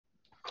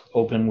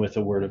open with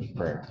a word of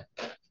prayer.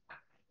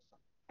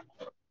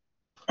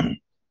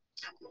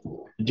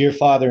 Dear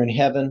Father in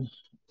heaven,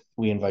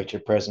 we invite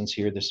your presence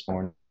here this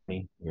morning.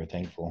 We are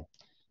thankful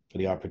for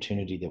the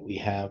opportunity that we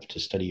have to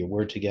study your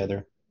word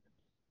together.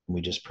 And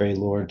we just pray,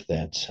 Lord,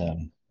 that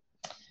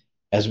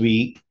as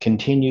we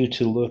continue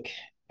to look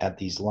at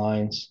these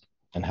lines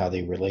and how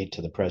they relate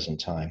to the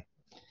present time,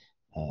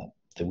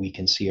 that we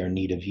can see our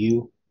need of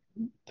you,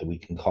 that we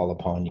can call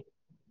upon you,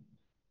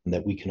 and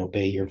that we can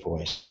obey your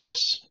voice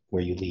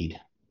where you lead.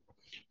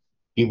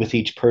 Be with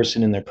each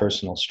person in their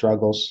personal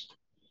struggles.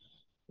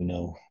 We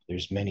know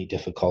there's many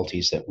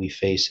difficulties that we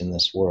face in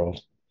this world,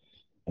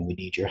 and we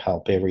need your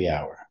help every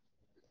hour.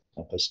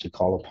 Help us to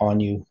call upon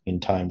you in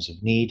times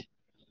of need,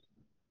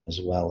 as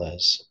well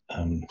as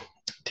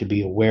to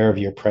be aware of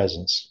your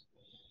presence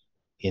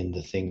in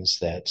the things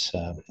that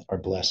are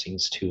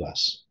blessings to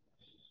us.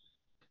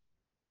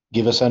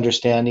 Give us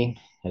understanding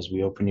as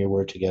we open your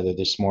word together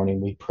this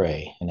morning, we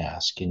pray and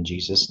ask in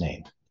Jesus'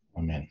 name.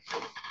 Amen.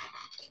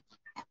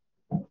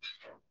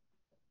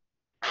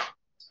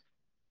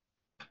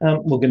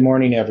 Well, good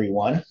morning,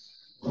 everyone.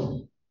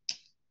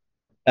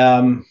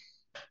 So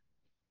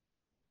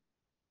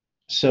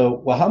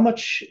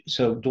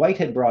Dwight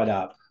had brought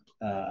up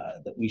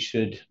that we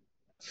should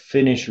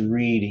finish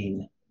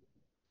reading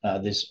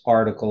this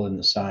article in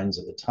the Signs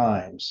of the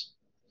Times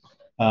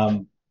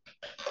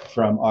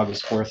from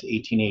August 4th,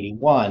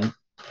 1881,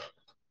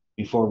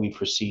 before we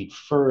proceed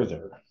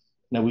further.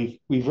 Now,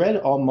 we've read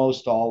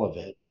almost all of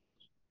it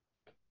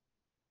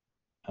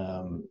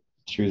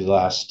through the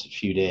last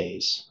few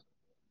days.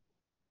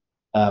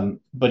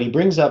 But he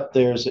brings up,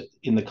 there's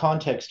in the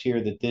context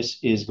here that this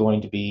is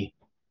going to be,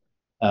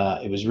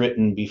 it was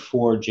written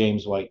before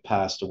James White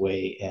passed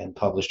away and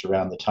published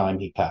around the time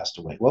he passed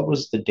away. What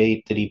was the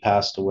date that he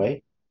passed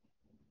away?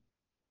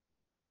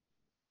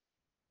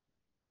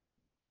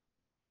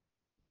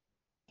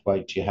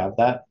 Dwight, do you have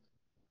that?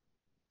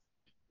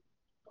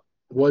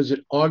 Was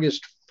it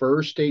August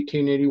 1st,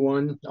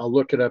 1881? I'll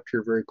look it up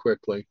here very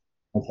quickly.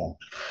 Okay.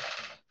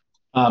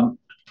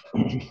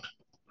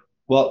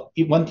 Well,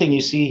 one thing you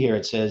see here,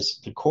 it says,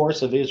 the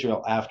course of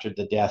Israel after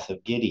the death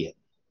of Gideon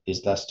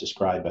is thus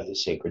described by the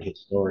sacred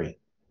historian.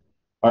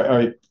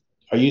 Are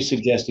you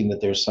suggesting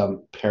that there's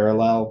some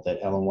parallel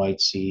that Ellen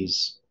White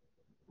sees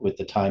with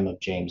the time of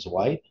James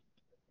White?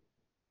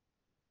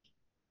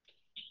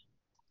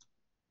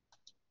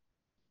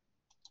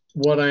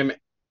 What I'm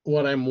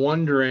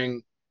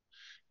wondering,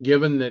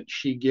 given that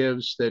she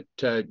gives that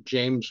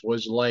James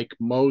was like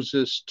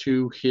Moses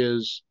to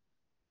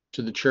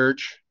the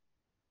church,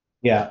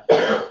 Yeah,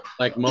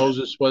 like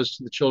Moses was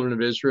to the children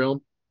of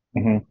Israel.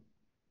 Mm-hmm.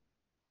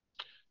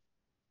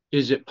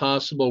 Is it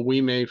possible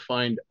we may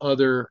find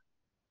other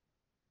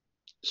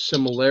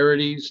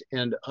similarities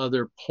and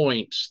other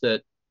points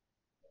that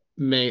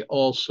may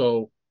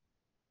also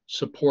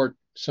support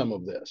some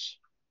of this?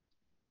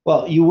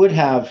 Well, you would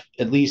have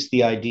at least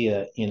the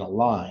idea in a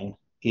line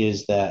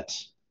is that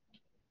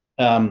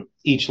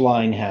each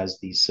line has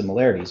these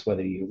similarities,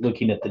 whether you're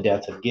looking at the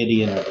death of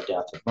Gideon or the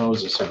death of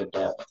Moses or the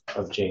death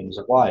of James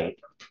White.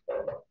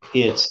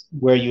 It's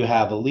where you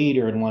have a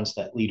leader, and once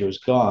that leader's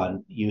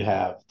gone, you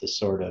have the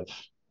sort of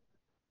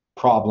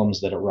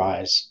problems that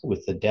arise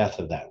with the death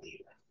of that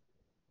leader.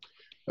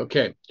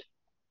 Okay.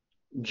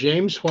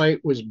 James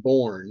White was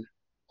born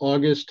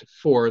August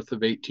 4th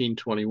of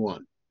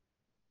 1821.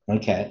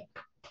 Okay.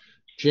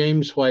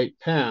 James White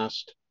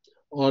passed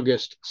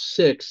August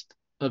 6th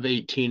of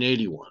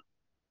 1881.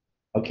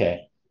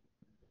 Okay.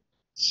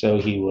 So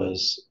he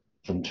was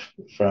from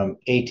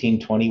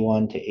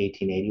 1821 to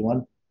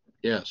 1881?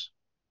 Yes.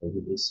 He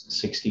was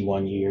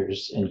 61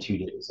 years and 2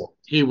 days old.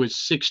 He was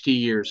 60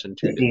 years and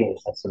 2 days.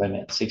 Years, that's what I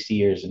meant. 60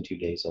 years and 2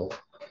 days old.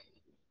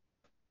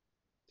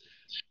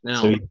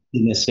 Now, so he's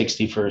in his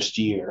 61st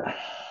year.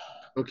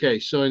 Okay,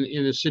 so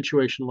in a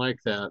situation like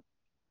that,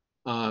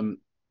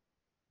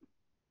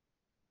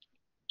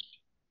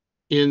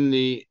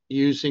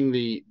 using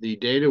the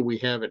data we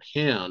have at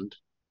hand,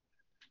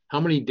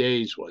 how many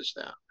days was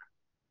that?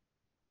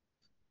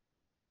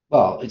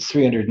 Well, it's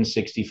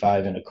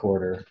 365 and a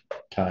quarter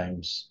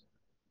times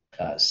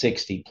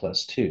 60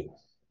 plus 2.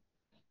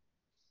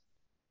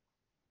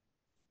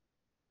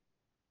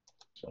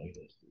 So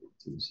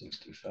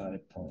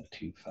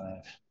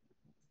 265.25,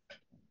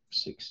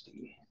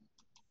 60.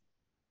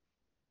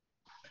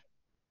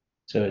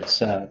 So it's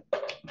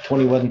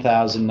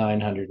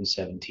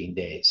 21,917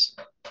 days.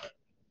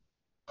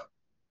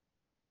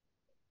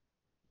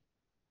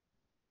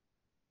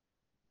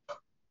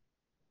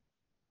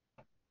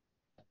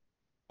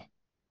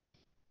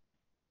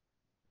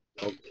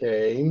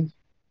 Okay.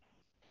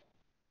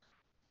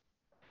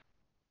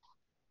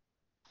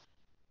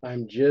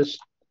 I'm just,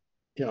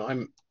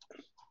 I'm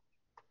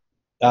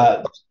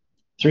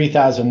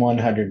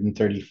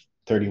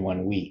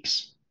 3,131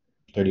 weeks.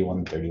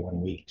 31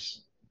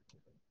 weeks.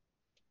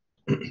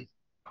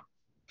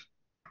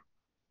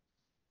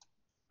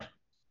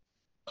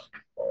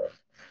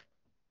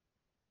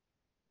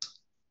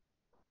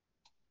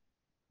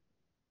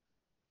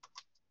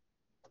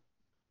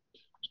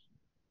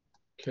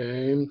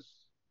 Okay.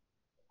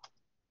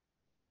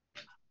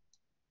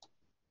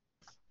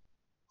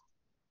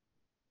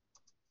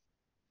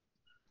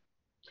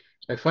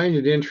 I find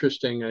it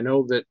interesting. I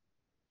know that,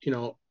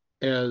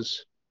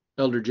 as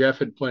Elder Jeff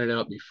had pointed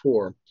out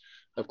before,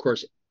 of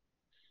course,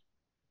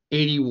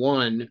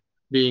 81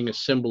 being a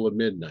symbol of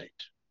midnight.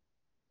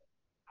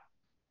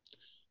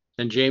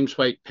 And James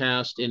White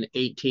passed in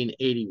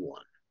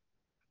 1881.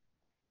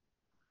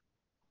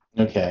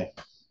 Okay.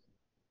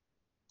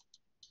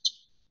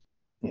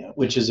 Yeah,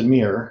 which is a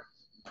mirror.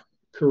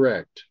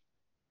 Correct.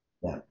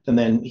 Yeah. And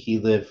then he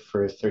lived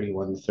for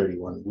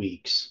 31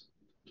 weeks.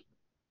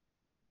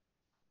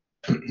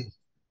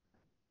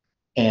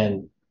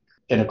 and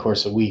of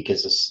course a week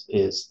is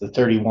the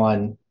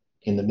 31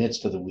 in the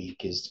midst of the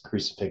week is the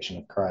crucifixion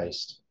of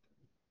Christ.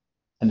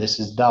 And this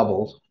is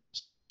doubled,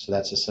 so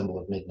that's a symbol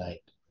of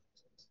midnight.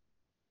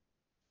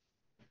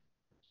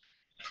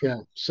 Yeah.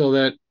 So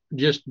that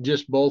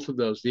just both of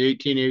those, the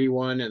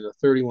 1881 and the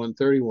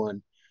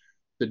 3131,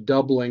 the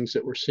doublings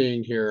that we're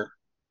seeing here,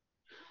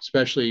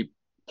 especially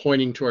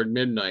pointing toward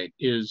midnight,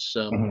 is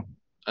I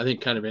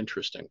think kind of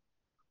interesting.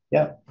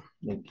 Yeah,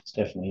 it's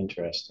definitely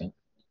interesting.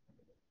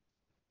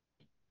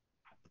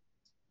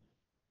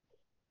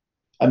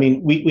 I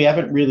mean, we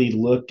haven't really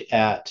looked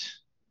at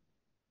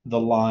the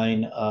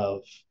line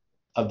of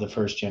the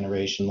first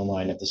generation, the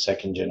line of the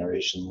second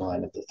generation, the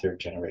line of the third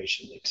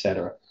generation,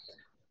 etc.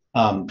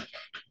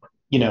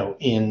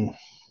 In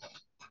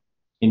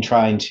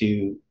trying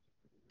to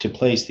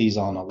place these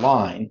on a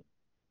line,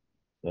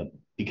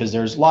 because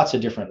there's lots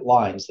of different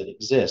lines that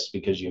exist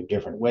because you have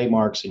different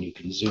waymarks and you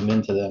can zoom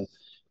into them.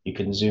 You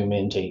can zoom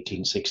into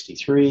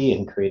 1863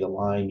 and create a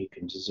line. You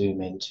can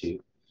zoom into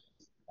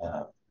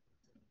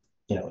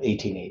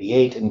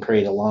 1888 and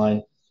create a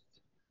line.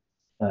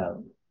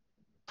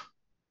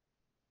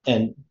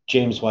 And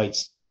James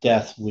White's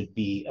death would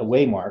be a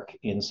waymark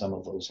in some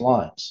of those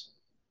lines.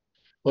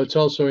 Well, it's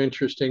also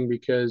interesting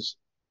because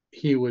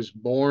he was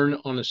born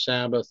on a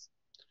Sabbath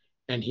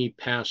and he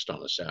passed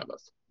on a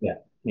Sabbath.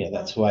 Yeah,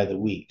 that's why the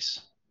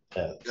weeks,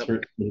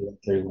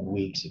 31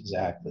 weeks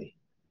exactly.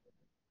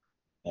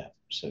 Yeah,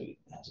 so he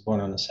was born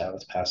on a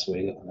Sabbath, passed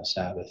away on a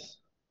Sabbath.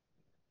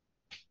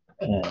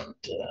 And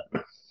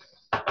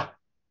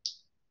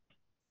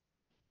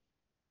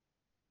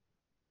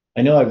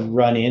I know I've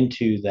run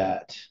into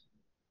that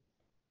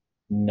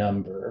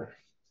number,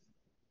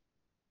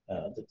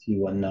 the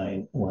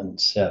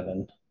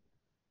 21917.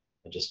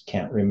 I just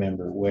can't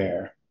remember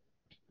where.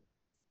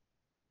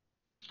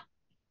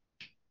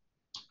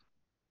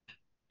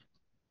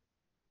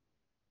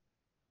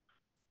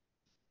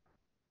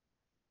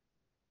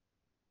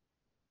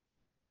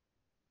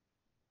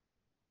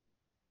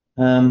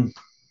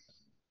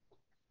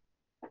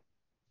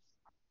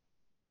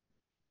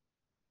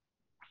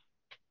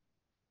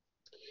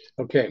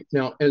 Okay.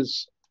 Now,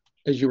 as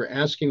you were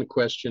asking the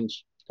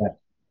questions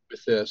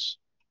with this,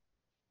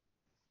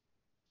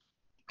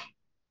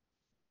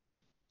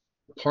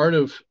 part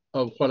of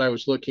what I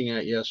was looking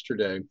at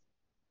yesterday,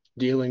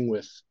 dealing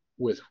with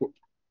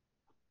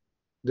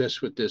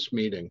this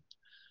meeting,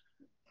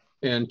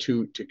 and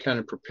to kind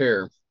of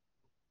prepare,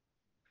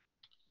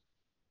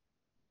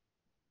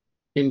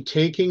 in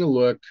taking a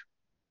look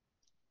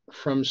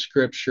from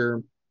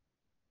Scripture,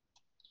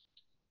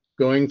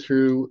 going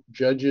through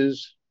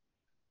Judges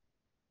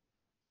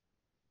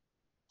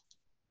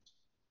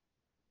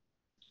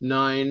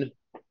 9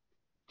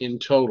 in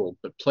total,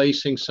 but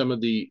placing some of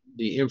the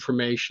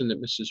information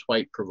that Mrs.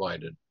 White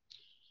provided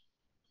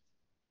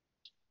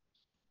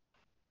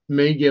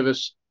may give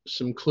us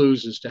some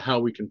clues as to how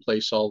we can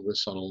place all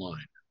this on a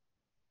line.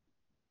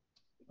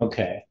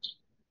 Okay.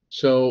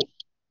 So,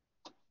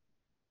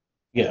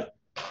 yeah,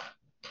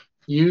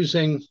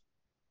 using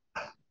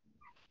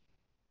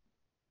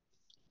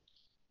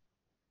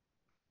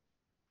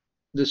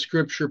the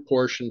Scripture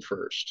portion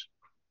first,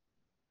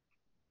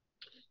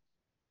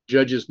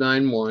 Judges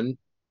 9:1,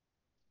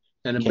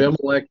 and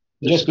Abimelech.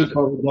 Just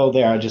before we go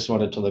there, I just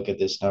wanted to look at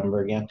this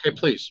number again. Okay,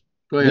 please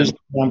go ahead. This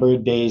number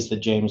of days that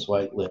James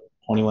White lived,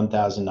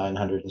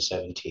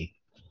 21,917.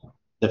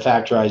 The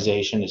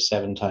factorization is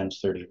 7 times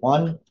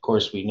 31. Of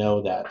course, we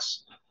know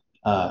that's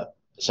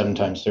 7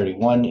 times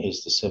 31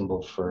 is the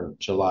symbol for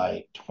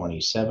July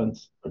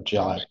 27th or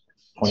July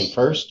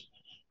 21st,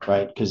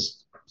 right?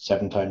 Because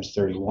 7 times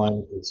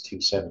 31 is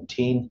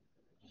 217.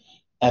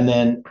 And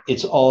then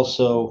it's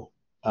also,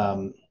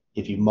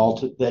 if you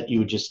that, you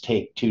would just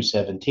take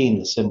 217,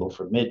 the symbol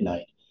for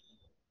midnight,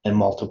 and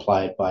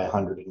multiply it by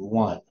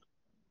 101.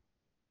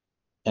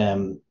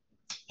 And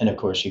of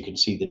course, you can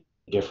see the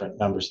different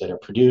numbers that are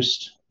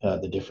produced,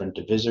 the different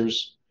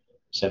divisors,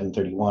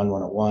 731,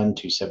 101,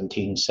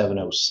 217,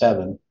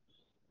 707,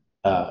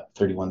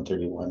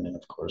 3131, and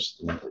of course,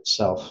 the number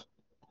itself.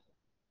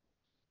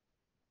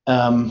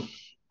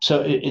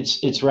 So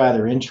it's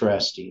rather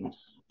interesting,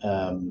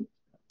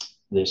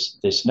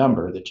 this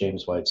number that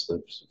James White's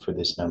lives for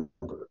this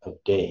number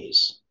of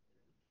days,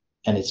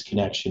 and its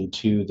connection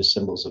to the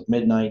symbols of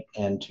midnight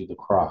and to the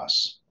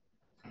cross,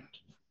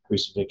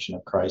 crucifixion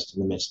of Christ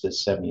in the midst of the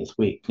 70th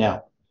week.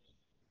 Now,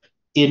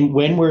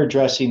 when we're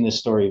addressing the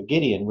story of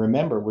Gideon,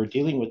 remember we're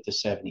dealing with the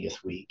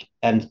 70th week,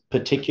 and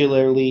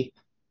particularly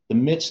the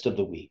midst of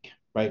the week,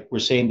 right? We're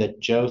saying that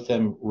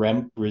Jotham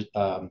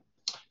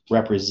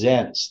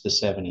represents the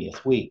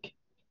 70th week,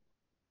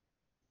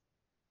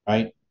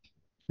 right?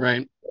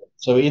 Right.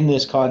 So in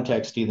this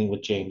context, dealing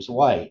with James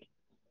White,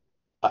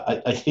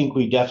 I think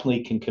we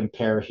definitely can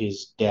compare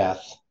his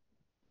death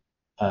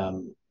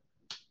um,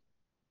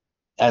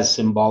 as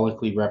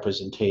symbolically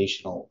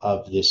representational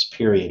of this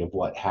period of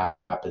what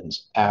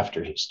happens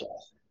after his death.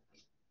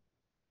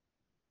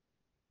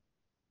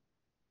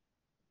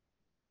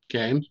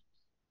 Okay.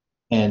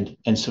 And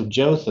so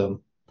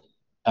Jotham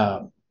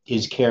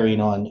is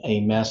carrying on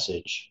a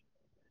message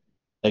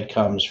that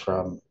comes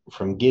from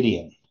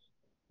Gideon,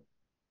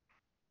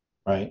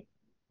 right?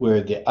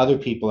 Where the other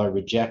people are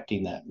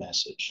rejecting that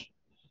message,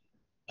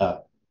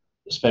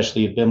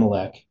 especially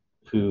Abimelech,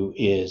 who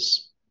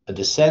is a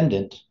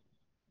descendant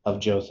of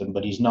Jotham,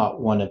 but he's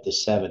not one of the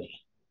 70,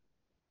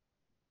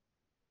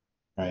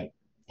 right?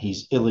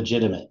 He's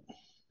illegitimate.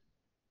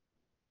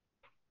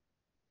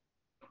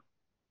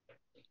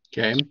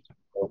 Okay.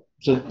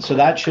 So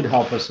that should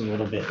help us a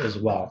little bit as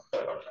well.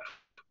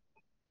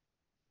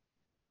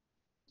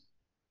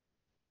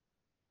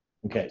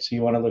 Okay, so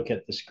you want to look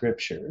at the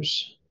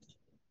scriptures.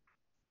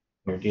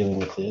 We're dealing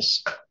with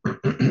this.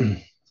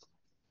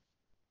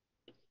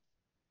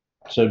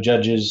 So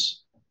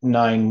Judges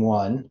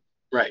 9:1.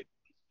 Right.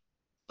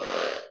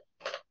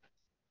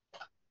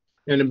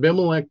 And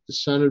Abimelech, the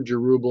son of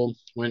Jerubbaal,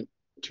 went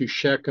to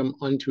Shechem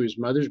unto his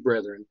mother's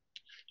brethren,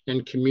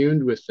 and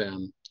communed with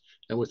them,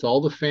 and with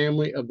all the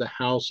family of the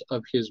house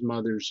of his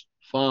mother's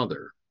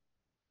father,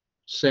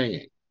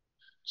 saying.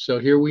 So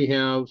here we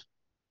have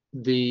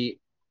the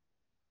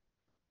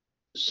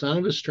son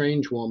of a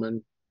strange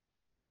woman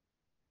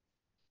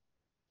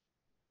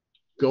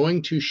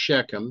going to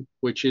Shechem,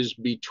 which is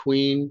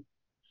between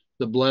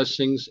the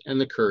blessings and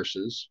the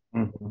curses,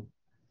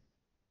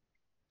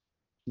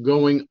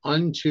 going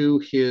unto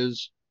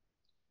his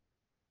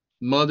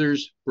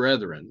mother's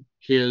brethren,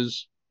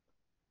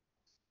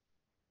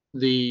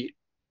 the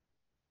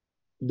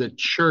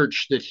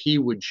church that he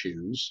would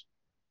choose.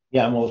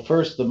 Yeah, well,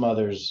 first the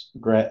mother's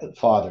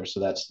father, so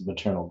that's the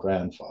maternal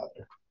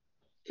grandfather.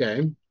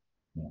 Okay.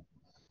 Yeah.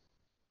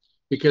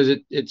 Because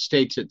it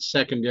states it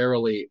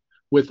secondarily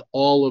with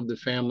all of the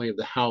family of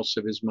the house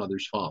of his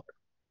mother's father.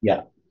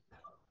 Yeah.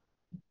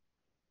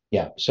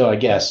 Yeah. So I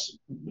guess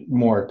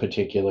more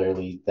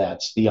particularly,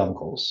 that's the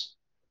uncles.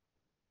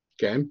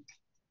 Okay.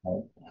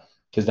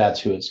 Because that's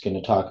who it's going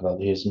to talk about,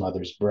 his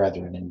mother's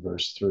brethren in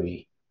verse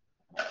 3.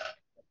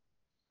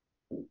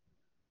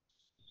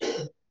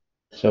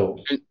 So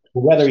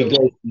whether he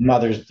goes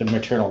the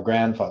maternal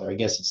grandfather, I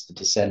guess it's the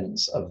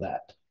descendants of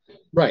that.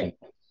 Right.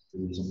 The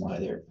reason why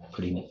they're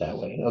putting it that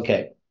way.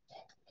 Okay.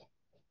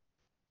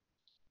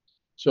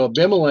 So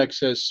Abimelech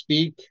says,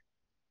 speak,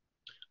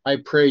 I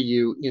pray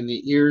you, in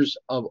the ears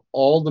of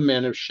all the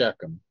men of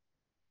Shechem,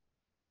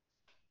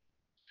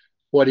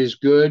 what is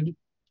good,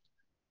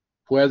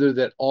 whether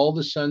that all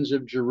the sons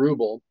of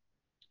Jerubbaal,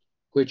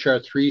 which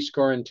are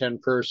 70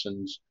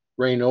 persons,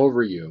 reign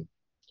over you,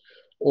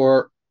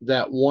 or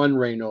that one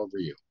reign over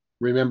you.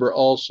 Remember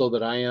also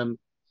that I am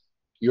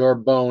your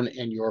bone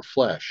and your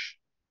flesh.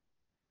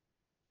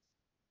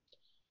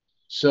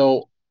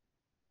 So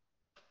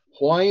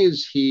why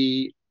is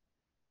he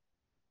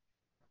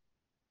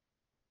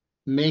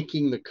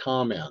making the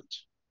comment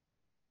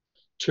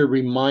to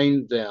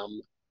remind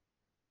them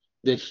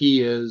that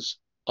he is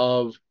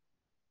of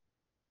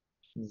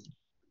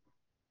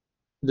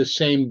the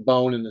same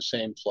bone and the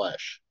same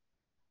flesh?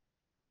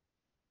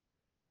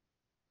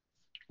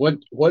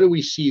 What do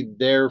we see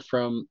there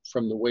from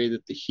the way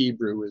that the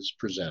Hebrew is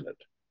presented?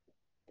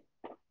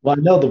 Well,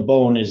 I know the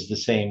bone is the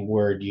same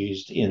word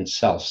used in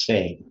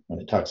self-same when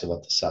it talks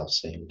about the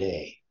self-same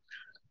day.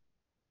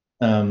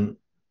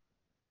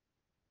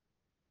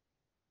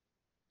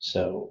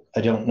 So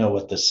I don't know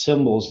what the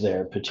symbols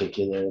there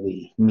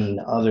particularly mean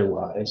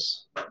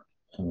otherwise.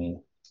 I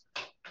mean,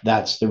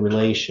 that's the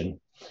relation.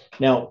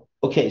 Now,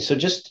 okay, so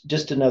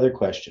just another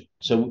question.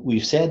 So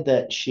we've said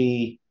that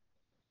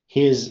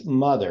his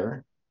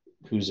mother,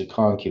 who's a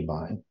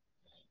concubine,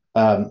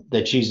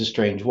 that she's a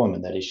strange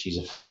woman, that is, she's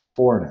a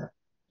foreigner.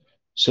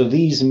 So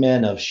these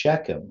men of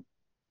Shechem,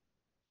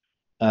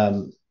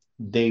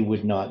 they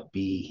would not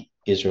be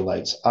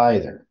Israelites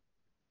either.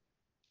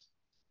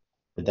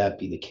 Would that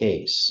be the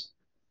case?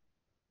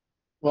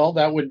 Well,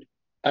 that would,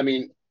 I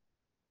mean,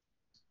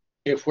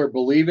 if we're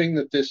believing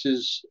that this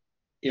is,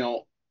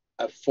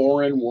 a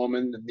foreign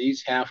woman, then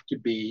these have to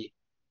be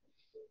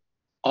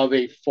of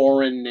a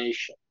foreign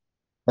nation.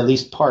 At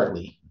least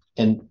partly.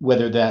 And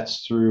whether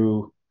that's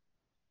through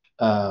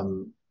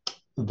the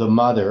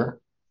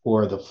mother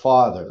or the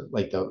father,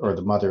 or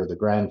the mother or the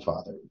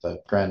grandfather, the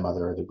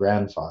grandmother or the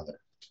grandfather.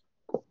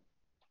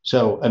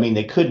 So, I mean,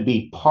 they could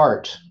be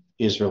part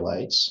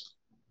Israelites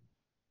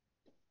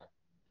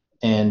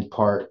and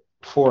part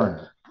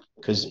foreigner,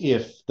 because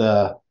if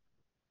the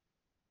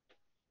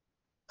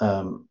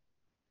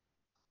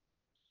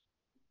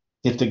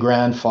if the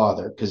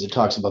grandfather, because it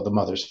talks about the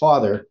mother's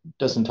father, it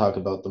doesn't talk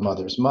about the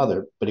mother's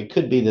mother, but it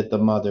could be that the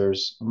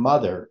mother's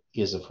mother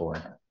is a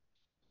foreigner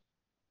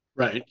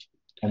Right.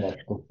 and that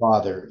the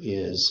father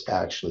is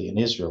actually an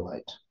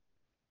Israelite.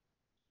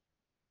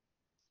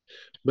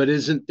 But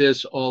isn't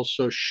this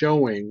also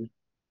showing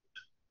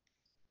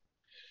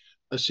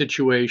a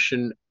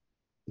situation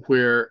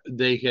where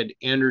they had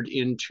entered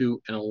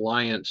into an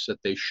alliance that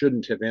they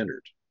shouldn't have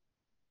entered?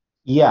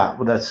 Yeah,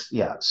 well,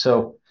 yeah.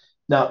 So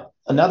now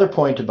another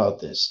point about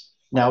this.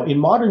 Now, in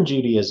modern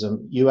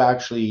Judaism, you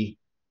actually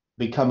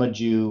become a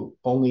Jew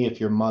only if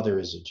your mother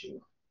is a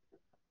Jew.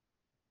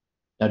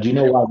 Now, do you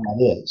know Okay. why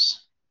that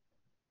is?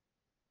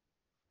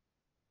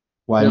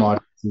 Why No.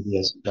 modern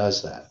Judaism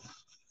does that?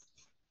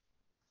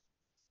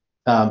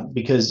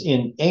 Because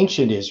in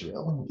ancient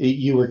Israel,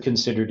 you were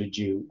considered a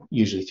Jew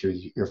usually through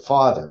your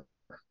father,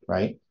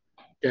 right?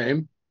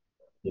 Okay.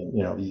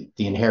 You know,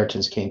 the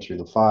inheritance came through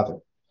the father.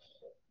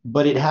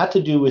 But it had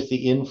to do with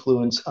the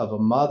influence of a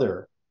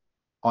mother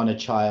on a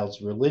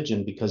child's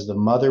religion because the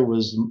mother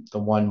was the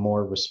one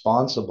more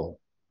responsible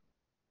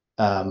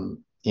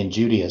in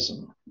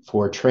Judaism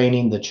for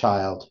training the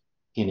child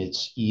in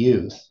its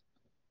youth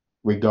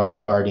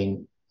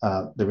regarding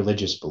the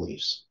religious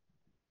beliefs.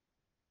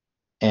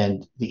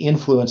 And the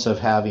influence of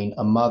having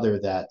a mother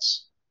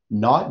that's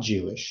not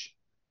Jewish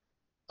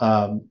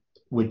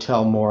would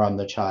tell more on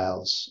the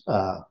child's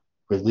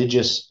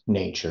religious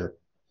nature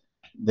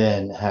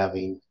than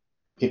having,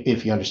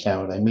 if you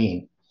understand what I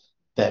mean,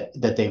 that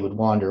they would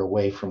wander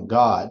away from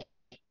God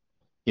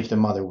if the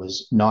mother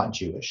was not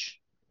Jewish.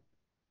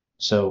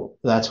 So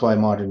that's why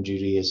modern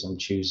Judaism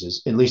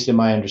chooses, at least in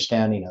my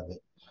understanding of it,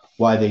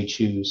 why they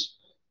choose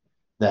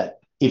that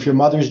if your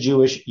mother's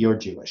Jewish, you're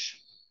Jewish.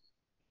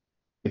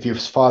 If your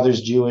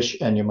father's Jewish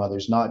and your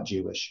mother's not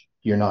Jewish,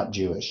 you're not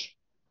Jewish.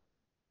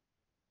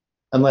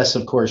 Unless,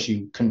 of course,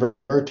 you convert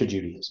to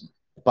Judaism.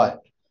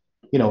 But,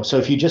 you know, so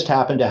if you just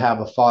happen to have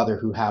a father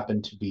who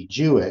happened to be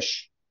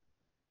Jewish,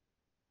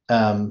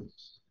 um,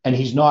 and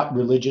he's not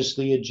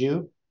religiously a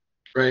Jew,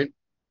 Right.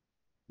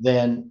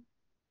 then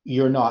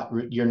you're not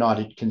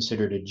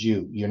considered a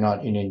Jew. You're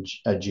not in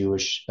a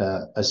Jewish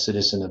a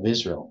citizen of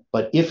Israel.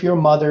 But if your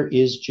mother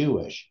is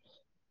Jewish,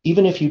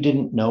 even if you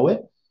didn't know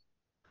it,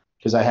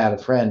 because I had a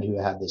friend who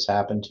had this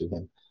happen to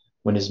him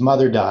when his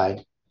mother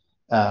died,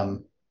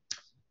 um,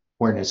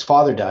 when his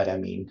father died, I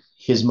mean,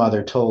 his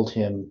mother told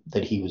him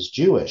that he was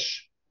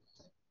Jewish.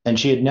 And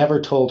she had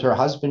never told her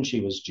husband she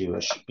was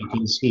Jewish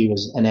because he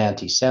was an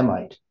anti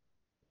Semite.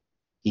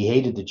 He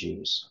hated the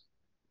Jews.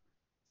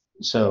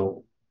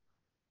 So,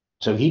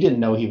 so he didn't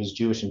know he was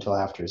Jewish until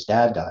after his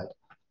dad died.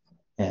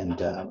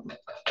 And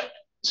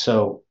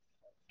so,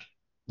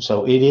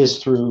 so it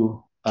is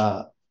through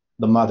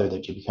the mother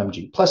that you become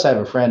Jew. Plus, I have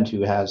a friend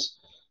who has,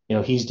 you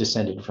know, he's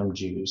descended from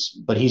Jews,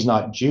 but he's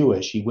not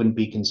Jewish. He wouldn't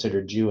be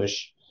considered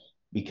Jewish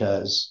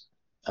because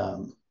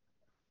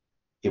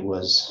it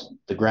was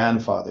the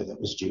grandfather that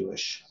was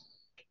Jewish.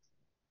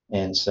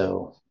 And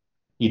so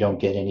you don't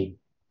get any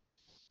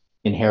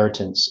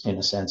inheritance in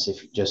a sense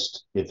if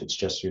it's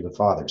just through the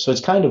father. So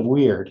it's kind of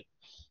weird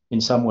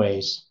in some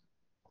ways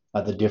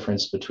the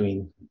difference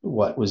between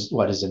what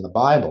is in the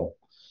Bible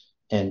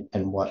and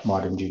what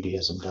modern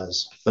Judaism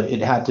does. But it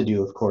had to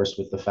do, of course,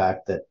 with the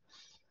fact that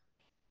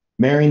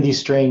marrying these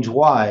strange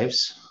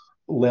wives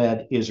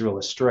led Israel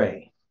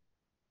astray,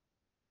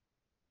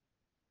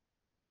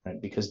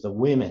 right? Because the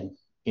women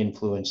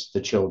influenced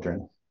the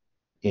children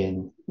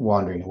in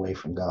wandering away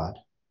from God.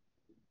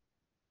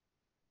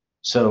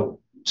 So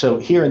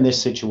here in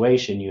this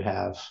situation, you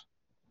have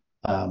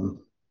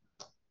um,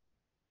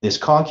 this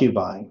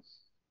concubine,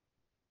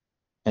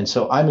 and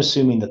so I'm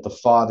assuming that the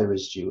father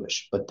is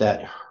Jewish, but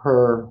that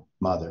her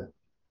mother,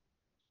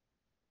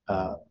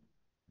 uh,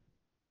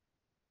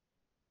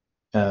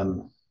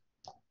 um,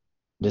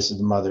 this is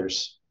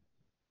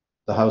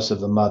the house of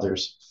the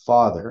mother's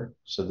father,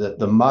 so that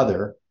the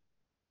mother,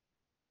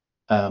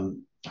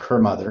 her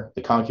mother,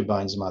 the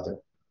concubine's mother,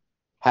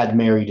 had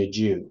married a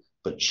Jew,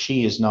 but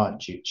she is not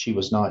Jew. She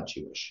was not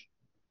Jewish.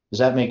 Does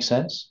that make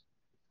sense?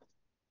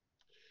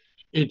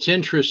 It's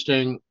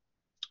interesting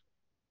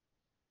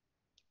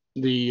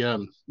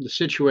the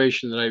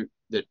situation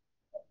that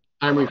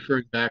I'm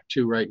referring back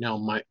to right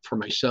now for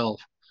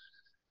myself.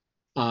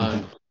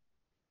 Uh,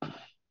 Mm-hmm.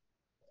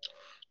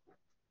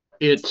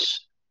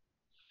 it's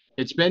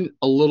it's been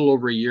a little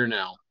over a year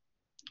now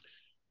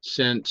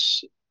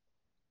since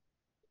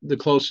the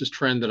closest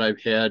friend that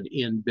I've had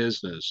in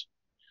business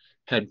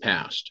had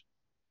passed.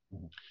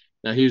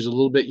 Now he was a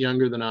little bit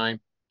younger than I.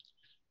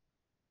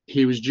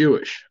 He was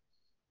Jewish.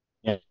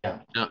 Yeah. Yeah.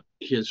 Now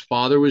his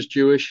father was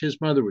Jewish, his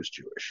mother was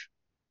Jewish,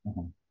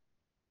 Mm-hmm.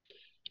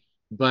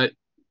 but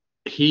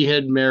he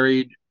had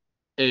married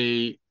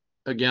a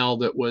a gal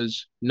that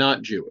was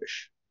not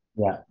Jewish.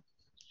 Yeah.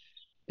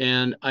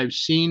 And I've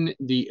seen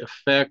the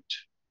effect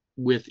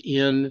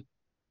within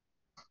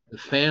the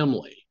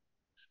family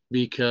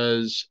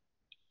because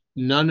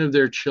none of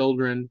their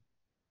children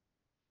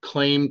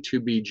claim to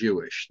be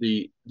Jewish.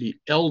 The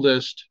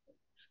eldest,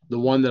 the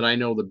one that I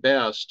know the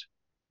best,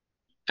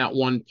 at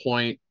one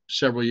point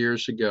several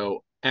years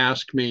ago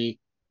asked me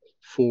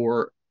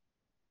for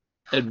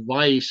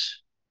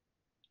advice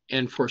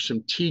and for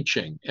some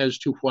teaching as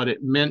to what it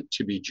meant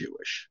to be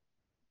Jewish.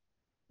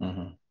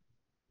 Mm-hmm.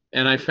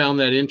 And I found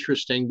that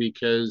interesting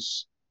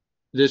because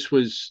this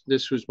was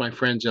my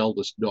friend's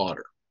eldest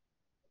daughter.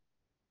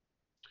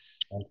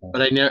 Okay.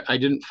 But I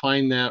didn't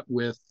find that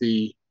with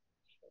the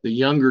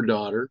younger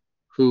daughter,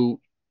 who,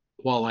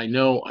 while I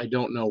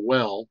don't know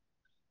well,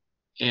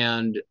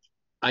 and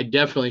I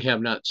definitely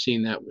have not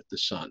seen that with the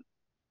son.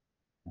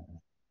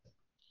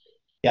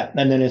 Yeah,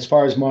 and then as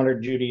far as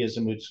modern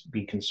Judaism would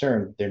be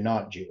concerned, they're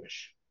not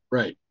Jewish.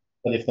 Right.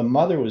 But if the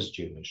mother was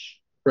Jewish,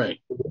 Right.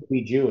 would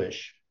be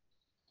Jewish,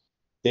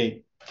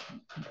 they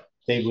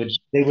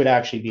would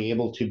actually be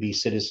able to be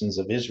citizens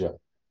of Israel.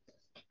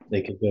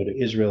 They could go to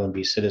Israel and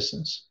be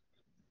citizens.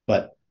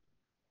 But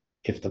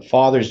if the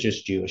father's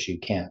just Jewish, you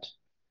can't.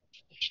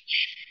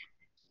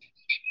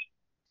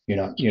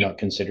 You're not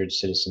considered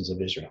citizens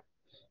of Israel.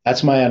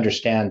 That's my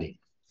understanding.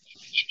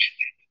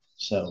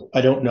 So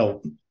I don't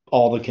know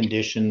all the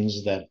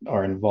conditions that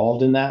are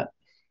involved in that,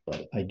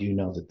 but I do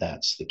know that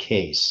that's the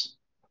case.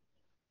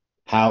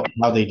 How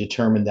they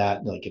determine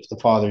that, like if the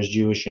father is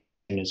Jewish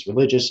and is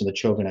religious, and the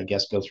children, I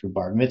guess, go through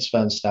bar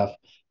mitzvah and stuff,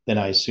 then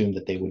I assume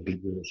that they would be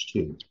Jewish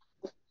too,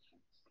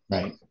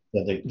 right?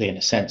 That they in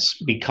a sense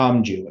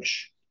become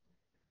Jewish.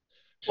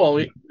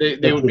 Well,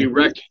 they would be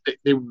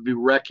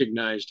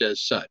recognized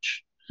as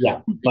such.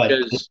 Yeah,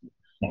 because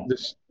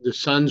the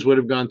sons would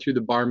have gone through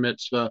the bar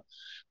mitzvah,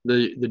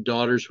 the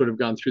daughters would have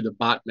gone through the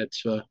bat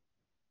mitzvah.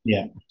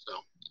 Yeah. So.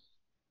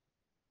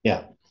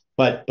 Yeah,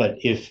 but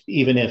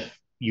even if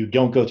you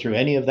don't go through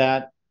any of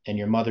that and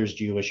your mother's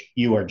Jewish,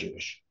 you are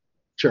Jewish.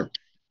 Sure.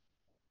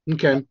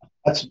 Okay.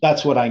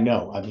 That's what I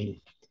know. I mean,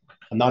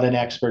 I'm not an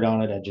expert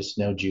on it. I just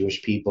know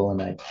Jewish people,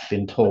 and I've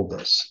been told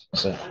this.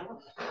 So.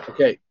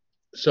 Okay.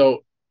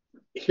 So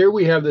here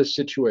we have this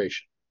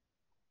situation.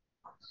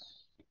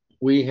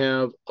 We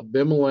have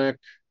Abimelech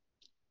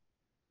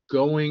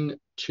going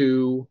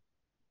to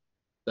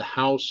the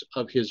house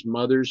of his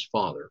mother's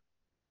father.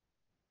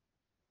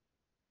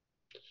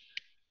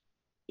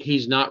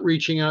 He's not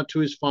reaching out to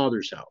his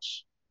father's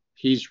house.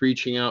 He's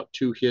reaching out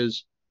to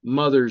his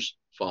mother's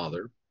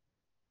father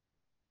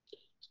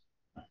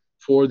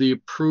for the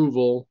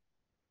approval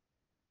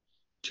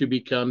to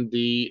become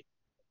the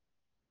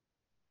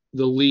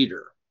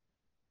leader,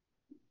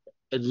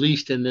 at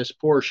least in this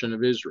portion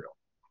of Israel.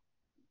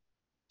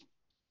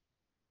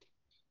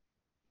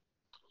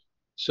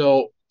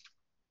 So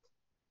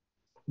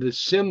the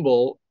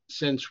symbol,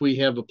 since we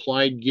have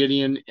applied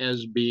Gideon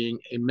as being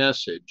a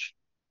message,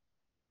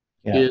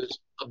 is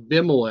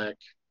Abimelech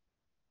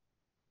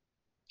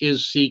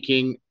is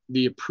seeking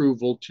the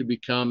approval to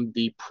become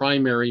the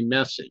primary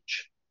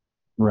message.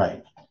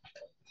 Right.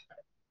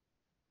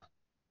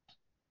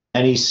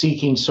 And he's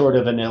seeking sort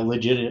of an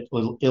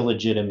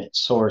illegitimate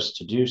source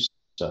to do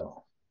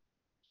so.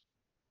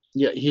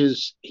 Yeah,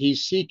 he's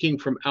seeking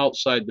from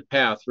outside the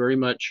path, very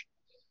much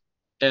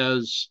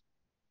as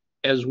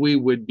we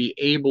would be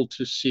able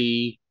to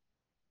see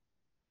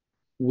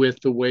with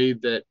the way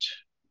that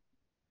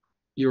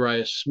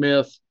Uriah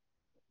Smith,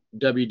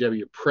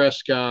 W.W.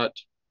 Prescott,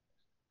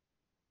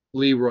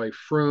 Leroy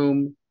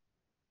Froome,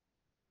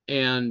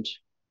 and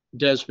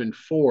Desmond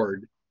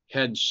Ford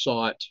had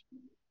sought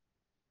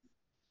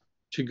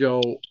to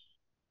go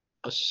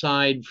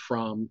aside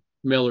from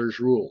Miller's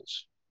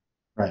rules.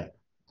 Right.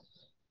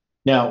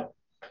 Now,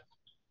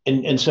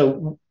 and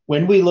so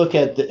when we look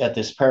at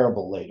this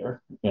parable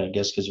later, I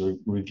guess because we're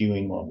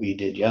reviewing what we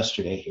did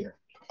yesterday here,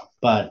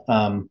 but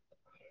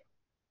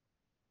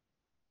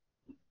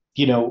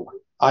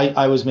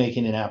I was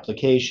making an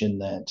application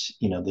that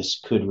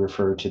this could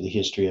refer to the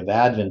history of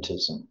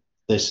Adventism.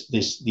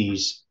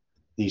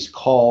 These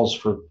calls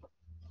for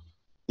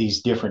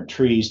these different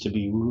trees to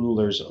be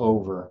rulers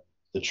over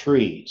the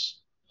trees,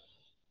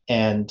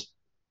 and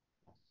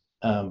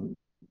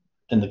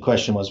the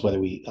question was whether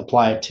we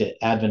apply it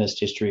to Adventist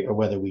history or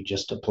whether we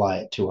just apply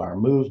it to our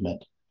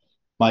movement.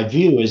 My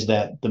view is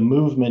that the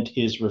movement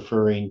is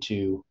referring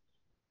to,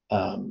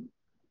 the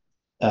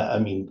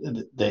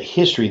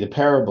history, the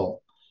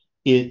parable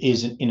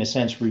is in a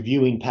sense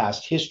reviewing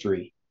past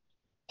history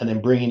and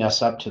then bringing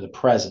us up to the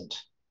present.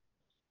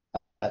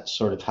 That's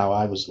sort of how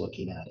I was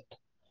looking at it.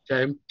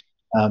 Okay.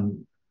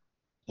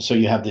 So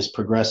you have this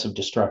progressive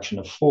destruction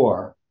of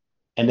four,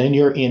 and then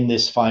you're in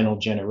this final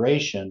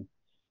generation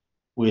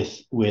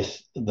with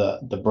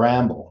the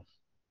bramble,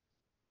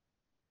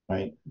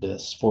 right?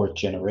 This fourth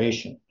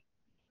generation.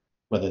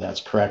 Whether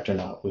that's correct or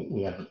not,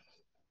 we haven't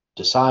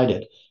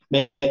decided.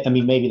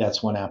 Maybe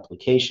that's one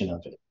application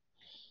of it.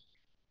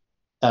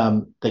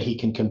 That he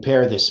can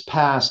compare this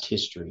past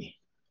history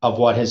of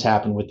what has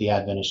happened with the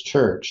Adventist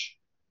Church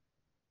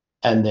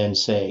and then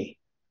say,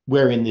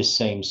 we're in this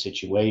same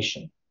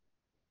situation.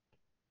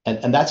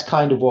 And that's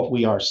kind of what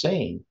we are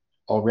saying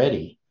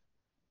already,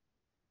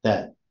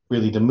 that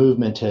really the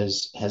movement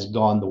has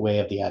gone the way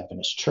of the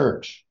Adventist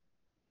Church.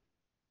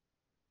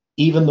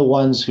 even the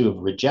ones who have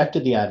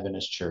rejected the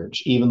Adventist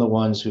church, even the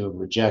ones who have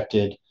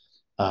rejected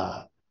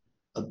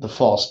the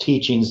false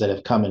teachings that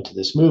have come into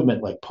this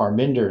movement, like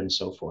Parminder and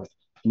so forth,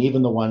 and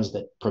even the ones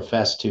that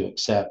profess to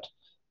accept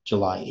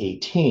July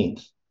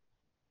 18th,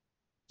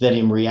 that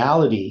in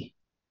reality,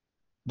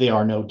 they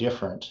are no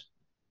different.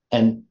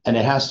 And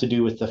it has to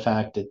do with the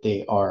fact that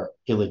they are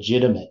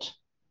illegitimate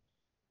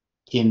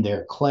in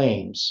their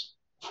claims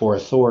for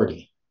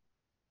authority.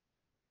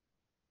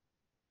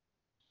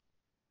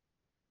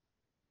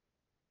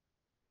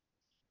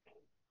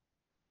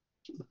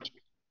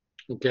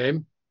 Okay.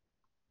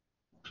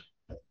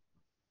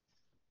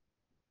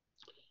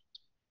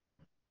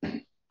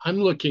 I'm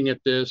looking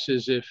at this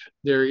as if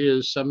there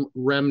is some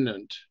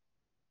remnant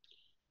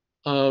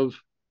of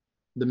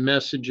the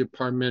message of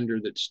Parminder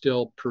that's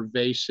still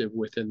pervasive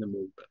within the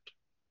movement.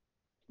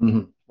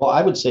 Mm-hmm. Well,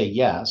 I would say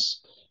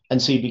yes.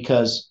 And see,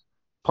 because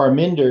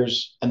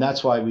Parminder's, and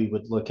that's why we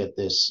would look at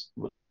this,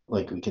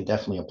 like we can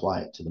definitely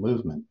apply it to the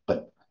movement,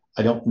 but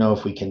I don't know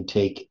if we can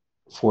take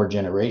 4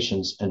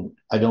 generations, and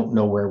I don't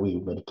know where we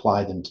would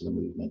apply them to the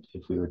movement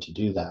if we were to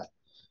do that.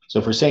 So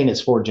if we're saying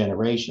it's 4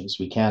 generations,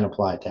 we can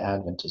apply it to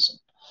Adventism.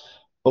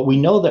 But we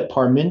know that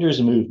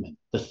Parminder's movement,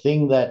 the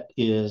thing that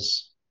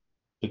is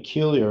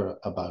peculiar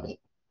about it,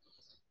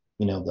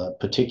 the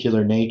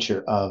particular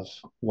nature of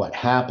what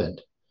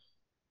happened,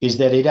 is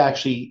that it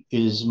actually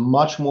is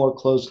much more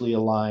closely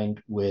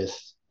aligned with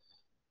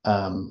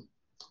the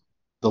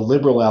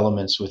liberal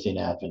elements within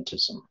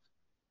Adventism.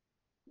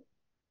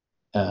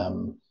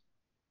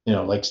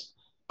 Like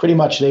pretty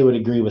much they would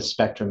agree with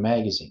Spectrum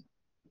magazine,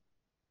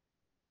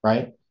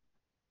 right?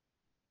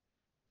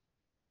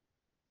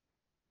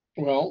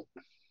 Well,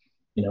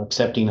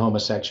 accepting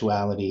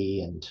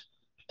homosexuality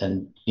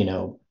and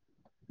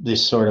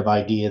this sort of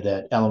idea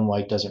that Ellen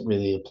White doesn't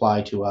really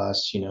apply to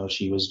us.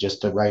 She was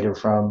just a writer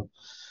from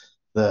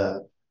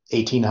the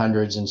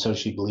 1800s, and so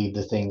she believed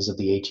the things of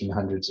the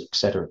 1800s, et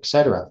cetera, et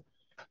cetera.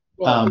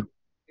 Well,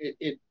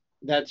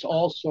 that's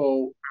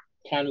also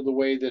kind of the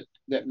way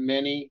that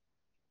many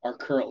are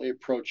currently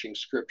approaching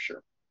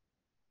Scripture.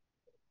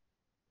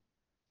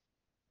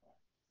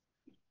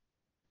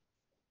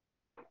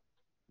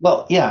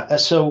 Well, yeah.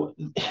 So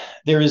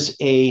there's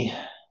 2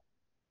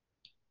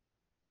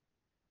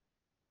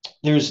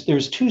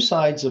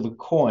 sides of a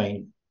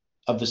coin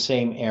of the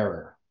same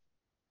error.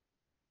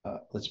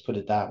 Let's put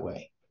it that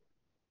way.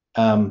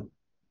 When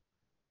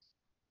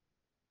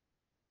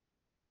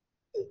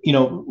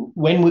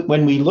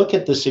we look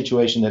at the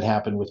situation that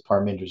happened with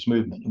Parminder's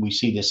movement, and we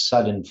see this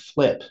sudden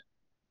flip,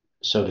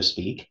 so to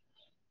speak,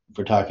 if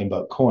we're talking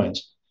about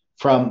coins,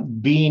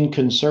 from being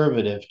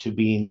conservative to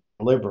being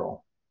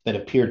liberal, that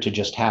appeared to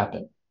just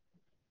happen.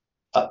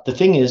 The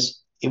thing is,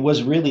 it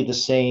was really the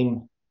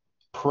same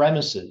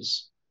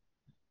premises,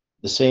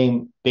 the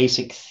same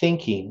basic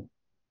thinking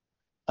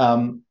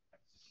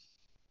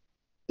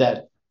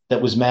that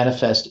was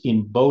manifest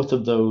in both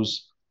of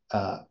those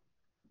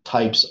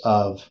types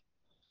of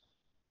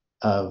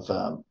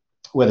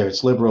whether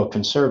it's liberal or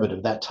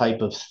conservative, that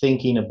type of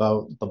thinking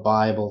about the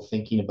Bible,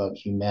 thinking about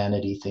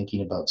humanity,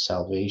 thinking about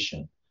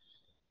salvation.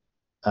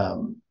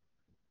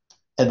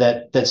 And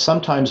that's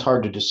sometimes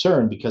hard to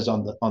discern because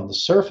on the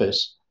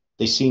surface,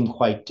 they seem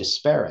quite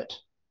disparate.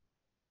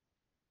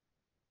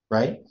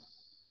 Right?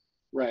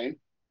 Right.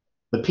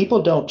 But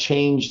people don't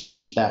change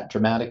that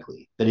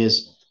dramatically. That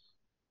is,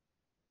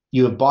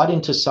 you have bought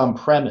into some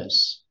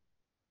premise,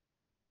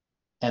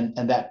 and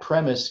that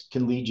premise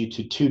can lead you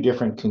to 2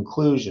 different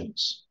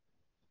conclusions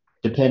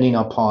depending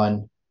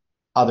upon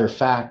other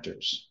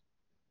factors.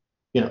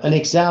 An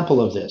example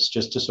of this,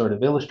 just to sort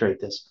of illustrate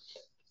this,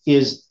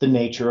 is the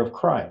nature of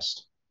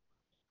Christ.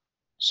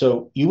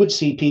 So you would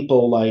see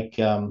people like,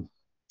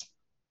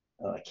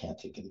 I can't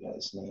think of the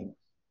guy's name,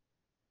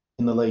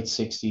 in the late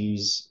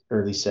 60s,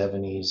 early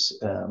 70s,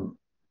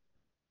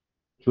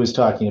 he was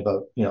talking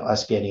about,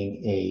 us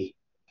getting a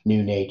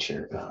new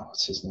nature. Oh,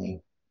 what's his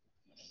name?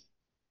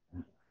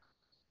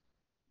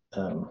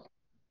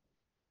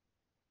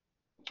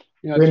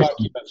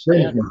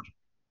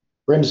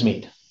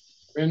 Grimsmead.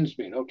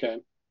 Grimsmead, okay.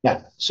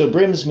 Yeah. So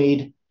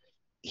Grimsmead,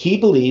 he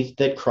believed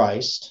that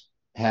Christ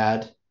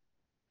had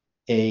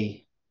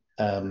a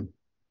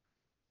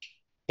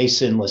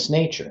sinless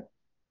nature,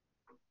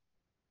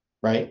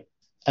 right?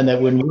 And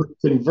that when we're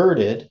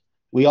converted,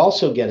 we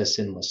also get a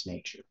sinless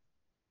nature.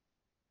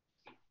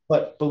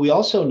 But we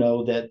also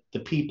know that the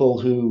people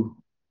who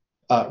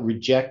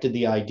rejected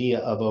the idea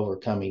of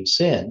overcoming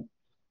sin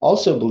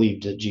also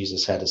believed that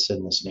Jesus had a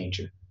sinless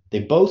nature.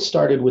 They both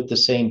started with the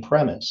same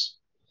premise,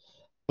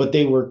 but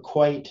they were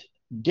quite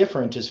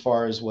different as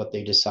far as what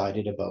they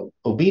decided about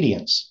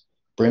obedience.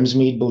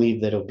 Grimsmead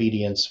believed that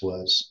obedience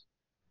was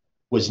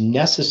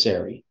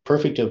necessary,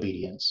 perfect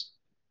obedience,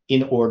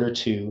 in order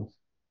to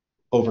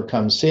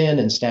overcome sin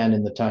and stand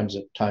in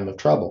the time of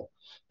trouble.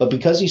 But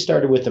because he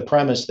started with the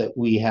premise that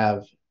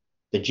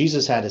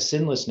Jesus had a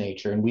sinless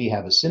nature and we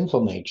have a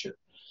sinful nature,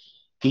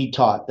 he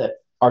taught that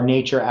our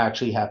nature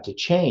actually had to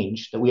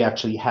change, that we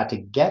actually had to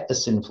get a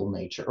sinful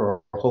nature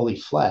or holy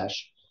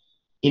flesh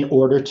in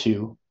order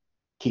to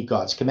keep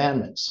God's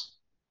commandments,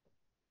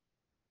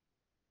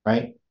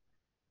 right?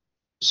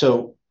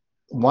 So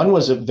one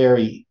was a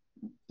very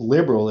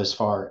liberal as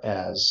far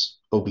as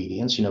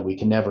obedience. We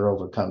can never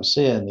overcome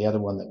sin. The other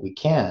one that we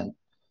can,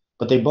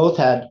 but they both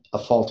had a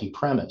faulty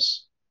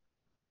premise.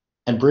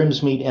 And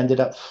Brinsmead ended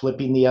up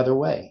flipping the other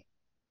way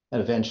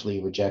and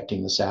eventually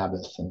rejecting the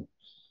Sabbath and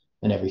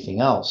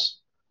everything else.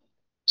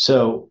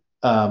 So,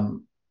 that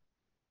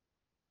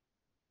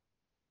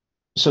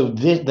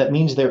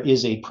means there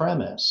is a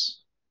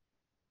premise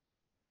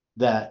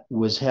that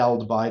was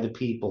held by the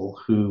people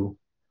who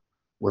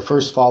were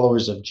first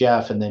followers of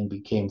Jeff and then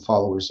became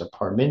followers of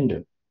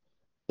Parminder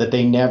that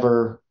they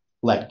never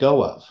let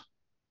go of.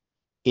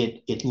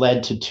 It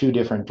led to two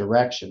different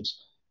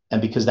directions.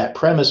 And because that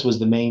premise was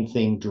the main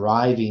thing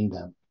driving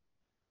them.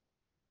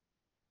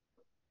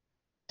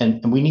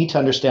 And we need to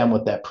understand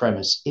what that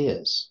premise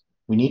is.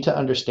 We need to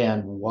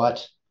understand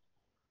what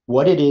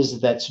it is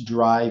that's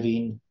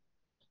driving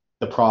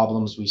the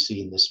problems we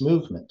see in this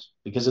movement.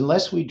 Because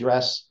unless we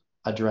address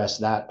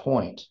that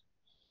point,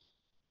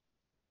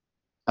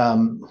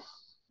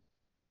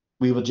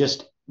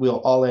 we'll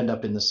all end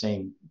up in the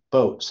same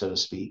boat, so to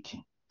speak,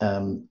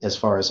 as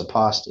far as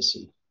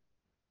apostasy.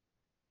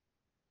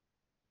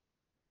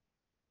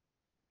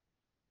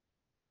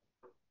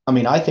 I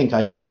mean, I think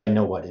I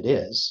know what it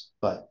is,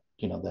 but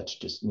that's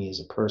just me as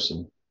a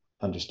person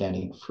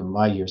understanding from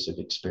my years of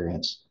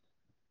experience.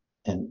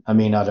 And I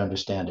may not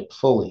understand it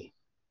fully,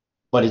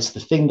 but it's the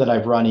thing that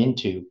I've run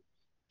into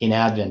in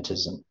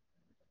Adventism.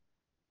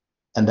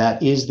 And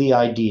that is the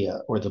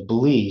idea or the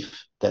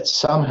belief that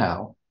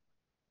somehow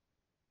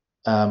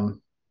it's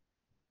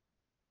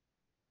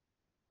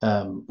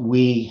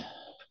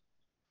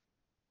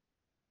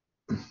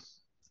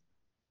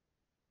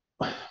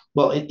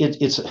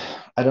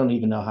I don't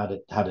even know how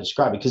to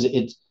describe it because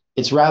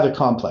it's rather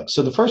complex.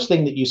 So the first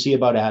thing that you see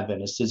about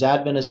Adventists is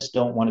Adventists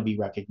don't want to be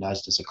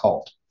recognized as a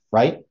cult,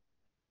 right?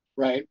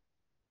 Right.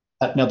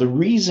 Now, the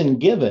reason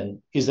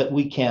given is that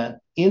we can't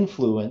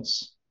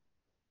influence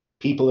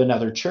people in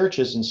other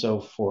churches and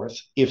so forth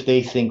if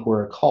they think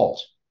we're a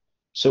cult.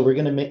 So we're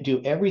going to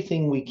do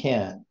everything we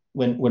can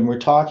when we're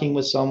talking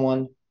with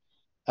someone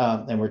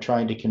and we're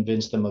trying to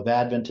convince them of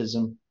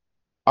Adventism.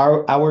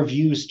 Our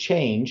views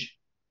change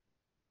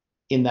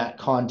in that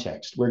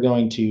context. We're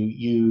going to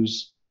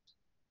use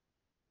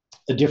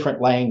a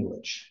different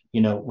language.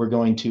 We're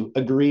going to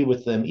agree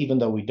with them, even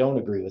though we don't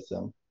agree with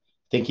them,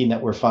 thinking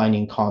that we're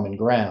finding common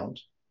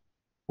ground,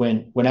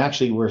 when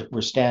actually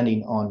we're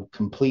standing on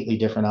completely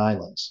different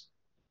islands,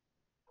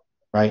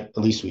 right? At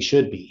least we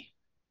should be.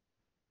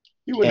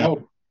 You would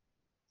hope.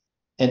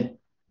 And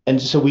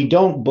so we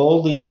don't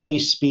boldly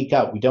speak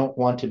out. We don't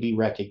want to be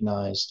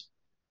recognized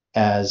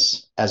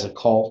as a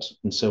cult,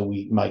 and so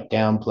we might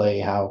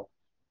downplay how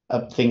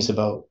things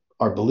about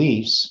our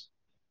beliefs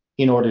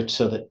in order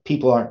so that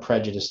people aren't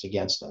prejudiced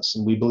against us.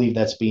 And we believe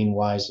that's being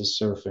wise as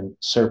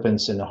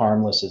serpents and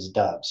harmless as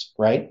doves,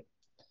 right?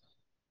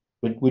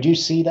 Would you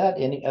see that?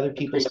 Any other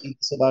people see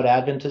this about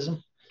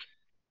Adventism?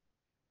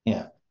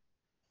 Yeah.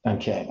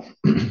 Okay.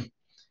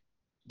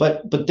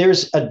 But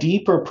there's a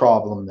deeper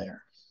problem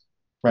there,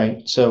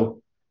 right?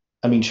 So,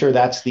 I mean, sure,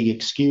 that's the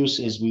excuse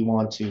is we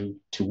want to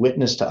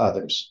witness to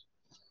others.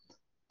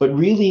 But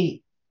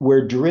really,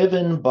 we're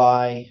driven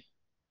by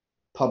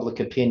public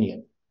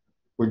opinion.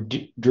 We're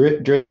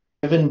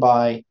driven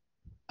by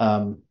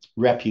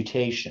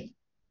reputation.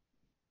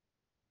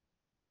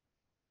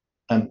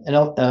 Heidi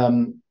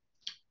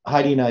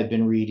and I have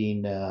been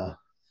reading, 9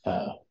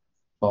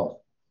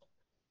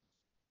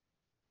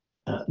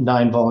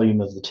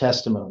 volume of the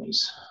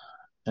Testimonies,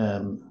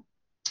 and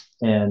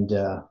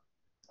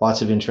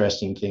lots of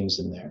interesting things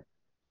in there.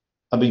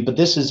 I mean, but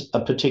this is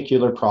a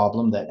particular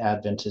problem that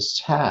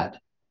Adventists had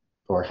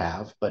or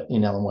have, but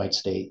in Ellen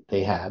White's day,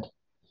 they had.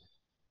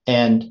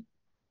 And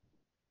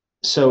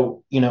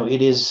so,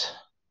 it is,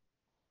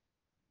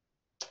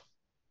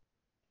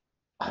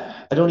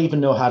 I don't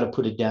even know how to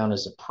put it down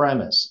as a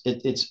premise.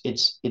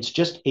 It's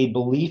just a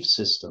belief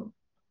system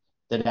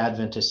that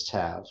Adventists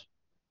have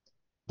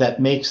that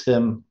makes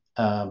them,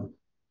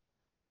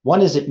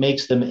 one is it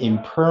makes them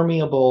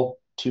impermeable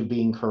to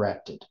being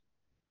corrected.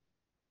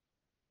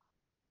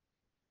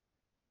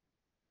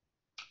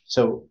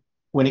 So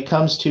when it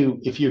comes to,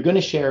 if you're going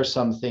to share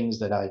some things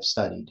that I've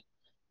studied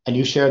and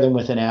you share them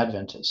with an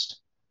Adventist,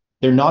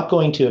 they're not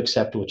going to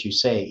accept what you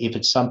say if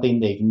it's something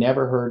they've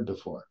never heard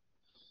before.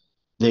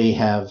 They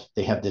have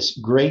this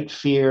great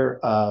fear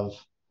of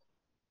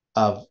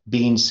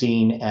being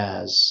seen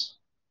as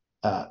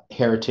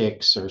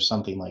heretics or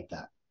something like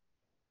that.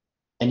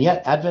 And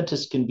yet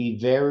Adventists can be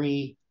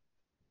very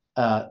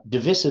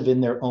divisive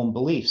in their own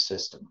belief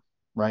system,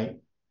 right?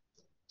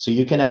 So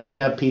you can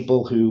have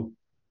people who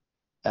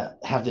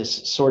have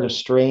this sort of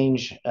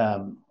strange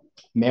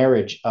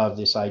marriage of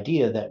this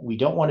idea that we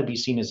don't want to be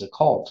seen as a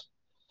cult,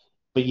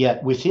 but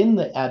yet within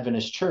the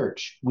Adventist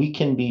church, we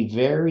can be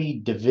very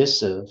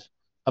divisive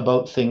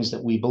about things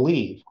that we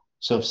believe.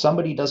 So if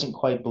somebody doesn't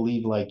quite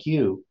believe like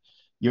you,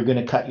 you're going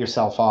to cut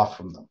yourself off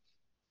from them.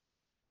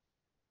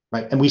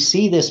 right? And we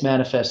see this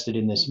manifested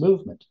in this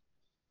movement.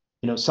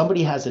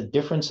 Somebody has a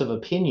difference of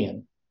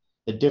opinion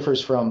that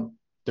differs from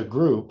the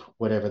group,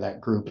 whatever that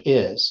group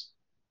is,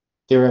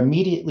 they're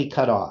immediately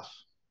cut off.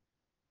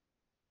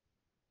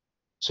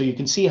 So you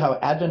can see how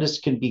Adventists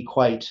can be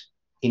quite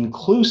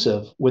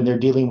inclusive when they're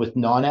dealing with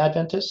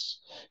non-Adventists,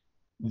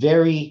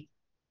 very,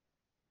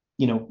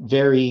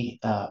 very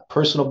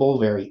personable,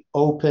 very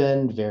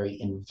open, very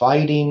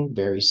inviting,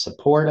 very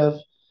supportive.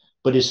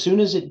 But as soon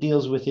as it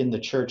deals within the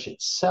church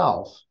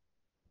itself,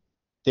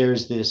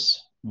 there's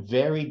this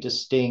very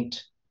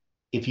distinct,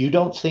 if you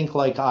don't think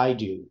like I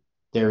do,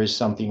 there is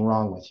something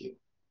wrong with you.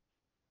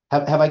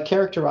 Have I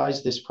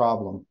characterized this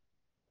problem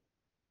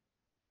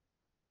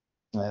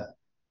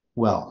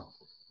well?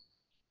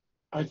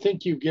 I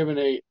think you've given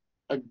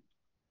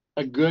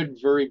a good,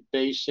 very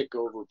basic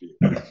overview.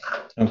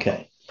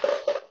 Okay.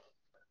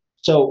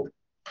 So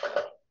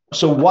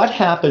what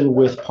happened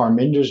with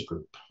Parminder's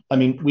group? I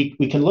mean, we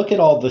can look at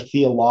all the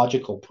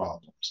theological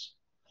problems,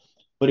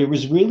 but it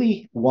was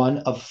really one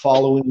of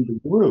following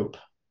the group,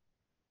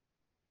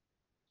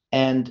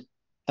 and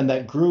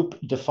that group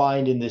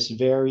defined in this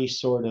very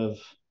sort of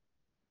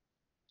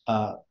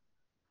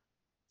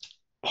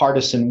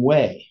partisan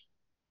way,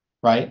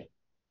 right?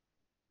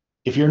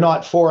 If you're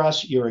not for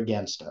us, you're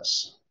against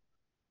us,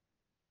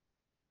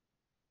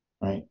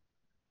 right?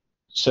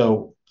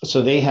 So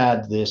they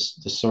had this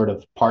sort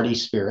of party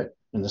spirit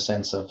in the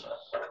sense of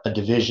a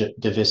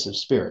divisive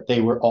spirit.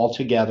 They were all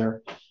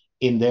together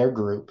in their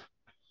group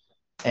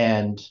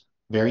and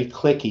very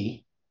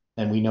cliquey,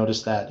 and we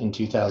noticed that in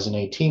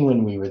 2018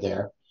 when we were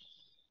there.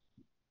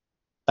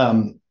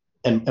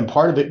 And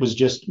part of it was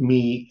just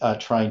me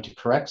trying to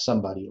correct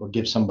somebody or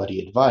give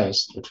somebody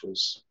advice, which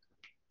was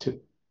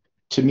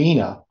to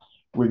Mina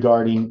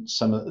regarding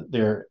some of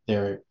their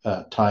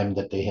time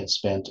that they had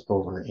spent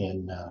over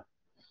in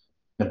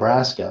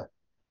Nebraska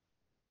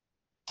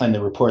and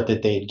the report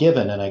that they had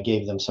given, and I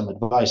gave them some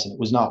advice, and it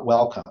was not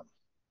welcome.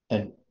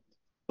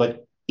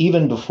 But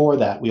even before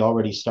that, we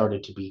already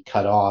started to be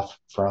cut off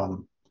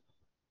from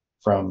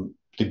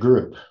the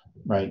group,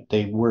 right?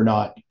 They were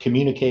not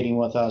communicating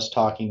with us,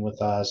 talking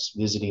with us,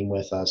 visiting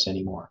with us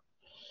anymore.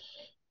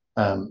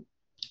 And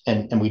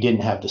we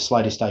didn't have the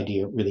slightest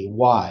idea really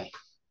why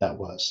that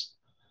was.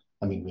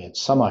 I mean, we had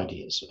some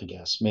ideas, I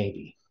guess,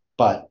 maybe,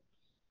 but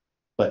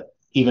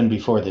even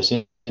before this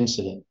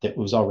incident, it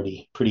was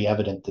already pretty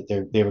evident that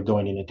they were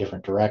going in a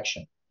different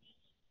direction.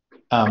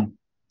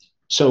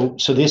 So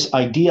this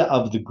idea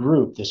of the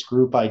group, this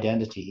group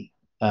identity,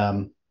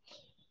 but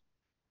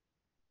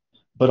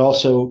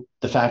also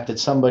the fact that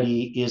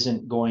somebody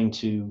isn't going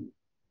to.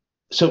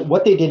 So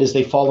what they did is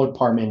they followed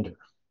Parminder,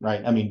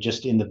 right? I mean,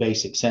 just in the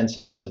basic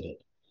sense of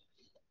it.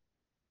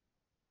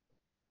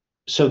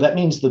 So that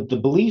means the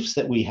beliefs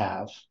that we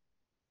have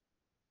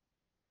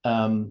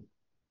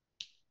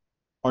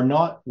are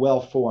not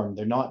well formed.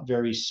 They're not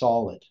very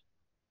solid.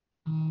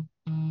 You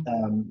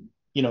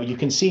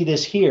can see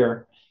this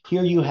here.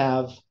 Here you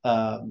have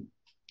a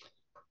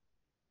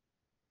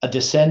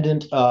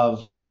descendant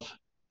of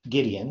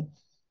Gideon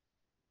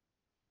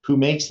who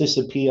makes this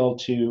appeal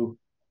to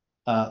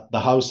the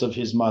house of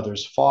his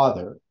mother's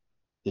father,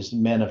 this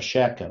men of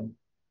Shechem.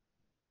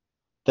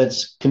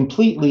 That's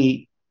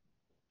completely,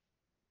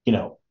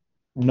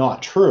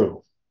 not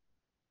true.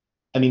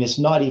 I mean, it's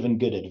not even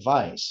good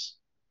advice.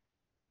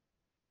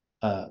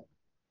 And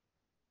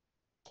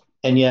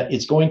yet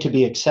it's going to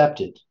be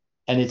accepted.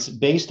 And it's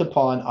based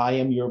upon, I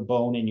am your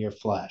bone and your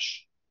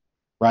flesh,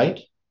 right?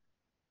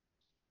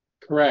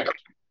 Correct.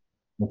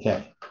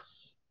 Okay.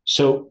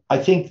 So I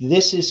think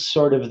this is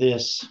sort of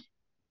this,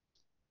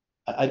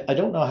 I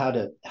don't know how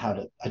to,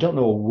 I don't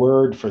know a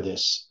word for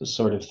this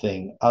sort of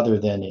thing other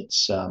than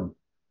it's, how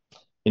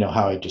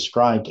I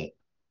described it.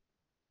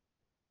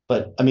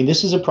 But I mean,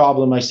 this is a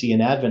problem I see in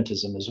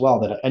Adventism as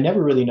well that I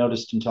never really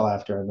noticed until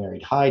after I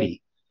married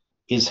Heidi,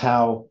 is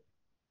how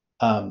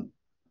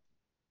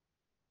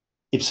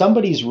if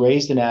somebody's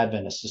raised an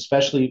Adventist,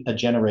 especially a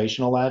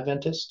generational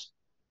Adventist,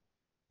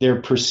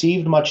 they're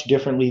perceived much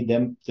differently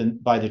than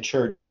by the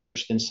church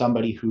than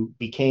somebody who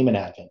became an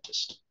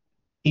Adventist,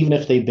 even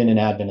if they've been an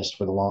Adventist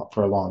for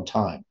a long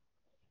time.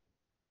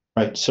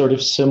 Right? Sort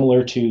of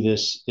similar to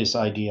this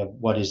idea of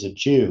what is a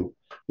Jew.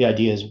 The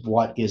idea is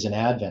what is an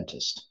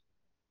Adventist.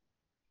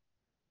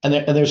 And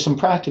there's some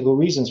practical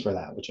reasons for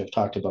that, which I've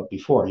talked about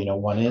before.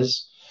 One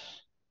is,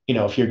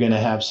 if you're going to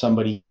have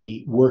somebody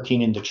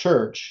working in the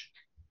church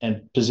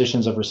and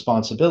positions of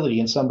responsibility,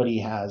 and somebody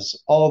has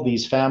all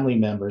these family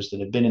members that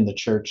have been in the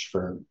church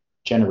for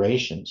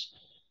generations,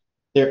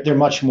 they're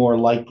much more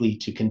likely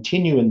to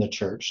continue in the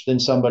church than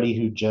somebody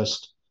who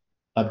just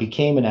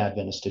became an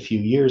Adventist a few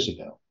years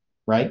ago,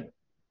 right?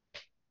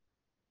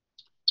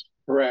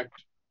 Correct.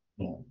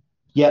 Yeah.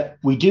 Yet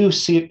we do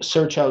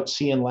search out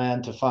sea and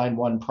land to find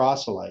one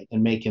proselyte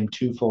and make him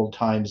twofold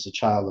times the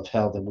child of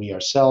hell than we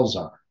ourselves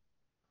are.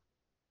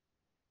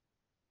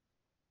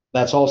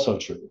 That's also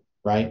true,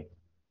 right?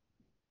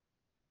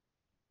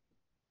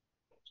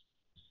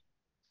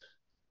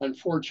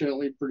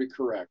 Unfortunately, pretty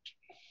correct.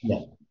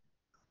 Yeah.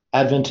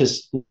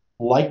 Adventists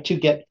like to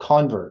get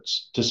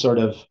converts to sort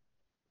of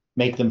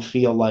make them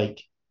feel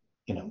like,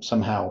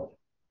 somehow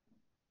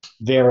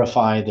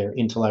verify their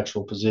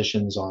intellectual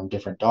positions on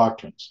different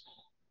doctrines.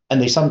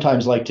 And they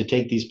sometimes like to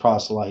take these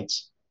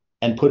proselytes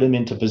and put them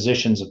into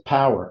positions of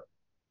power.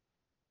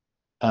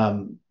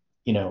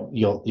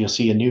 You'll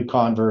see a new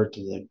convert,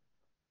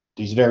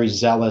 he's very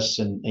zealous,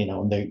 and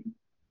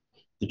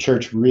the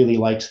church really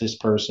likes this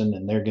person,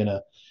 and they're going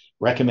to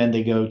recommend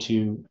they go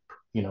to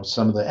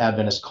some of the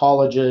Adventist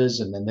colleges,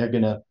 and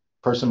then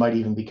person might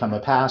even become a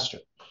pastor,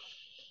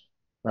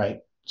 right?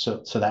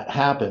 So that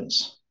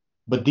happens,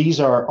 but these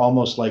are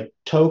almost like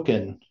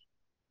token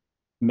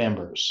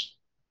members,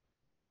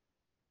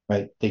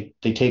 right? They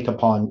take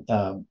upon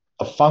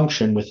a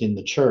function within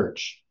the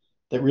church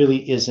that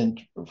really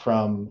isn't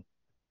from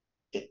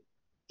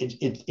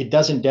it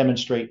doesn't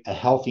demonstrate a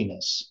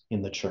healthiness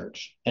in the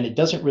church, and it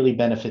doesn't really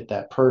benefit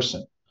that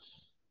person.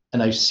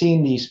 And I've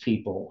seen these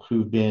people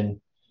who've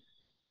been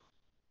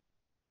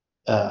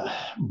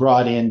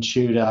brought in,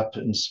 chewed up,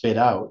 and spit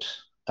out.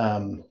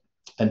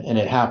 And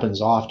it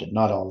happens often.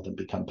 Not all of them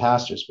become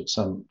pastors, but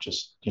some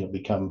just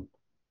become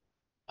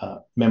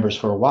members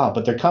for a while.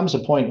 But there comes a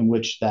point in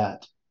which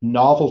that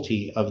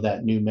novelty of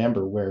that new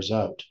member wears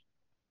out,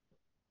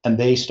 and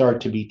they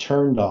start to be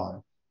turned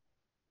on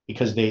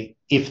because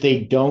if they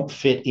don't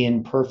fit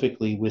in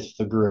perfectly with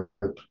the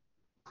group,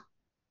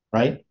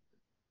 right?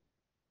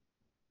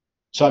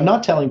 So I'm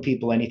not telling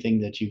people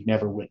anything that you've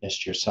never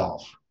witnessed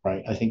yourself,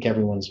 right? I think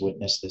everyone's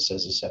witnessed this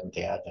as a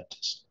Seventh-day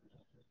Adventist.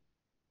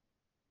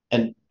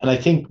 And I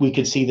think we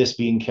could see this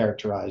being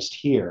characterized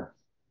here,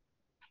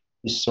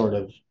 this sort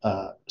of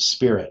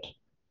spirit.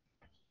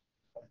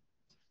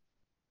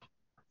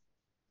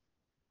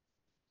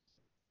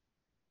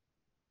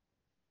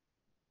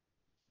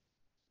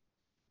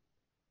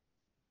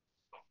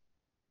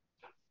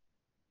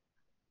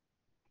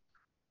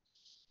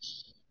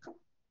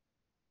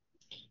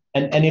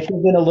 And if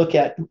we're going to look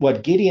at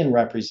what Gideon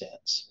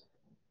represents,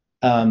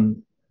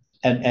 and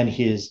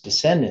his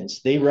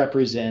descendants, they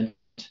represent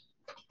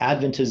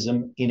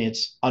Adventism in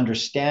its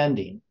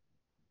understanding,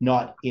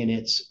 not in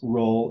its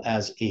role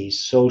as a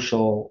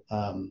social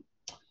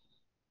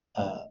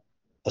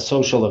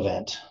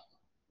event,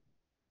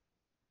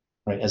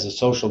 right? As a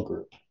social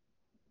group.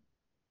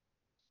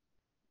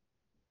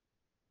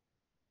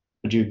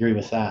 Would you agree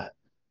with that?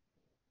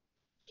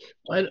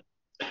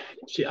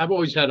 I've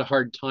always had a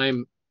hard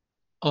time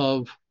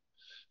of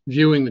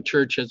viewing the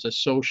church as a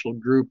social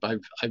group.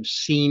 I've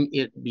seen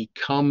it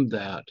become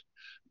that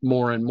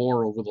more and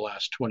more over the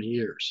last 20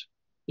 years,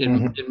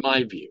 in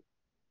my view.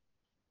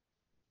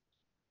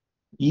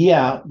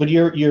 Yeah, but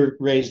you're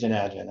raised an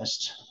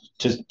Adventist.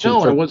 I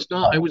was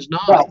not. I was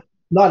not. Well,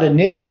 not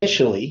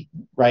initially,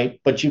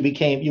 right? But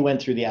you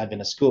went through the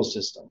Adventist school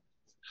system.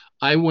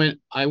 I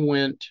went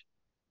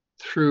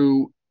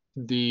through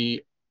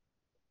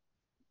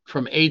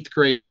from 8th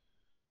grade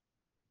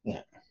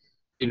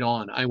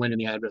on. I went in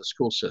the Adventist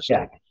school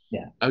system.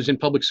 Yeah. I was in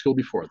public school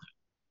before that.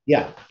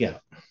 Yeah.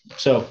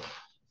 So,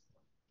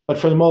 but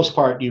for the most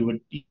part, you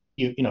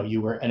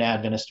were an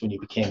Adventist when you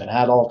became an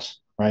adult,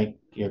 right?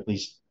 You at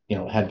least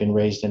had been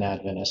raised an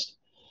Adventist.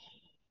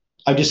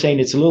 I'm just saying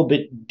it's a little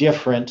bit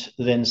different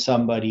than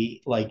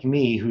somebody like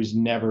me who's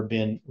never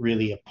been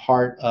really a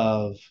part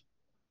of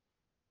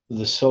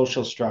the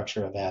social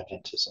structure of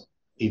Adventism,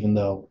 even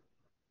though,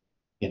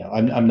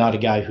 I'm not a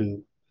guy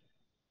who,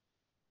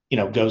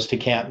 goes to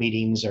camp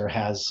meetings or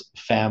has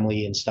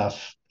family and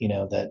stuff,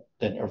 that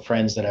are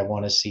friends that I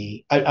want to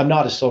see. I'm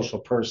not a social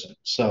person.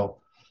 So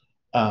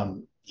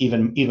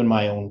even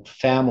my own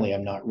family,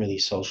 I'm not really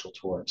social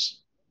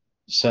towards.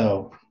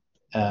 So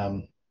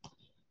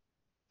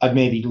I've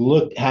maybe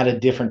had a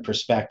different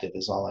perspective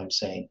is all I'm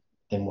saying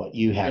than what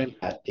you had.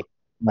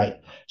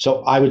 Right.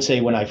 So I would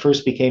say when I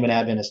first became an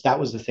Adventist, that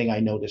was the thing I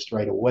noticed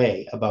right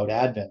away about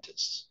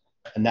Adventists.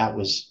 And that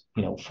was,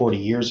 40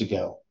 years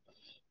ago.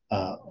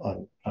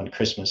 On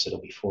Christmas,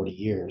 it'll be 40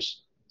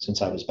 years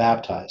since I was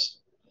baptized.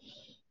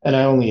 And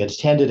I only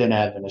attended an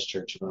Adventist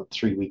church about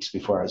 3 weeks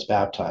before I was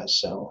baptized.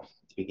 So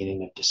at the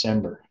beginning of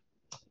December.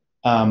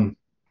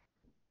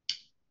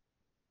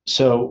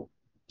 So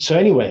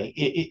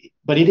anyway,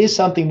 but it is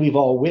something we've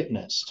all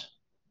witnessed.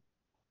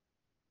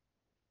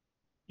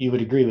 You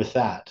would agree with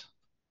that?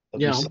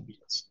 Yeah.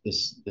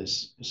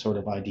 This sort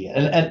of idea,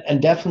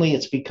 and definitely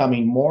it's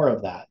becoming more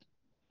of that.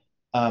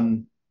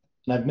 And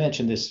I've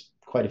mentioned this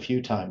quite a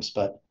few times,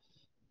 but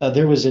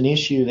there was an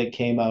issue that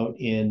came out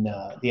in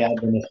the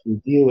Adventist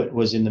Review. It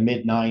was in the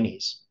mid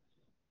 '90s,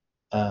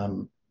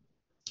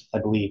 I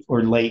believe,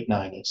 or late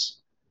 '90s,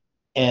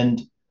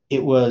 and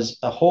it was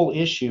a whole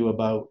issue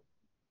about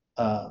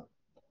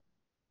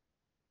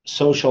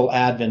social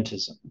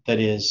Adventism.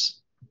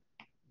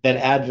 That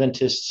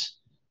Adventists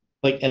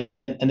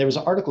and there was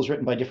articles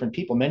written by different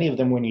people. Many of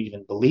them weren't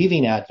even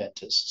believing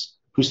Adventists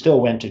who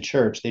still went to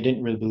church. They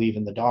didn't really believe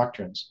in the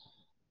doctrines,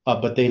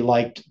 but they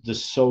liked the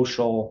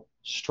social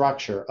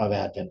structure of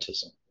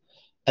Adventism.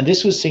 And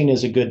this was seen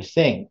as a good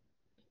thing,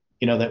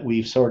 that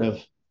we've sort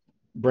of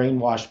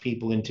brainwash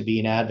people into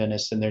being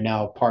Adventists, and they're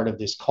now part of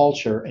this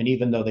culture. And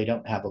even though they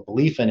don't have a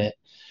belief in it,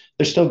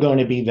 they're still going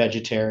to be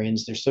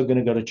vegetarians. They're still going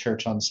to go to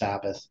church on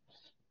Sabbath.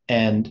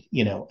 And,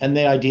 and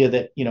the idea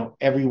that,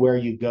 everywhere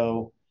you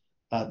go,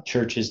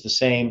 church is the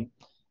same.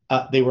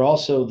 They were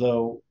also,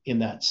 though, in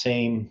that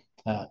same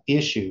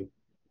issue,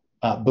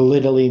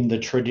 belittling the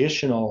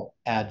traditional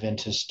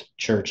Adventist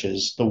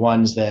churches, the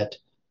ones that,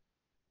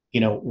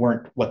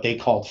 weren't what they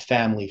called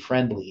family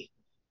friendly,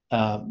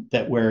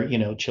 that where,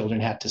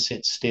 children had to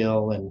sit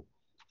still, and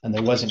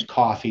there wasn't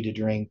coffee to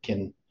drink,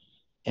 and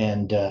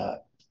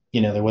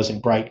there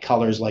wasn't bright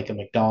colors like a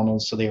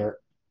McDonald's. So they were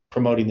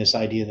promoting this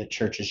idea that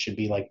churches should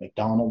be like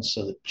McDonald's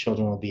so that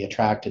children will be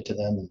attracted to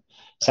them, and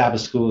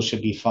Sabbath schools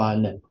should be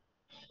fun, and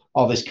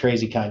all this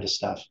crazy kind of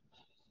stuff.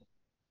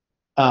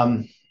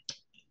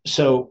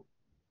 So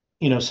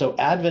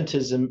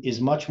Adventism is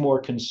much more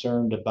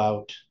concerned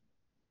about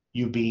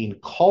you being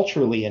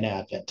culturally an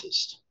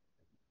Adventist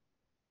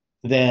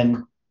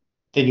than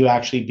you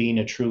actually being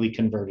a truly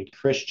converted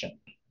Christian.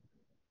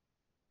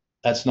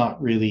 That's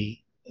not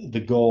really the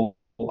goal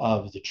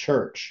of the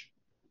church.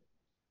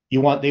 They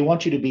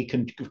want you to be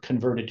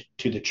converted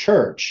to the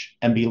church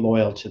and be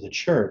loyal to the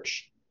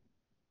church.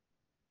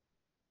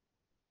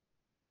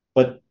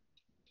 But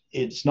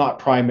it's not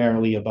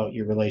primarily about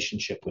your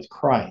relationship with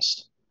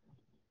Christ.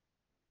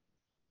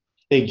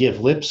 They give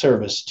lip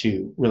service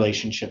to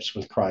relationships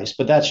with Christ,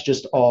 but that's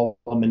just all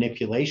a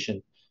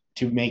manipulation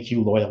to make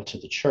you loyal to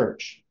the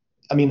church.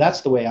 I mean,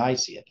 that's the way I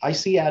see it. I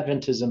see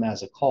Adventism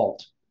as a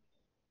cult.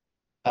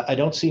 I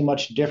don't see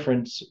much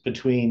difference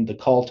between the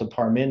cult of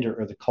Parminder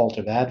or the cult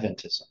of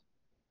Adventism,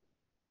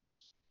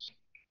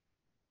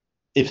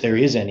 if there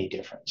is any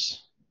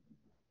difference.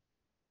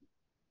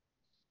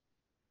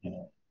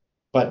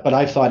 But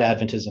I've thought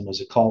Adventism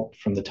was a cult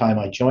from the time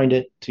I joined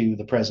it to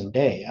the present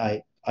day.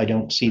 I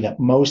don't see that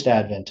most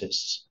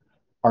Adventists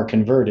are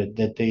converted,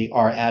 that they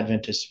are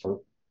Adventists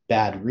for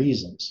bad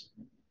reasons.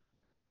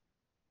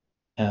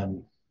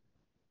 That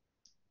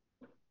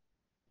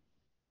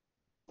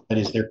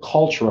is, they're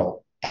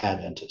cultural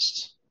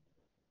Adventists.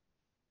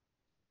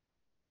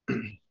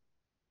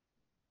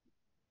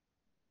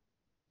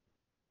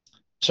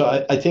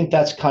 So I think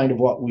that's kind of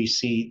what we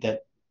see,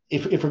 that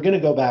if we're going to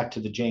go back to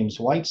the James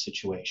White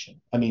situation,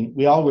 I mean,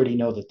 we already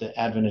know that the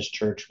Adventist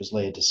church was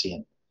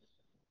Laodicean,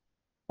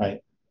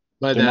 right?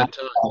 By that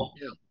time,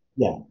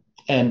 yeah.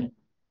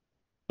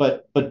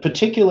 But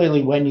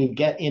particularly when you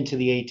get into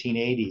the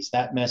 1880s,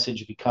 that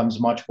message becomes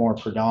much more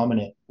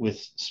predominant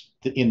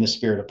in the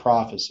spirit of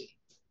prophecy.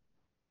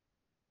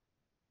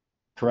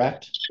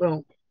 Correct?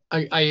 Well,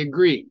 I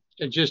agree.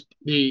 It just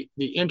the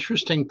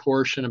interesting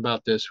portion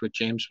about this with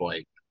James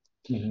White,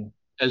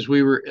 as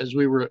we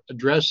were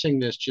addressing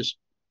this just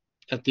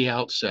at the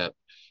outset.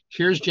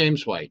 Here's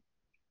James White,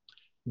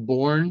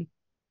 born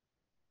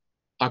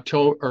August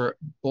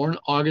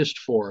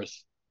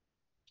 4th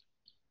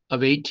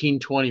of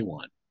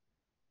 1821.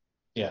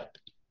 Yeah.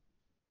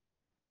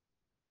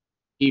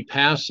 He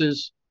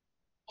passes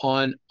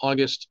on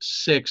August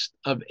 6th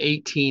of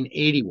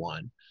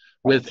 1881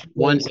 with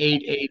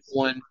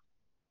 1881.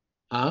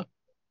 Huh?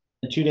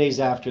 2 days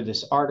after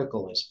this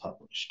article is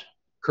published.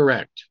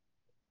 Correct.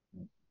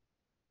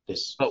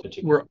 But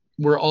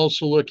we're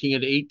also looking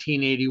at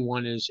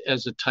 1881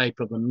 as a type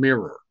of a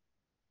mirror.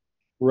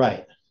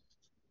 Right.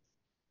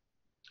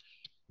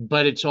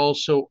 But it's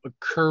also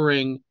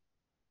occurring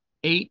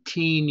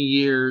 18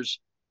 years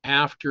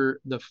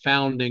after the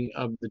founding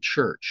of the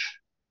church,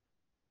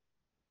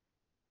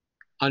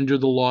 under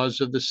the laws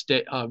of the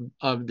state of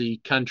the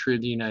country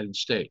of the United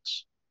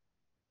States.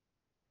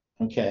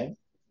 Okay.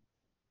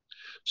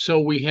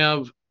 So we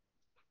have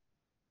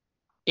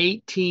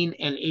 18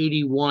 and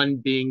 81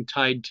 being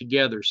tied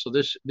together. So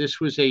this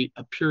was a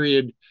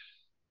period,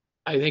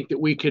 I think, that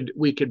we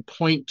could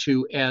point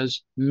to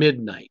as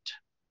midnight.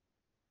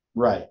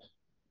 Right.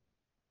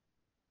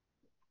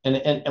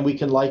 And we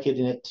can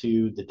liken it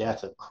to the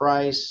death of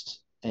Christ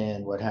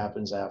and what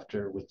happens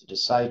after with the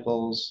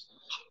disciples.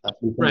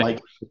 We can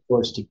liken it, of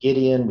course, to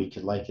Gideon. We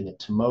could liken it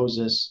to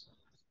Moses.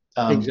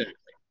 Exactly.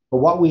 But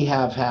what we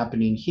have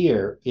happening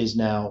here is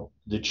now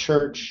the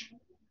church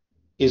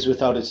is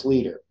without its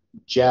leader.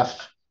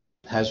 Jeff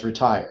has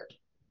retired.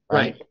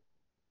 Right.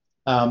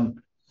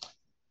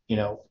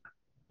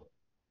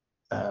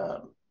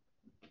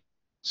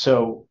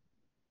 So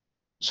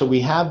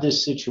we have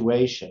this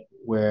situation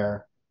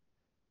where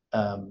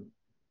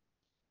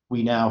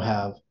we now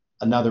have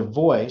another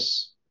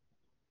voice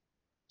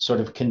sort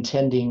of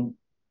contending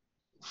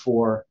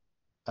for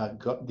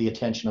the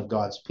attention of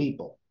God's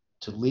people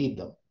to lead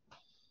them.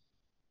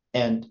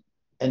 And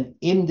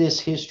in this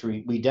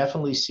history, we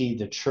definitely see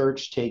the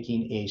church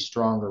taking a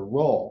stronger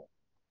role,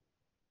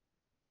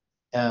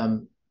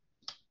 and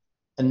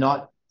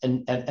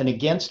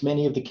against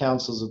many of the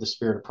counsels of the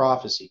spirit of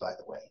prophecy, by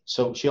the way.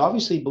 So she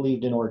obviously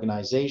believed in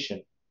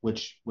organization,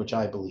 which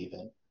I believe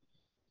in,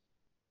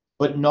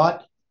 but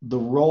not the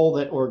role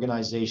that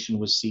organization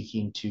was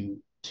seeking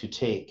to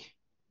take,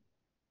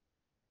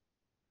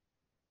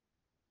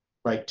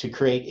 right? To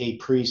create a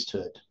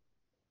priesthood,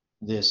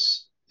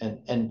 this,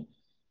 and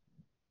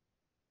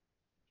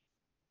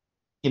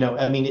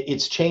I mean,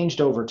 it's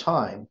changed over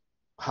time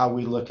how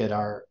we look at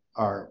our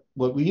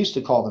what we used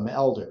to call them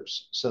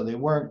elders. So they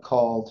weren't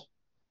called,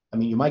 I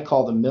mean, you might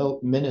call them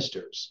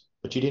ministers,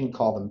 but you didn't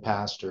call them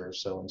pastor or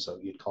so and so.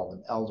 You'd call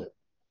them elder.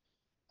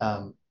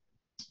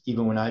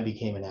 Even when I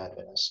became an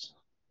Adventist,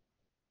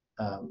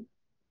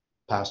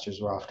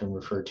 pastors were often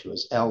referred to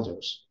as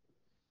elders.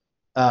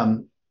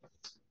 And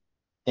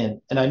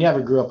I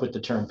never grew up with the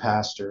term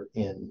pastor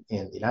in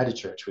the United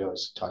Church. We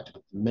always talked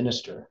about the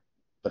minister,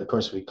 but of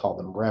course we call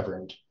them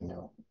reverend,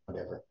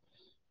 whatever,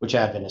 which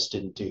Adventists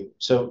didn't do.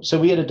 So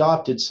we had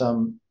adopted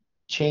some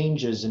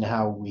changes in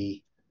how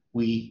we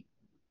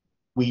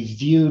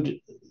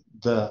viewed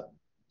the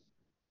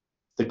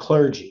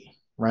clergy,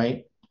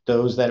 right?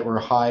 Those that were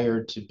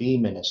hired to be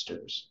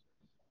ministers,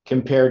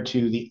 compared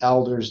to the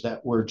elders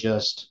that were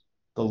just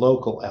the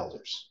local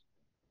elders.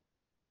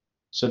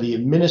 So the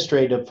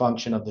administrative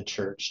function of the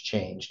church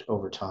changed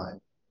over time.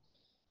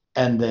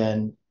 And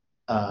then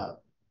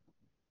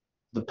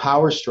the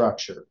power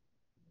structure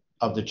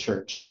of the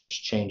church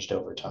changed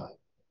over time.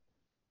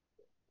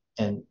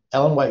 And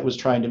Ellen White was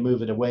trying to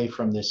move it away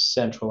from this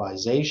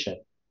centralization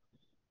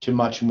to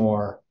much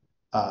more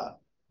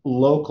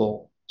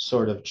local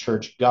sort of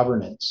church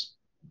governance,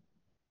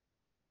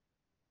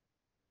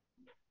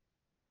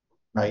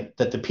 right?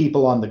 That the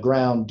people on the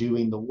ground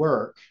doing the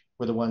work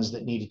were the ones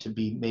that needed to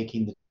be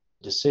making the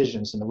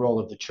decisions, and the role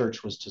of the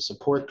church was to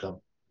support them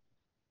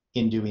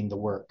in doing the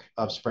work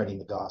of spreading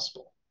the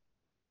gospel.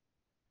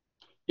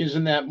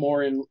 Isn't that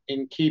more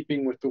in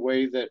keeping with the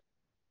way that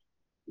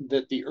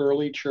the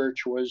early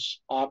church was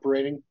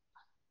operating?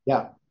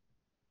 Yeah.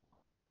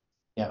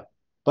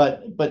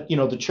 But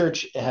the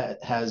church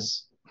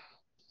has,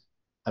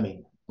 I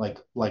mean,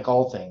 like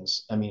all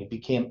things, I mean,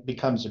 it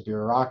becomes a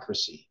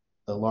bureaucracy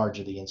the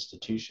larger the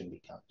institution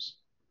becomes.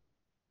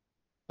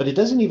 But it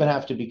doesn't even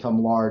have to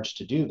become large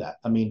to do that.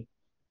 I mean,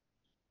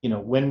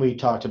 when we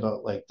talked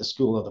about like the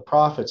School of the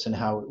Prophets and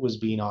how it was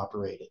being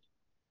operated,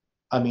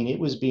 I mean, it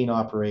was being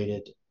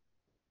operated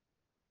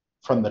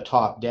from the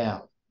top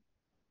down.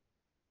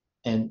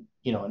 And,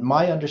 in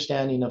my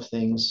understanding of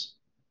things,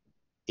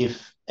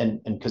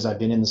 and because I've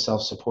been in the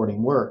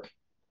self-supporting work,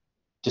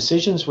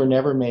 decisions were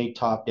never made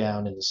top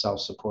down in the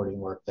self-supporting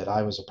work that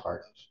I was a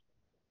part of.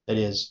 That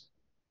is,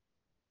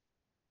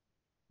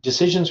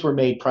 decisions were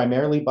made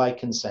primarily by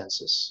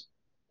consensus.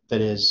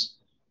 That is,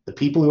 the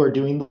people who are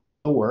doing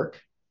the work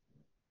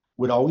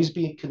would always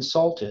be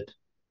consulted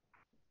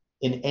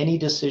in any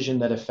decision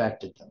that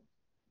affected them.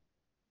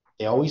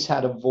 They always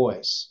had a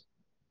voice.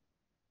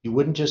 You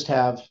wouldn't just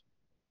have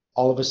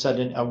all of a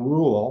sudden a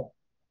rule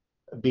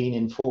being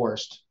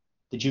enforced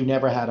that you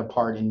never had a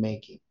part in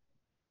making.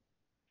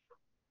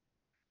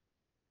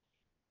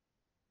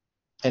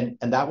 And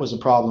that was a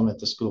problem at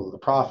the School of the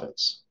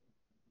Prophets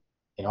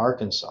in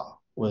Arkansas,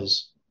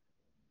 was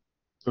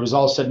there was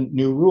all of a sudden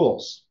new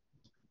rules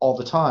all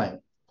the time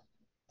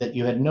that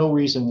you had no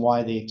reason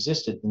why they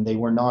existed, and they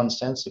were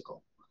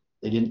nonsensical.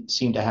 They didn't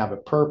seem to have a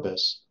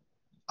purpose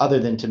other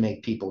than to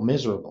make people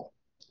miserable.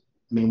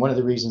 I mean, one of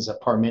the reasons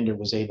that Parminder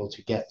was able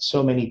to get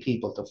so many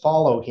people to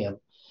follow him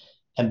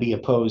and be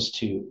opposed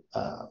to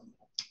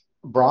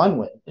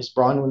Bronwyn is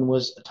Bronwyn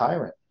was a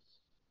tyrant,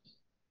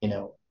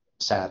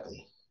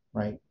 sadly,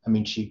 right? I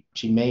mean, she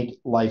made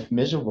life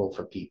miserable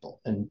for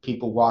people, and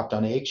people walked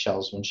on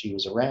eggshells when she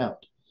was around.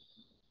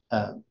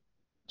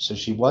 So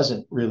she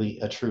wasn't really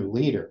a true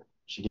leader.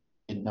 She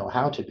didn't know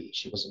how to be.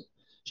 She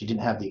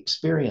didn't have the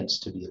experience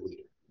to be a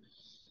leader.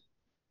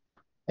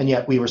 And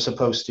yet we were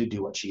supposed to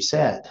do what she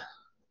said,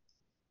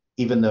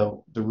 even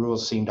though the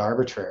rules seemed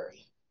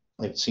arbitrary.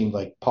 It seemed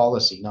like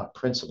policy, not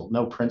principle.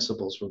 No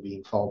principles were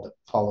being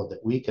followed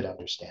that we could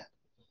understand.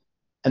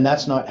 And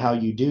that's not how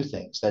you do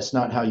things. That's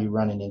not how you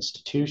run an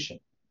institution.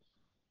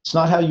 It's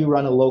not how you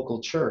run a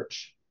local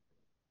church.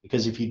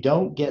 Because if you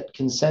don't get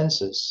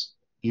consensus,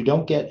 you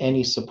don't get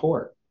any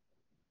support.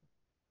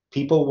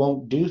 People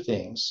won't do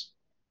things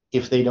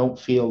if they don't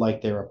feel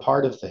like they're a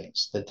part of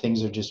things, that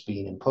things are just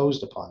being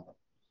imposed upon them.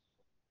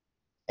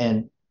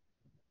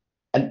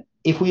 And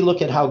if we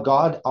look at how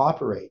God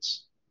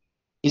operates,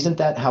 isn't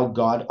that how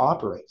God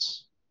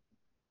operates?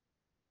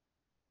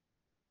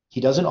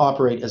 He doesn't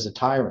operate as a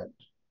tyrant.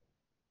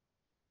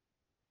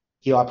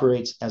 He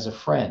operates as a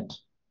friend.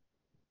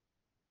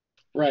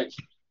 Right.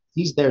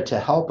 He's there to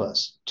help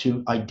us,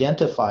 to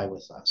identify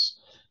with us,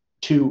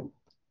 to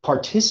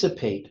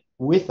participate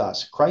with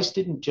us. Christ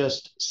didn't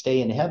just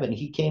stay in heaven.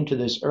 He came to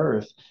this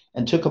earth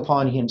and took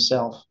upon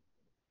himself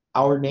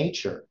our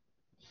nature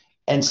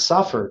and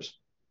suffered.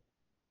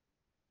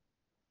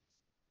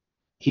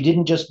 He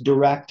didn't just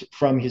direct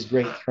from his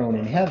great throne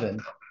in heaven.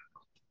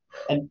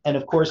 And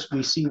of course,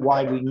 we see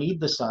why we need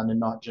the Son and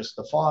not just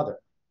the Father,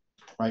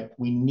 right?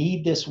 We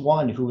need this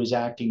one who is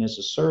acting as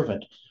a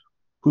servant,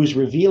 who's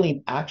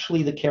revealing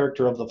actually the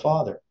character of the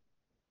Father,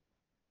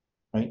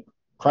 right?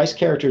 Christ's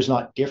character is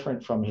not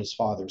different from his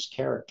Father's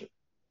character.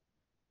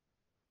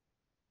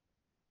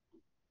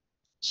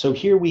 So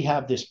here we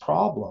have this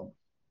problem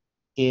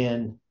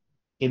in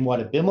in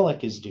what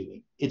Abimelech is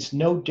doing, it's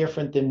no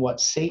different than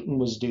what Satan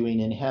was doing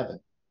in heaven.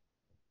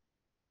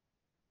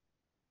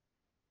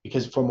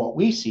 Because from what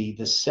we see,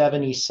 the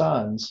 70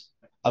 sons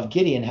of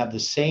Gideon have the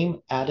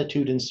same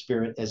attitude and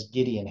spirit as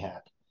Gideon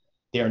had.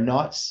 They are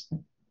not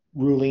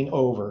ruling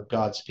over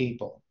God's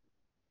people.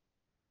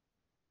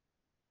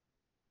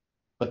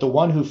 But the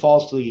one who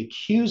falsely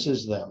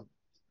accuses them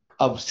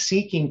of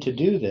seeking to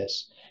do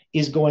this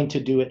is going to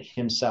do it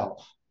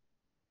himself.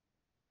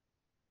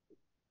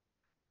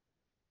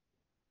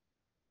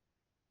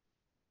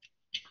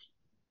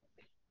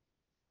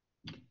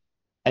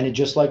 And it,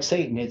 just like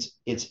Satan,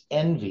 it's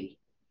envy,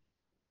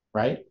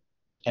 right?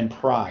 And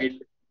pride.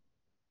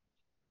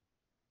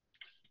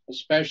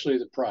 Especially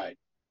the pride.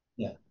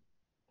 Yeah.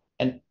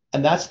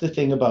 And that's the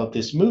thing about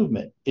this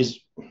movement is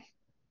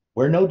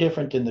we're no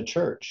different than the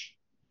church.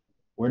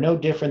 We're no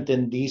different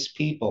than these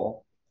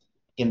people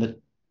in the,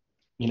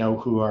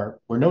 we're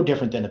no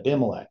different than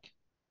Abimelech.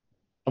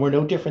 And we're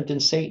no different than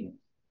Satan.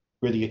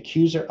 We're the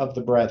accuser of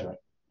the brethren.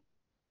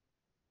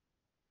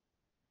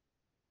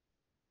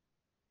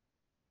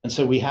 And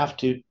so we have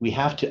to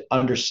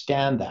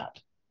understand that.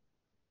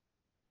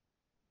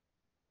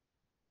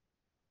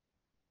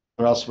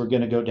 Or else we're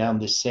going to go down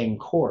this same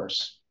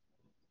course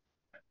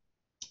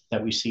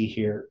that we see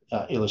here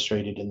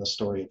illustrated in the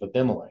story of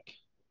Abimelech.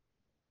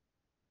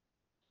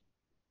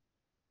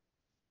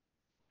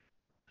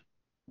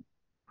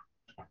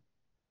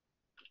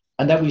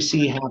 And that we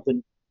see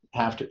happen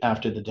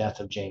after the death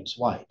of James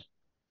White.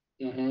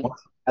 Mm-hmm.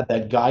 Had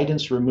that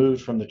guidance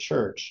removed from the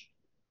church.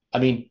 I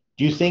mean,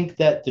 do you think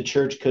that the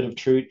church could have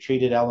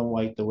treated Ellen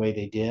White the way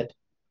they did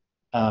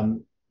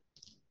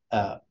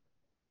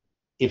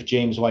if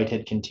James White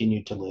had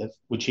continued to live?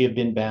 Would she have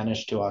been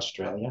banished to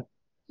Australia?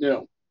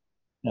 No.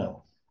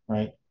 No,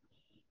 right?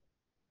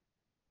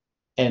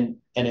 And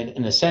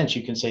in a sense,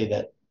 you can say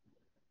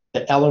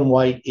that Ellen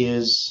White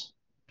is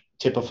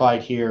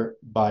typified here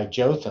by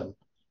Jotham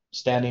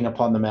standing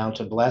upon the Mount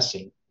of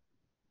Blessing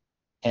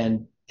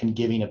and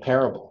giving a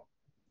parable,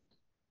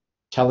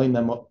 telling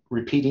them,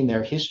 repeating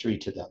their history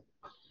to them,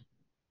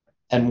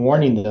 and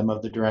warning them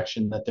of the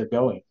direction that they're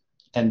going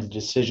and the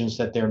decisions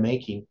that they're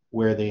making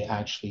where they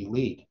actually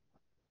lead.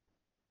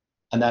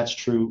 And that's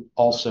true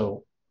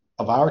also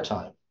of our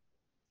time.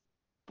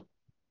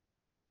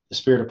 The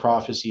spirit of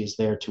prophecy is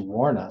there to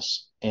warn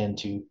us and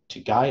to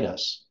guide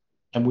us.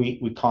 And we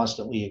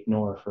constantly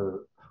ignore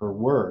her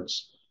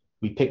words.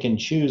 We pick and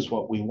choose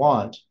what we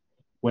want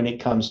when it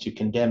comes to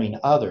condemning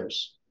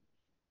others,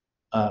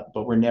 but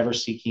we're never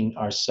seeking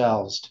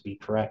ourselves to be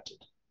corrected.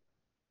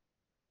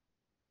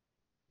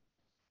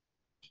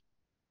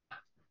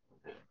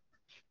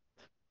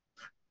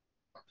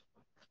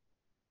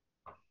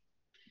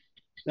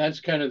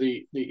 That's kind of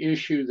the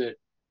issue that,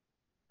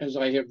 as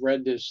I have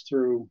read this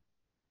through,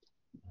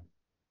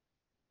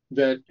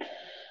 that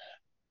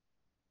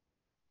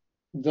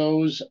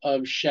those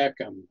of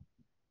Shechem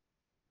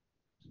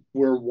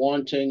were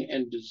wanting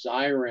and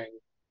desiring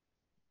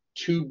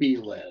to be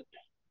led.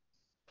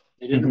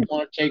 They didn't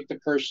want to take the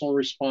personal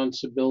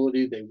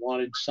responsibility. They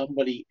wanted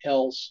somebody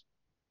else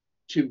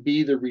to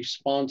be the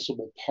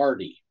responsible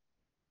party.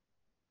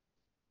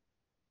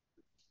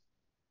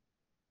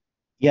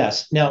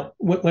 Yes. Now,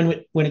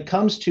 when it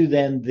comes to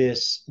then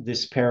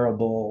this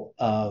parable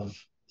of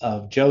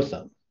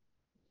Jotham,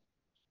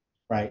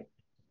 right?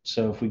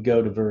 So if we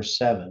go to verse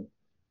 7,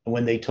 and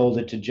when they told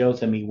it to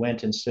Jotham, he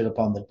went and stood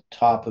upon the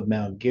top of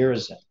Mount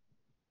Gerizim,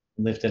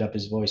 and lifted up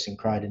his voice and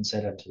cried and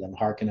said unto them,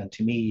 hearken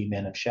unto me, ye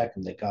men of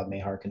Shechem, that God may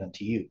hearken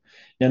unto you.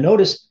 Now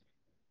notice,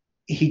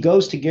 he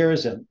goes to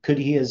Gerizim. Could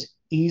he as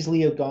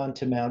easily have gone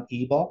to Mount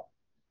Ebal?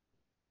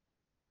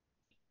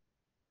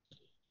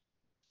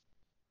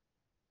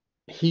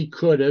 He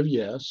could have,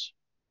 yes.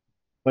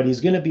 But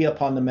he's going to be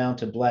upon the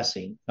Mount of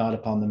Blessing, not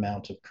upon the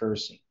Mount of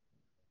Cursing.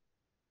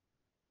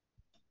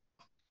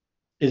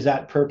 Is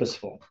that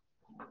purposeful?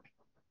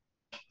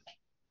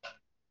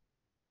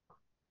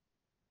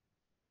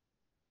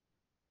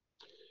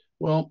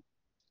 Well,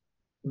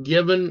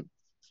 given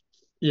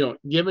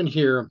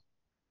here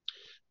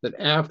that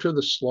after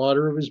the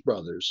slaughter of his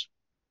brothers,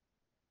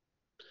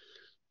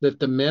 that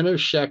the men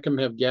of Shechem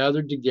have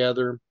gathered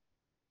together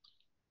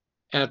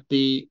at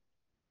the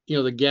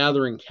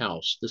gathering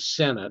house, the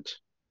Senate,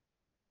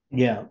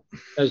 yeah,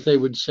 as they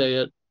would say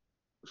it,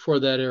 for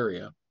that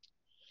area,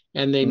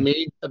 and they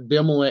made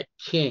Abimelech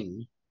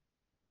king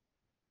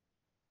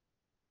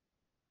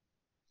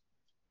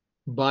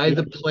by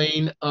the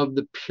plain of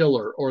the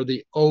pillar, or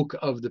the oak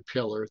of the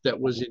pillar that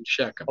was in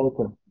Shechem.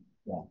 Okay.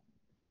 Yeah.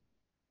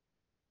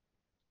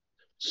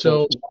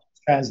 So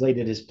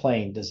translated as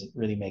plain doesn't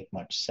really make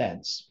much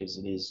sense, because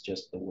it is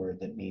just the word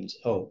that means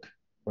oak,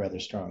 rather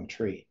strong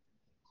tree.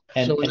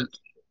 And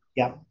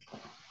yeah.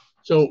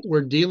 So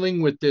we're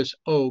dealing with this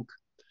oak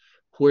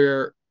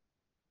where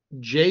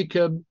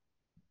Jacob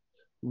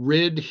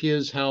rid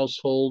his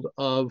household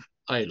of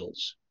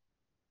idols.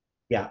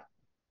 Yeah.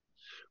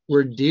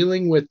 We're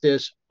dealing with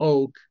this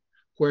oak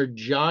where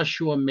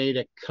Joshua made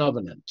a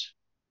covenant.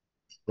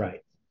 Right.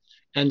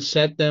 and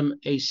set them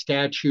a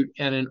statute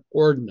and an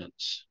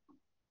ordinance.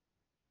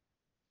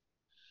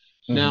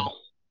 Now,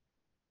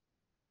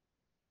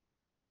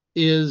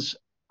 is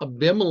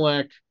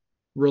Abimelech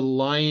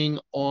relying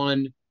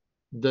on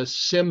the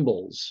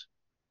symbols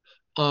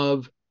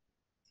of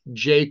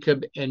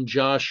Jacob and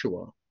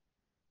Joshua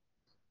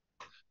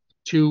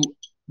to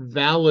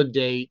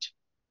validate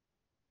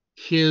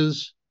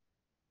his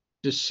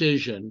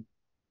decision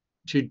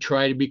to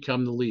try to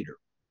become the leader?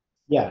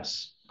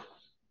 Yes.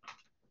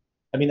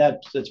 I mean,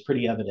 that's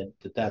pretty evident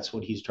that that's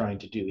what he's trying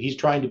to do. He's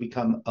trying to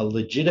become a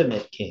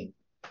legitimate king,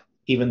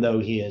 even though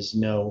he has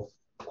no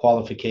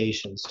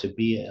qualifications to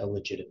be a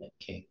legitimate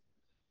king.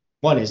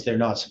 One is they're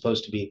not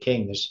supposed to be a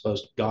king. They're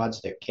supposed God's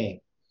their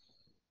king.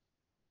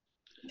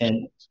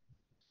 And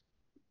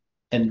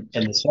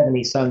the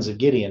 70 sons of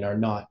Gideon are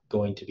not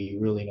going to be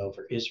ruling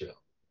over Israel.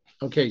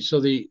 Okay,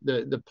 so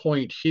the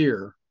point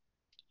here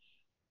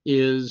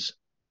is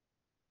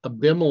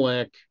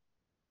Abimelech,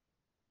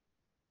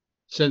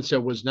 since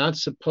there was not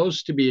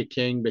supposed to be a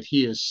king, but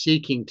he is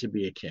seeking to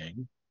be a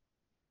king,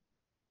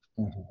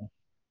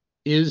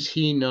 is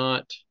he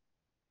not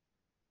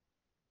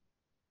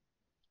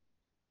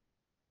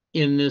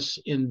in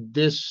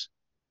this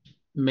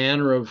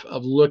manner of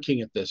looking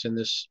at this, in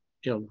this,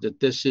 that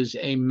this is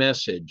a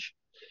message,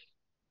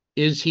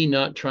 is he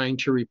not trying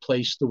to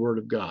replace the word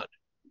of God?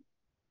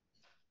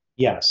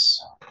 Yes.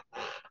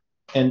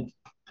 And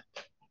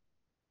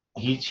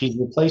he's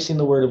replacing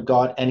the word of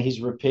God, and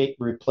he's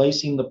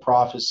replacing the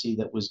prophecy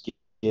that was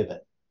given,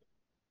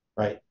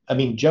 right? I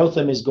mean,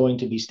 Jotham is going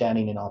to be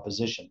standing in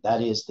opposition.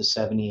 That is the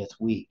 70th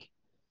week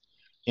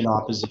in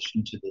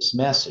opposition to this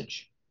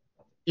message.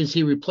 Is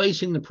he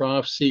replacing the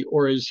prophecy,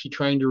 or is he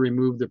trying to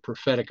remove the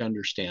prophetic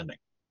understanding?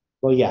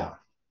 Well, yeah,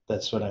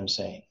 that's what I'm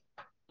saying,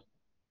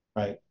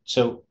 right?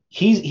 So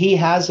he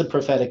has a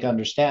prophetic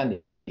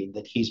understanding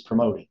that he's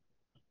promoting,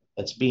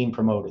 that's being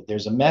promoted.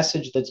 There's a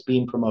message that's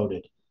being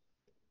promoted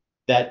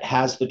that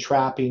has the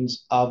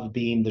trappings of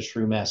being the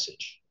true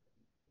message.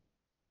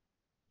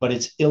 But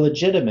it's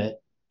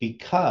illegitimate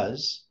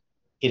because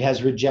it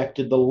has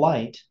rejected the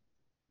light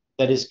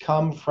that has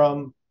come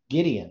from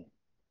Gideon.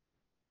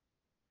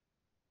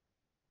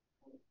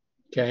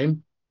 Okay.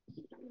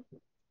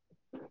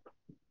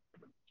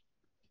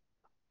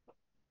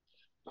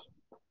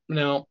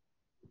 Now,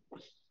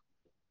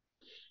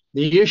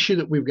 the issue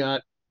that we've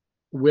got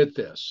with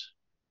this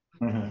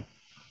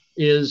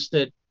is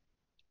that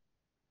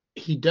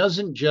he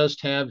doesn't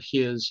just have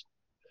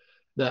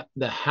the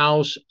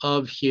house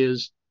of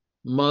his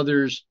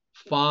mother's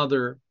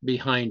father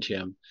behind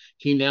him.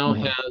 He now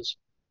has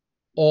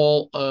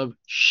all of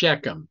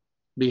Shechem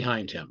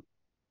behind him.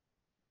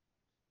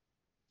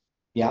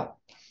 Yeah.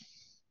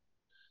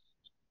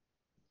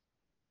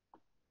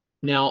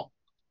 Now,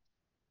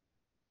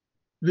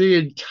 the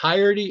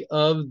entirety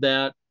of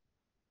that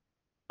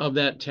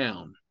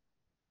town,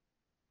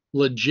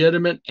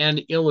 legitimate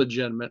and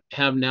illegitimate,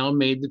 have now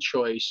made the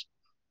choice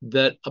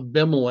that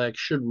Abimelech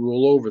should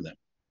rule over them.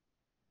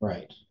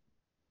 Right.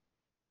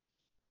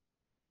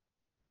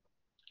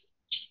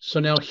 So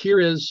now here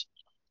is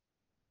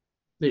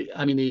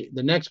the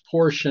next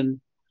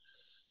portion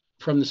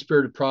from the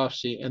spirit of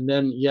prophecy. And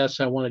then, yes,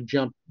 I want to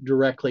jump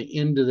directly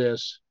into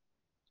this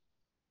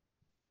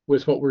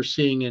with what we're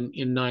seeing in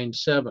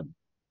 9:7.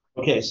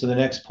 Okay, so the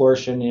next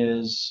portion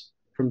is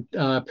from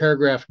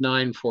paragraph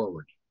 9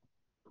 forward.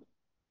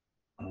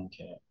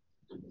 Okay.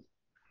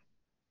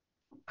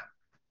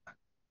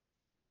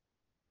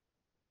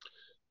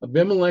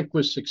 Abimelech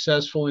was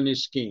successful in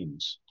his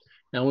schemes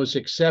and was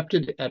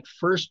accepted at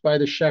first by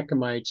the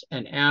Shechemites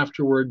and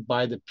afterward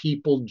by the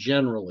people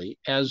generally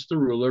as the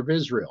ruler of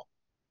Israel.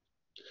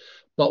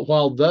 But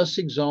while thus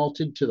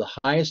exalted to the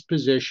highest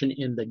position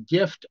in the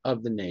gift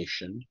of the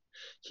nation,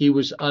 he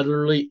was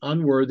utterly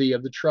unworthy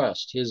of the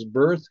trust. His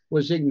birth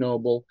was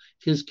ignoble,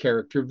 his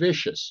character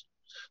vicious.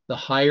 The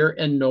higher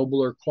and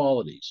nobler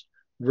qualities,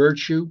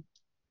 virtue,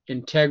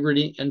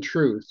 integrity, and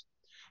truth,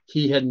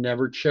 he had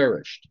never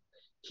cherished.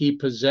 He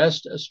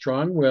possessed a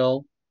strong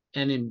will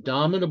and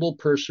indomitable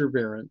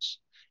perseverance,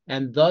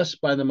 and thus,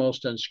 by the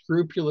most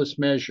unscrupulous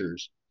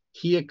measures,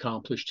 he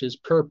accomplished his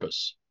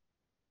purpose.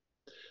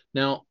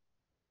 Now,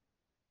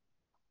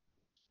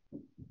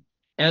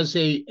 as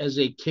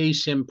a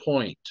case in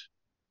point,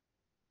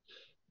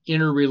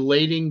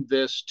 interrelating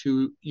this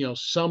to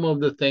some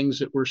of the things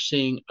that we're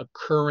seeing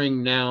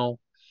occurring now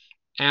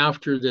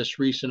after this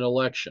recent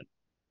election.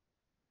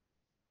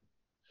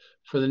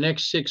 For the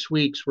next 6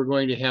 weeks, we're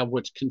going to have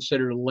what's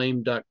considered a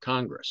lame duck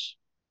Congress.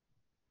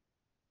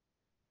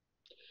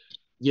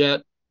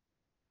 Yet,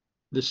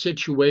 the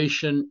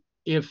situation,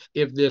 if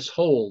this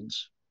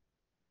holds,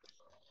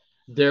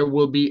 there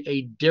will be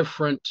a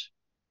different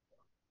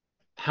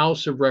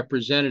House of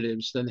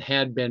Representatives than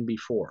had been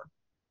before.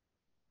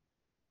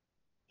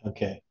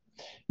 Okay.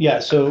 Yeah,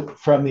 so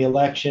from the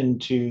election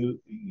to,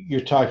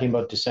 you're talking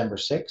about December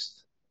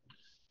 6th?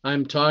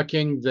 I'm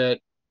talking that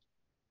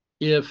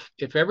if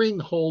everything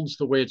holds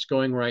the way it's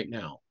going right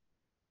now,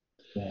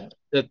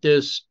 that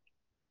this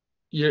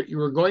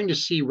you're going to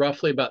see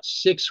roughly about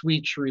 6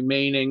 weeks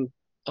remaining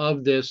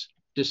of this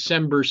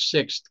December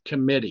 6th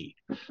committee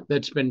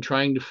that's been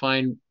trying to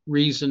find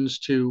reasons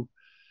to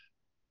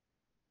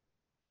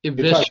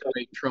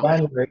eviscerate Trump.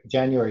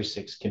 January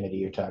 6th committee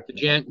you're talking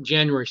about.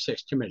 January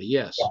 6th committee,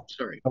 yes. Yeah.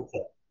 Sorry.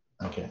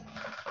 Okay.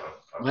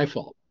 My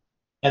fault.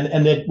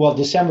 And then, well,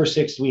 December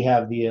 6th, we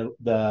have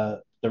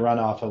the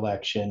runoff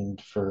election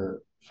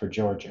for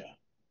Georgia.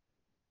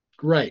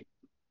 Right.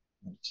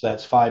 So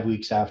that's 5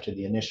 weeks after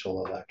the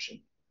initial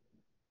election.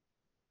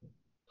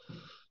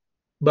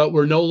 But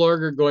we're no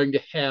longer going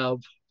to have,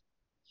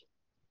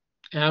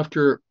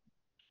 after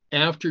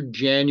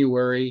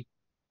January,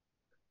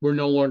 we're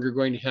no longer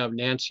going to have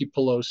Nancy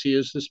Pelosi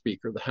as the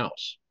Speaker of the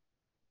House.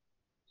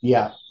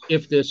 Yeah.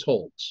 If this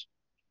holds.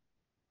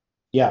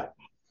 Yeah.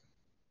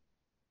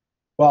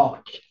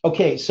 Well,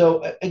 okay,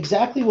 so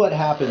exactly what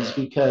happens,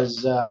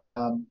 because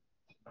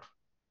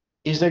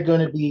is there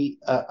going to be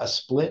a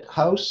split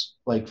house,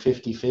 like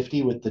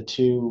 50-50 with the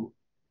two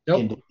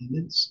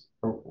independents?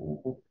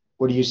 Or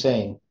what are you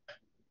saying?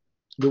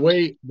 The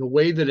way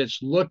that it's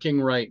looking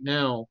right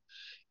now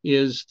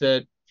is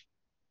that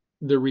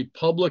the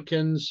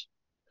Republicans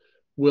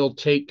will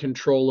take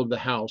control of the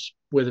House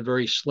with a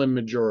very slim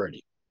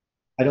majority.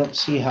 I don't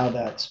see how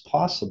that's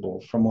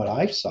possible from what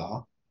I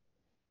saw,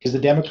 because the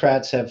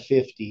Democrats have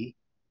 50.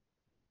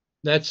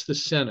 That's the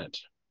Senate.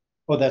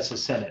 Oh, that's the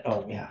Senate.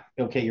 Oh, yeah.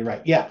 Okay, you're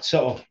right. Yeah.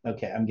 So,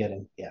 okay,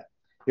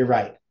 you're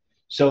right.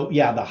 So,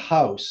 yeah, the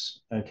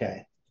House.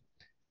 Okay.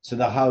 So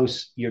the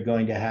House, you're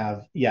going to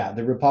have,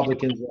 the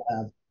Republicans will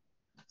have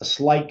a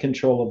slight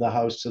control of the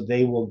House, so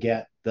they will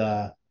get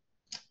to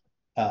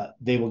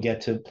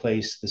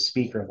place the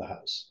Speaker of the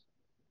House.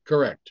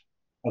 Correct.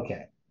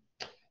 Okay.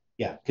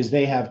 Yeah, because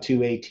they have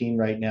 218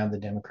 right now, the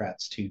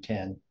Democrats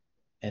 210,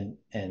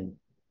 and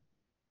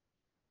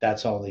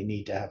that's all they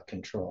need to have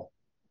control.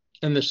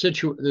 And the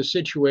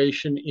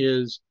situation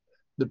is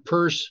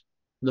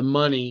the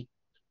money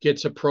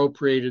gets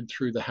appropriated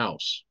through the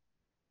House.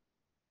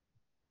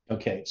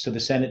 Okay, so the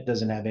Senate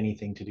doesn't have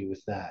anything to do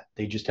with that.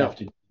 They just have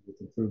to do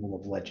with approval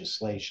of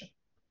legislation.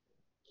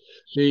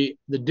 The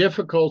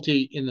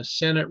difficulty in the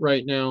Senate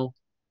right now,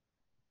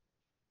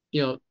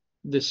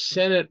 the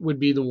Senate would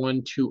be the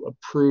one to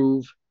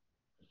approve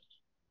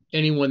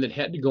anyone that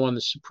had to go on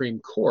the Supreme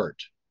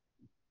Court.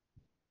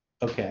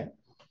 Okay.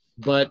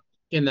 But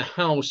in the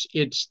House,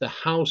 it's the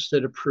House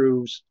that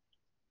approves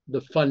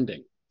the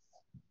funding.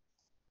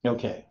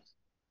 Okay.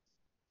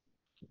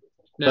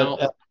 Now,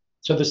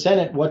 so the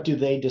Senate, what do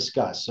they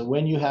discuss? So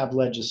when you have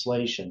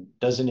legislation,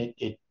 doesn't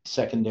it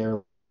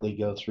secondarily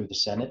go through the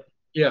Senate?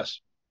 Yes.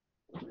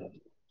 So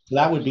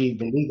that would be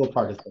the legal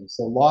part of things.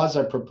 So laws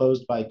are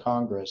proposed by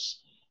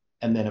Congress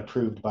and then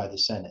approved by the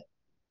Senate.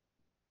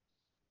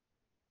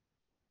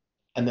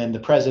 And then the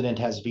president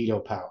has veto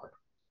power.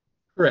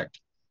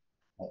 Correct.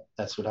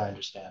 That's what I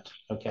understand.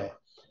 Okay.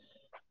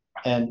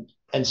 And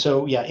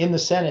so, in the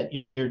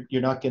Senate,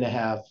 you're not going to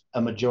have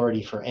a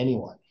majority for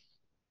anyone,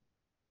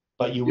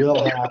 but you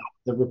will have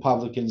the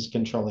Republicans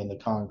controlling the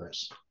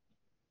Congress.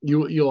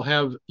 You'll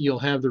have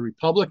the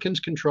Republicans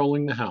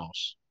controlling the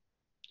House.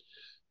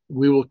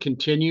 We will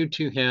continue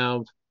to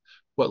have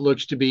what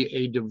looks to be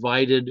a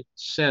divided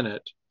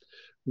Senate,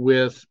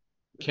 with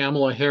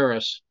Kamala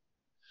Harris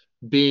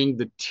being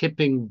the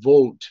tipping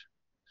vote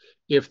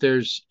if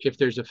there's a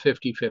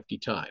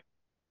 50-50 tie.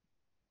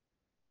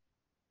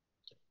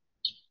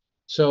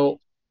 So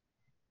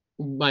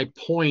my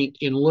point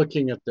in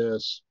looking at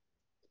this,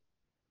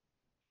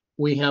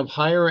 we have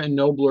higher and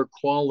nobler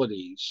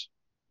qualities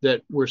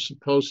that were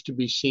supposed to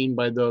be seen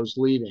by those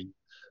leading.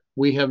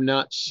 We have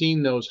not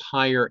seen those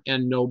higher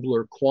and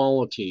nobler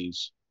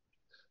qualities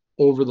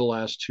over the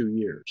last 2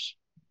 years.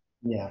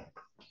 Yeah.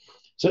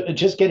 So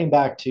just getting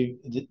back to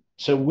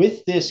so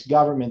with this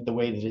government, the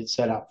way that it's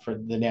set up for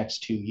the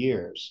next 2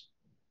 years,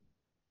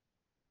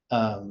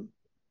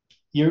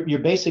 you're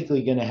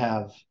basically going to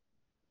have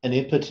an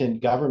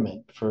impotent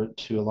government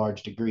to a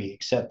large degree,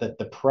 except that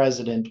the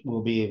president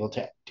will be able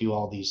to do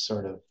all these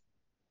sort of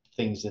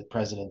things that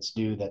presidents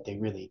do that they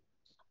really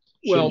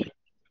shouldn't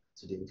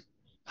to do.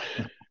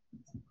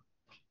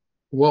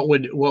 What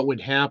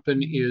would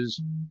happen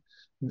is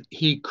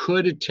he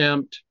could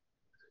attempt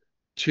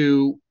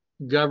to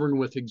govern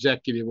with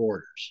executive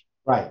orders.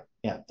 Right.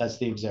 Yeah, that's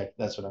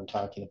what I'm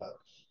talking about.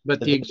 But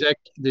the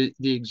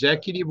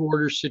executive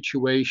order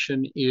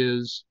situation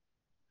is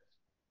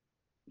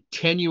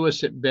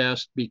tenuous at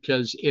best,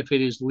 because if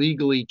it is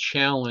legally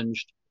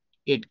challenged,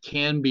 it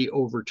can be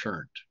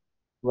overturned.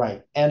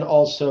 Right. And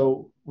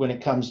also when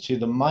it comes to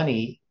the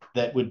money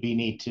that would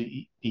need to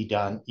be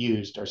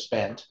used or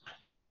spent,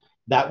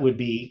 that would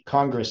be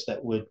Congress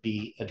that would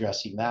be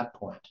addressing that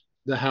point.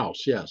 The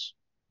House, yes.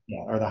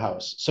 Yeah, or the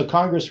House. So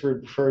Congress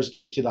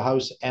refers to the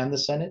House and the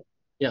Senate?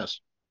 Yes.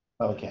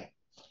 Okay.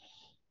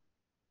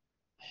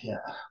 Yeah.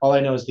 All I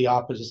know is the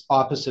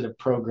opposite of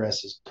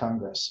progress is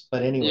Congress.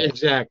 But anyway.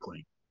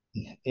 Exactly.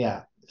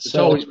 Yeah. It's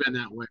always been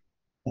that way.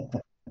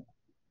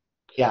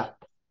 Yeah.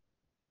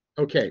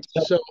 Okay.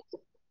 So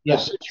yeah.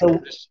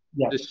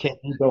 Okay,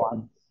 go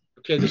on.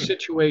 Okay, the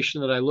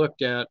situation that I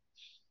looked at,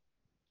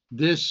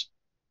 this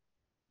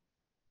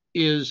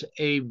is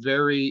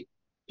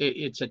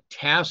it's a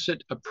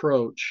tacit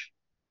approach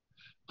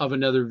of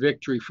another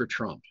victory for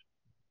Trump.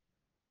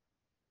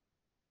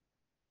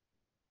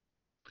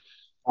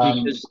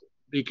 Because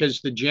because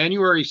the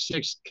January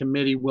 6th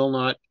committee will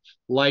not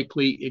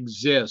likely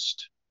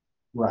exist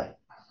right,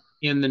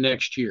 in the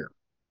next year.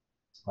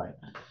 right.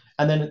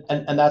 And then,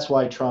 and that's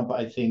why Trump,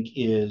 I think,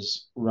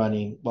 is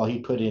running. Well, he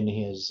put in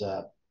his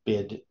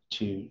bid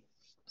to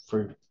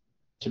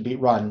be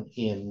run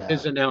in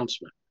His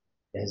announcement.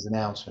 his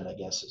announcement, I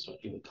guess is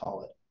what you would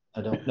call it.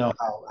 I don't know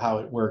how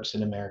it works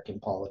in American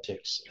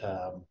politics.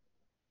 In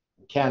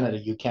Canada,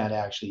 you can't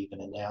actually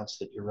even announce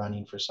that you're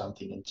running for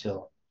something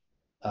until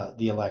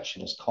the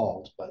election is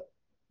called. But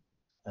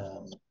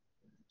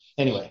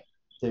anyway,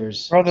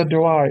 there's Brother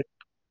Dwight,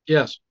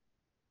 Yes.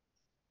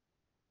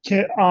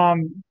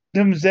 them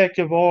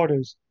executive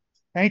orders,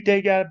 ain't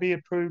they got to be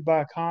approved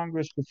by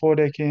Congress before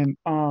they can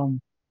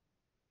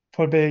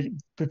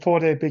before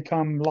they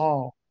become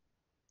law?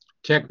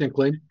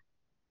 Technically.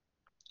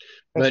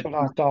 That's But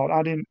what I thought.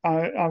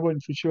 I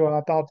wasn't for sure.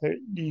 I thought that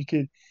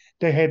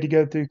they had to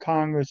go through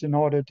Congress in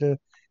order to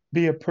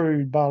be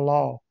approved by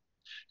law.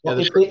 well,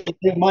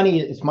 if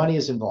money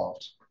is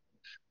involved.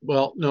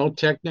 well, no,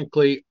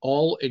 technically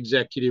all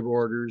executive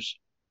orders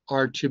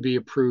are to be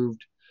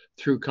approved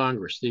through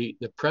Congress. The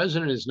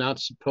president is not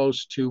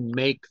supposed to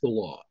make the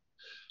law.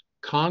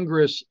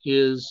 Congress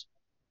is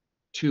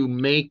to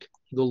make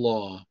the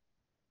law.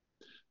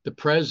 The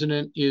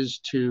president is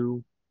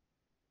to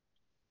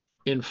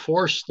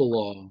enforce the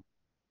law.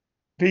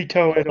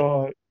 Veto it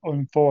or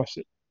enforce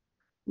it.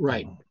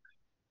 Right.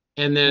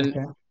 And then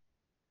Okay.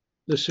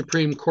 the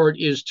Supreme Court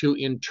is to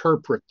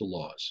interpret the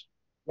laws.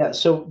 Yeah.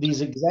 So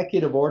these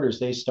executive orders,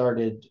 they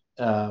started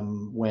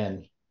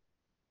when?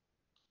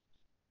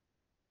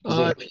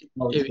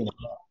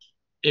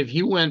 If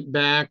you went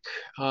back,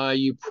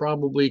 you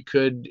probably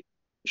could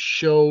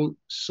show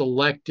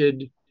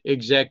selected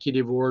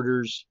executive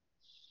orders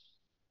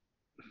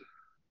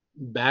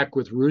back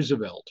with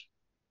Roosevelt.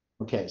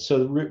 Okay,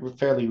 so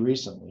fairly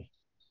recently.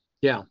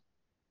 Yeah.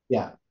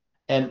 Yeah,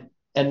 and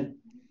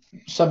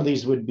some of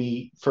these would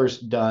be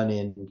first done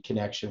in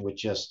connection with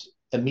just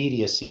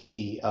immediacy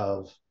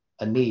of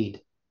a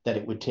need that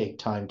it would take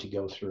time to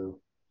go through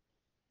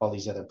all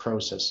these other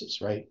processes,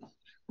 right?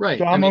 Right.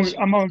 So I'm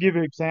gonna give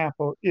you an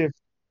example. If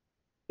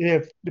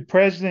the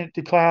president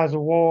declares a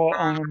war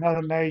on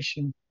another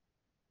nation,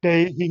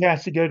 he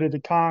has to go to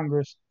the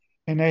Congress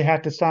and they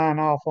have to sign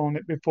off on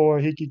it before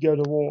he could go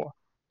to war.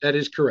 That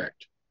is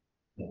correct.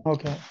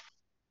 Okay.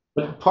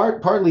 But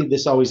partly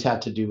this always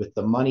had to do with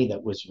the money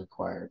that was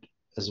required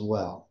as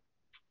well,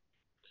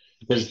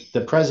 because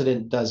the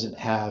president doesn't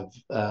have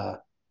the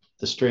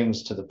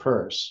strings to the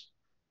purse.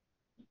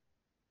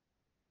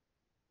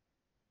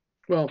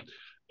 Well,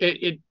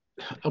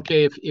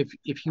 okay.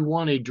 If you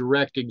want a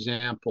direct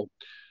example,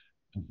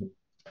 Mm-hmm.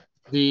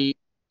 the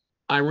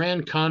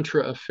Iran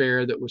Contra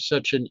affair that was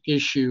such an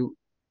issue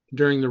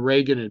during the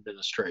Reagan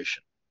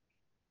administration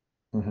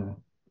Mm-hmm.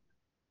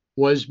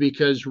 was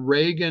because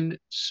Reagan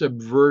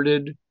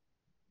subverted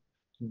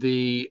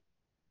the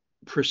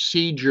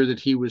procedure that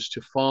he was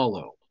to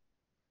follow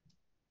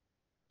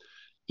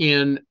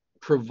in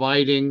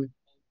providing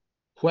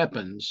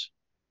weapons,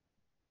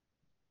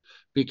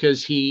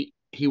 because he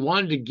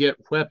wanted to get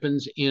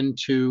weapons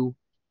into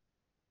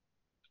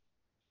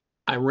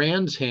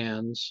Iran's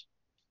hands,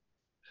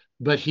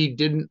 but he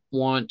didn't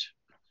want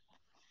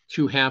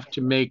to have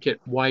to make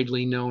it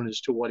widely known as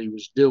to what he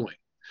was doing.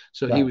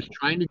 So he was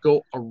trying to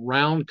go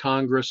around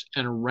Congress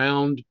and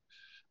around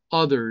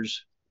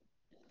others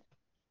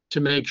to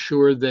make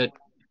sure that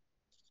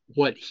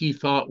what he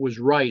thought was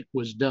right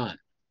was done.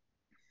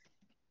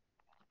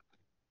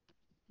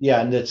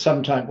 Yeah, and that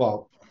sometimes,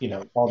 well,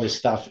 all this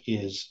stuff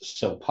is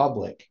so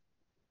public,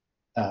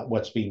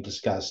 what's being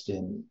discussed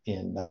in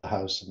the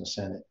House and the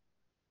Senate.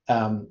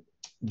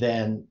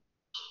 Then,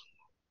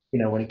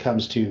 when it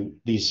comes to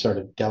these sort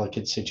of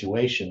delicate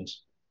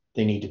situations,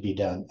 they need to be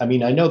done. I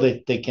mean, I know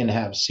that they can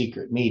have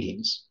secret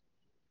meetings.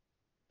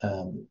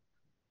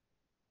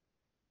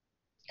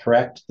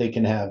 Correct? They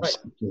can have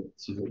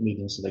secret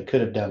meetings, so they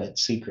could have done it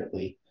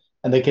secretly.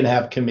 And they can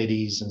have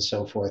committees and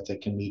so forth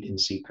that can meet in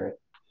secret.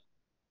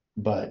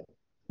 But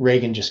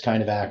Reagan just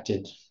kind of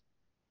acted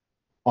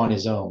on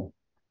his own.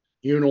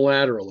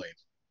 Unilaterally.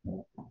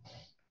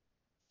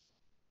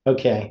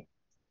 Okay.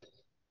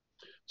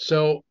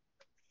 So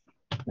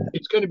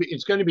it's going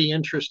to be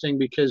interesting,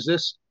 because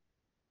this,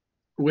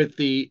 with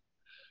the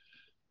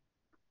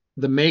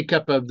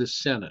makeup of the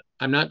Senate,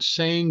 I'm not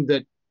saying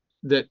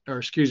or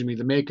excuse me,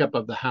 the makeup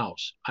of the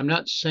House, I'm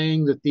not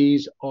saying that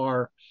these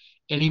are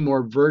any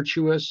more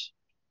virtuous,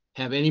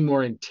 have any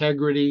more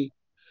integrity,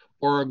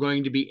 or are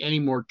going to be any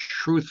more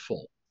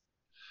truthful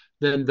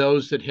than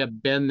those that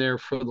have been there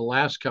for the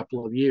last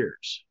couple of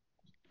years.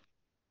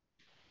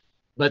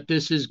 But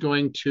this is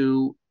going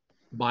to,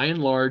 by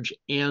and large,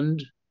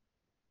 end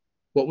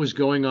what was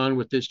going on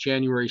with this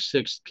January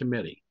 6th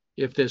committee,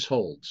 if this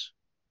holds.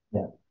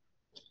 Yeah.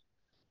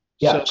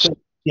 Yeah. So,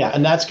 yeah,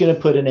 and that's going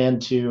to put an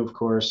end to, of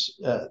course,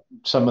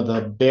 some of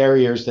the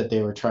barriers that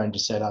they were trying to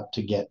set up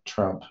to get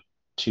Trump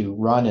to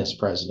run as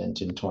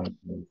president in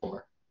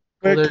 2024.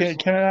 Well, can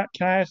I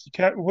ask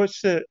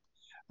what's the?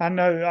 I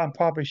know I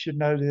probably should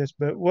know this,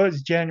 but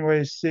what's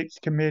January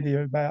 6th committee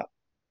about?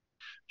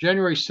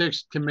 January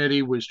 6th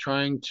committee was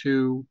trying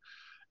to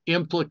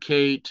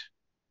implicate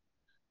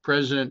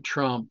President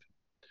Trump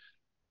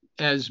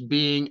as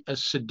being a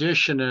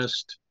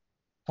seditionist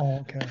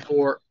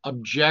for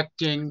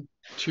objecting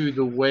to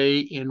the way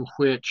in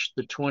which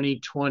the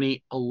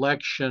 2020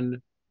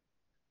 election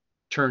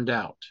turned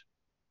out.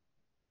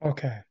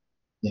 Okay.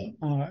 Yeah.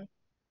 All right.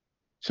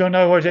 So in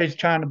other words, they're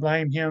trying to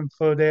blame him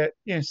for that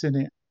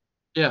incident.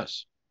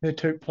 Yes. That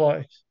took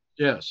place.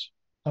 Yes.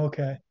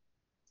 Okay.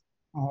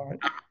 All right.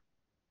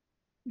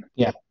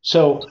 Yeah.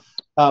 So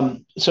a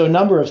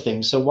number of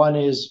things. So one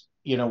is,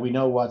 we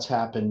know what's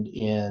happened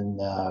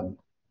in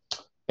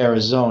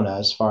Arizona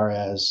as far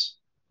as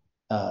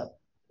I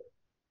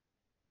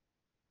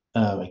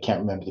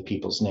can't remember the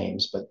people's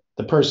names, but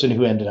the person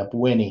who ended up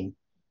winning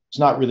is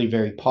not really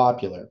very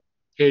popular.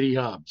 Katie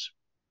Hobbs.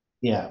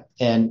 Yeah,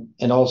 and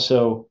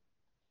also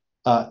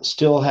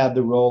still had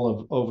the role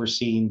of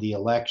overseeing the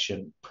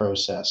election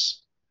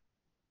process.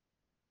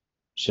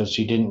 So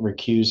she didn't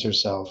recuse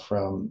herself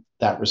from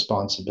that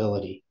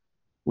responsibility,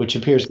 which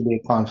appears to be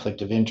a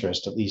conflict of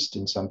interest, at least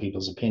in some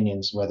people's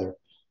opinions, whether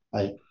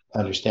I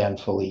understand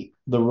fully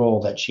the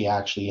role that she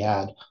actually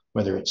had,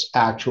 whether it's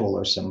actual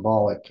or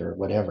symbolic or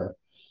whatever.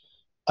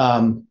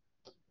 And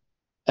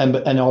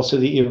also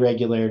the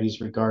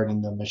irregularities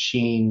regarding the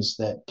machines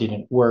that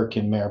didn't work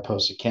in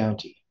Mariposa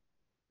County.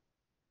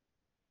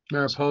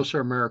 Mariposa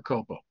or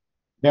Maricopa?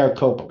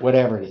 Maricopa,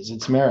 whatever it is.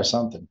 It's Mara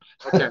something.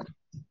 Okay.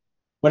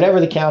 Whatever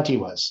the county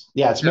was.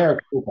 Yeah, it's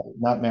Maricopa,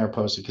 not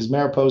Mariposa, because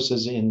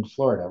Mariposa's in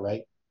Florida,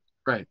 right?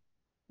 Right.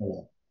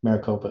 Yeah,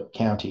 Maricopa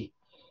County.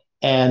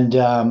 And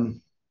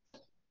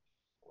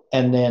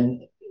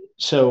then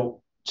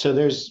so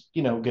there's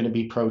going to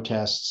be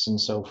protests and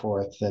so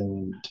forth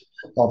and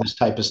all this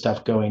type of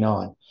stuff going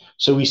on.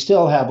 So we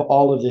still have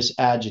all of this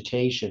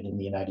agitation in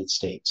the United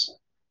States.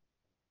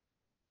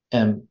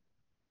 And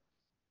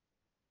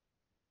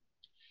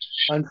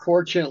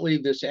unfortunately,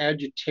 this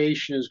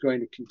agitation is going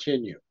to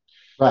continue.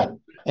 Right.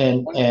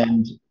 And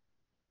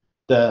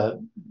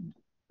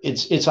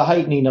it's a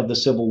heightening of the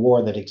civil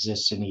war that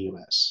exists in the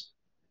US.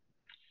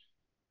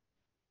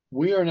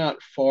 We are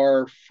not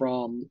far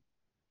from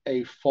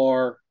a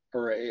full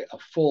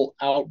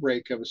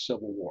outbreak of a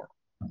civil war.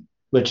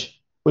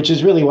 Which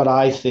is really what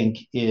I think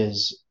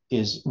is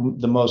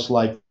the most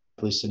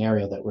likely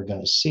scenario that we're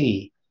going to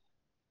see.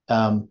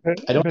 But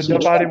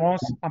nobody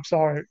wants. I'm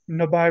sorry,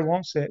 nobody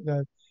wants that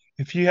though.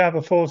 If you have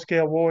a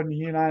full-scale war in the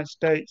United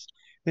States,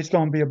 it's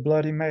going to be a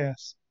bloody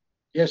mess.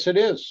 Yes, it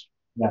is.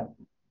 Yeah.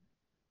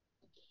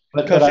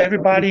 Because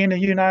everybody in the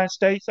United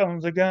States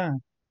owns a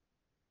gun,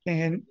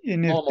 and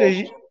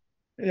if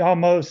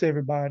almost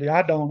everybody.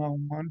 I don't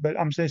own one, but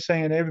I'm just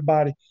saying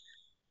everybody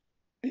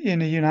in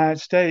the United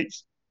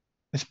States,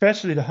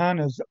 especially the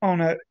hunters,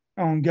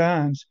 own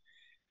guns.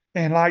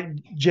 And like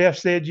Jeff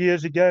said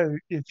years ago,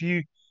 if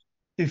you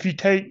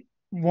take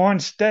one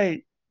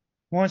state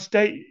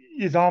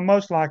is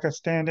almost like a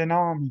standing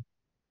army.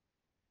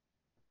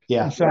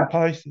 Yeah. In some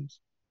places.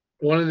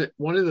 One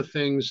of the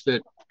things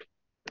that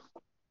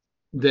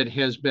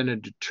has been a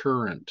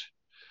deterrent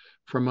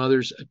from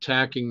others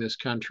attacking this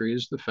country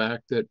is the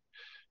fact that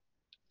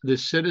the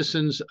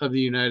citizens of the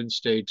United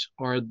States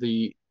are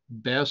the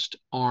best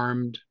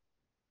armed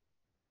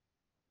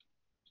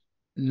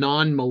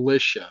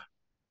non-militia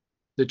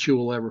that you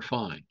will ever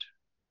find.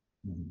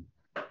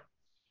 Mm-hmm.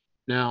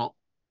 Now,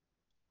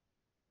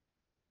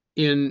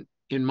 in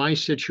my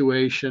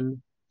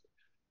situation,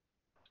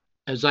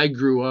 as I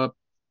grew up,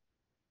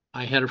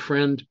 I had a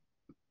friend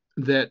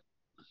that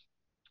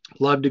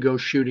loved to go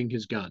shooting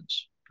his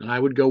guns, and I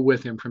would go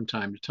with him from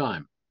time to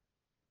time.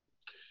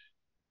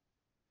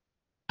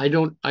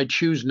 I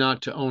choose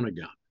not to own a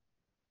gun.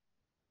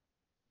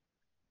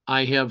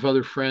 I have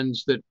other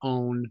friends that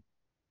own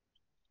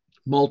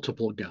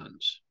multiple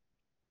guns.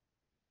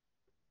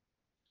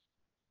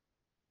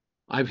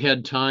 I've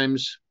had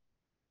times,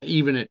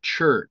 even at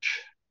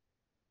church,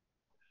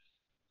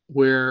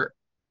 where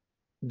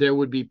there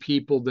would be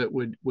people that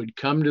would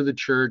come to the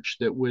church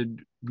that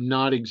would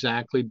not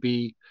exactly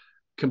be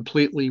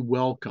completely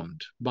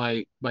welcomed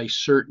by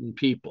certain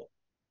people.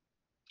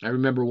 I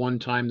remember one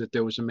time that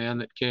there was a man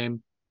that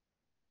came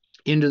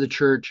into the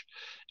church,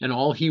 and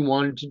all he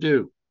wanted to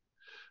do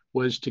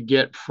was to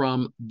get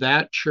from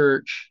that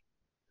church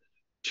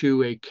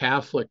to a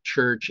Catholic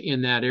church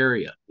in that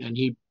area. And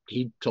he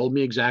told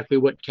me exactly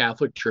what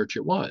Catholic church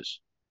it was.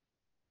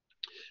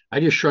 I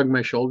just shrugged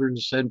my shoulders and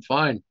said,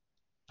 fine,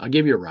 I'll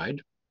give you a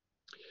ride.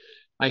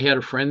 I had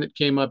a friend that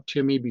came up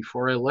to me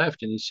before I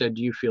left, and he said,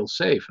 do you feel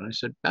safe? And I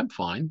said, I'm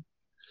fine.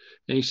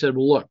 And he said,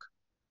 well, look,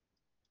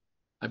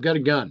 I've got a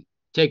gun.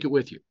 Take it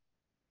with you.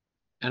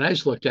 And I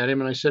just looked at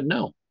him and I said,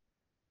 no,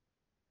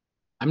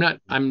 I'm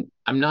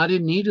not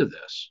in need of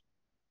this.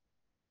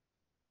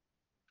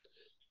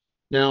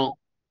 Now,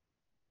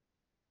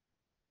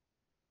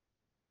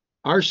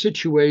 our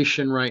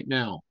situation right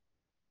now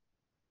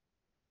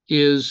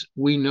is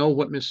we know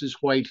what Mrs.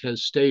 White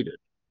has stated,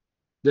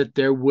 that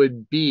there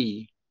would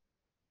be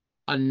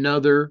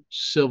another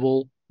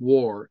civil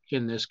war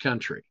in this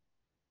country.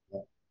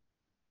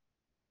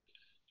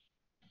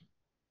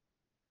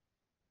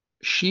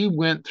 She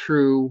went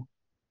through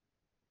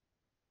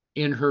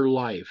in her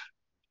life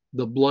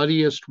the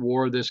bloodiest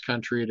war this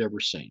country had ever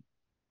seen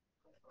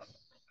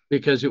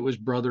because it was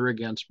brother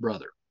against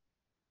brother.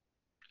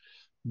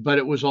 But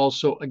it was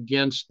also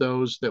against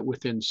those that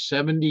within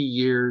 70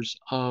 years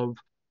of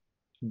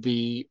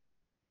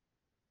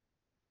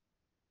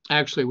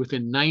actually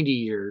within 90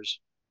 years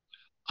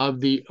of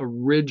the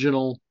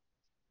original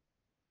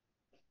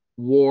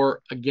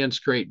war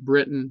against Great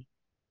Britain,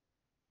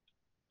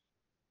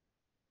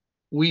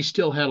 we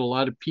still had a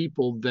lot of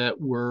people that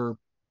were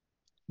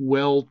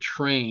well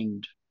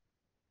trained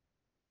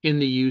in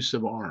the use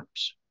of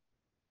arms.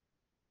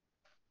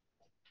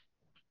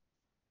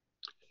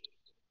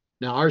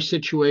 Now, our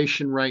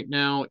situation right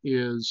now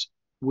is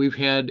we've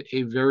had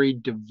a very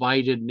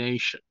divided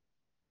nation.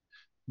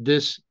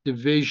 This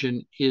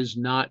division is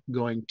not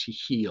going to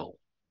heal.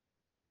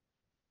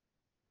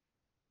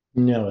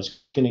 No,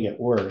 it's going to get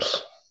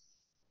worse.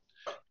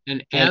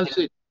 And as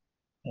it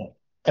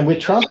and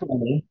with Trump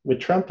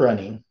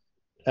running,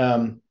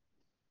 I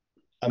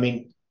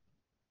mean,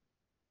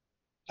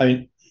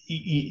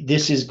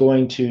 this is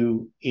going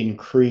to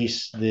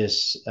increase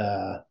this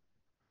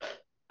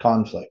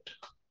conflict.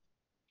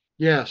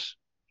 Yes.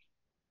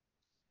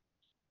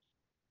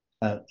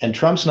 And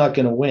Trump's not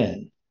going to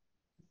win.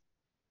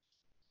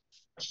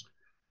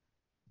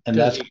 And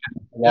does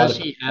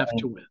he have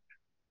to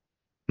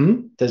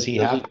win? Does he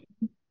have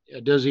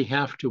to? Does he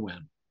have to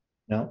win?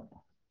 No.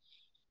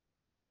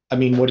 I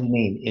mean, what do you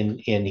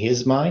mean? In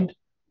his mind?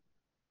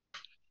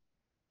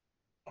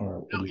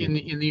 Or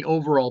in the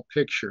overall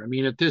picture. I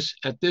mean, at this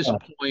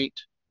point,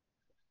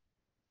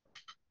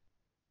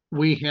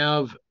 we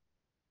have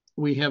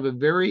a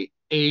very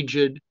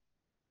aged,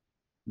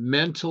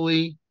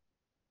 mentally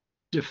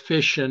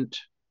deficient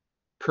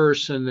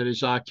person that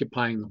is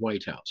occupying the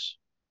White House.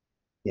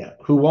 Yeah,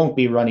 who won't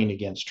be running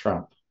against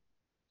Trump.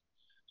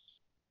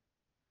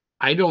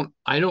 I don't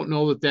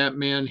know that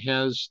man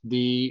has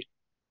the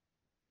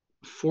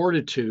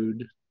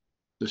fortitude,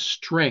 the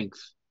strength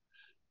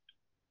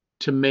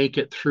to make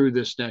it through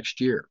this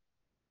next year.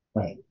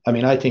 Right. I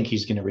mean, I think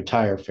he's going to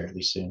retire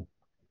fairly soon.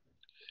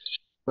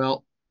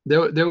 Well,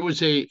 there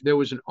was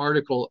an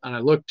article, and I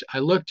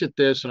looked at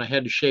this and I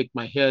had to shake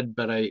my head,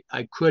 but I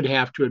could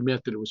have to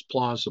admit that it was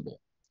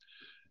plausible.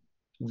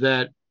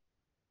 That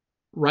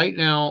right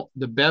now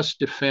the best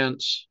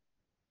defense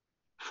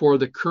for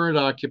the current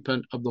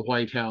occupant of the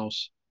White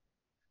House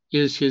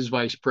is his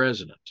vice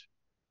president,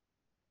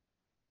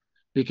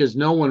 because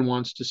no one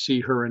wants to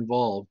see her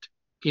involved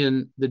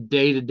in the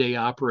day-to-day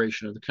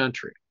operation of the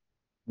country.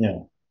 Yeah.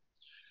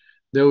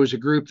 There was a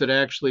group that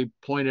actually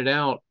pointed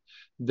out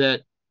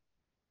that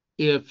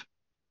if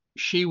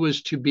she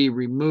was to be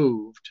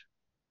removed,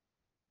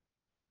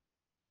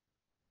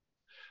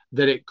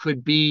 that it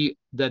could be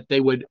that they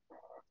would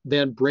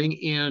then bring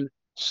in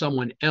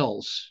someone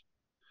else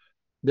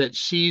that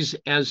sees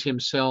as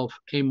himself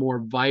a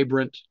more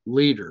vibrant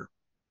leader.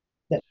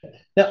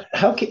 Now,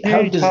 I'm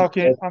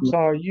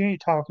sorry, you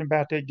ain't talking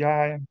about that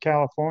guy in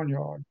California,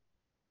 are you?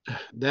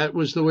 That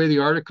was the way the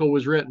article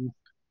was written.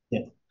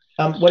 Yeah.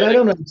 What I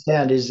don't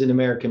understand is in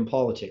American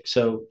politics.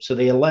 So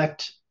they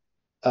elect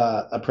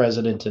a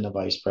president and a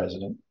vice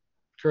president.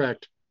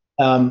 Correct.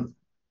 Can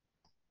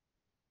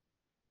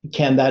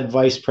that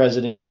vice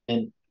president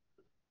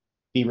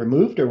be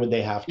removed, or would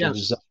they have to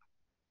resign?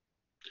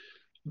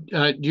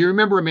 Do you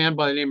remember a man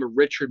by the name of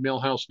Richard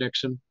Milhous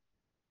Nixon?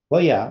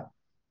 Well, yeah.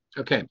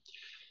 Okay.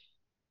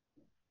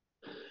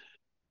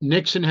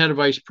 Nixon had a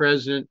vice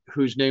president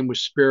whose name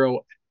was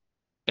Spiro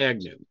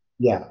Agnew.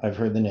 Yeah, I've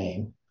heard the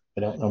name.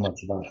 I don't know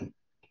much about him.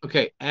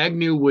 Okay,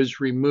 Agnew was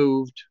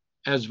removed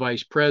as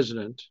vice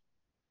president,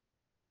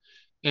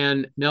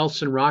 and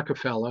Nelson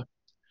Rockefeller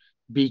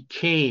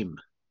became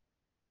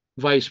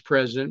vice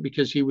president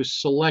because he was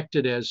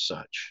selected as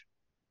such.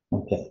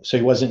 Okay, so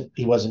he wasn't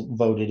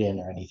voted in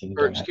or anything.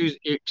 Or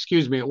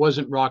excuse me, it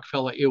wasn't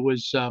Rockefeller. It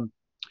was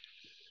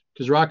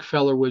because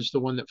Rockefeller was the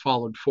one that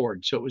followed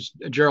Ford, so it was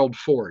Gerald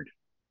Ford.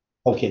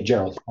 Okay,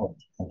 Gerald Ford.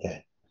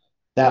 Okay,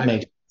 that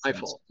makes my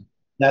fault.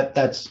 That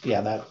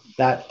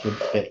would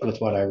fit with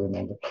what I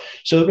remember.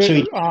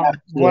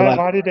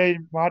 Why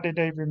did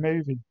they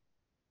remove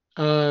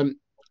him?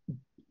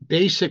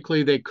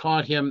 Basically, they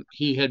caught him.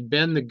 He had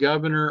been the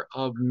governor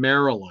of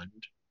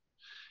Maryland,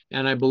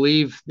 and I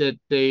believe that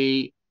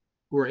they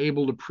were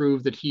able to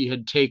prove that he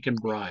had taken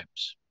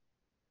bribes.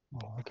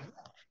 Oh, okay.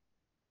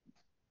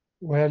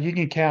 Well, you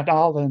can count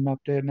all of them up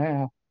there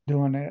now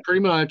doing that. Pretty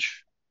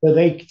much.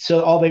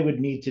 So all they would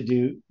need to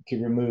do to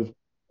remove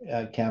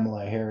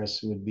Kamala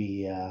Harris would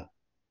be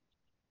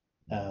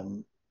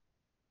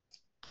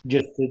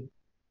just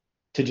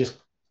to just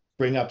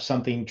bring up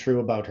something true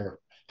about her.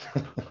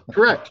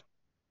 Correct.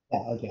 Yeah.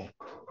 Okay.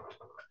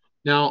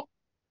 Now,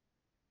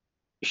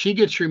 she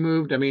gets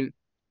removed. I mean,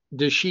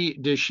 does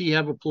she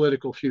have a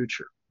political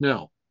future?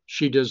 No,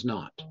 she does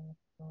not.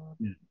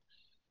 Yeah.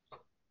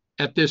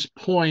 At this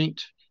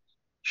point,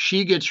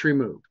 she gets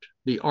removed.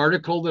 The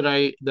article that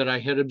I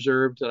had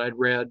observed, that I'd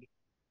read,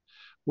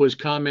 was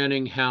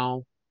commenting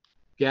how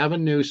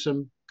Gavin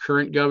Newsom,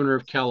 current governor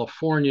of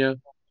California,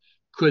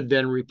 could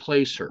then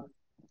replace her.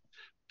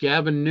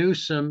 Gavin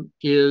Newsom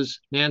is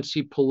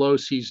Nancy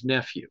Pelosi's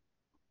nephew.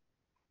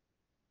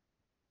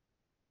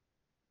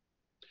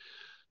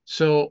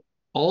 So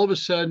all of a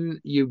sudden,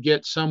 you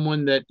get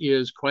someone that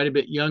is quite a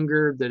bit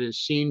younger, that is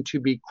seen to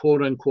be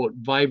quote unquote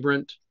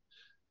vibrant,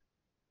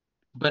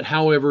 but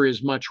however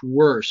is much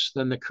worse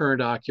than the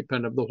current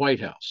occupant of the White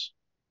House.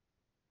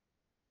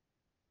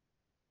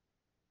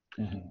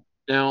 Mm-hmm.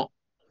 Now,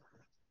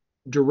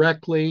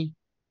 directly,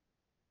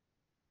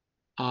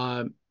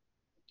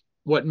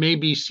 what may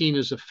be seen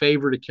as a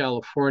favor to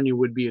California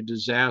would be a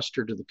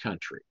disaster to the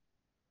country.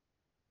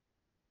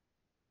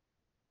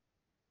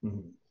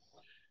 Mm-hmm.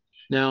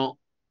 Now,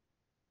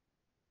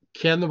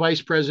 can the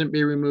vice president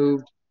be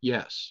removed?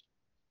 Yes.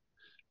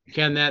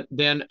 Can that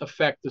then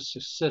affect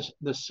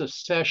the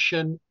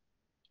succession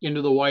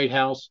into the White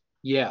House?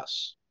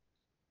 Yes.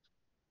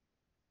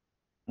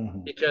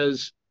 Mm-hmm.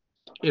 Because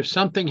if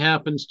something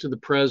happens to the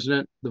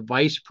president, the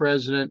vice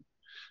president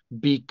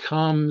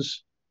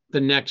becomes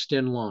the next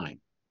in line.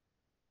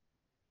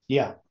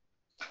 Yeah.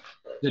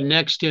 The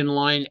next in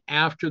line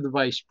after the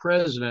vice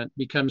president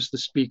becomes the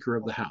Speaker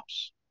of the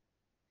House.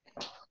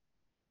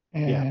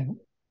 And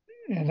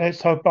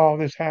let's hope all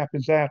this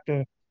happens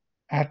after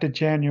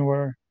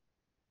January.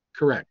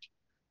 Correct.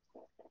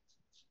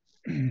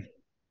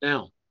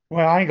 Now,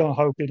 well, I ain't gonna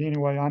hope it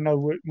anyway. I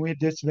know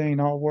this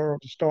ain't our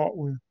world to start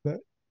with, but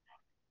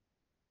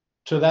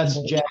so that's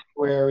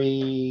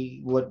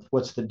January.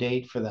 What's the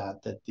date for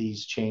that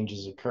these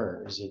changes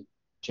occur? Is it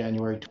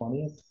January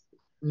 20th?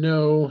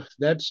 No,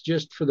 that's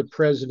just for the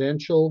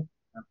presidential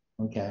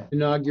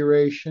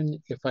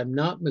inauguration. If I'm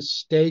not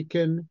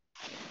mistaken,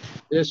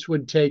 this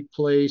would take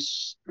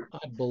place,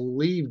 I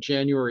believe,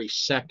 January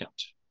 2nd.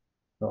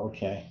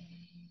 Okay.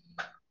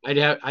 I'd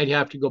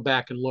have to go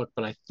back and look,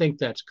 but I think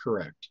that's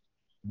correct.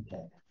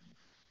 Okay.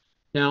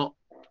 Now,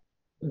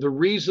 the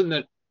reason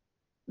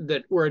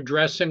that we're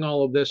addressing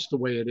all of this the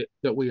way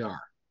that we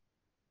are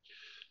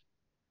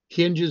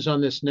hinges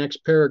on this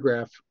next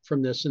paragraph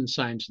from this in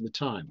Signs of the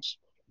Times.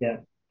 Yeah.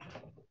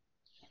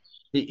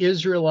 The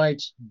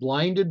Israelites,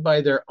 blinded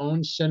by their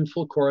own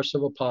sinful course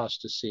of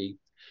apostasy,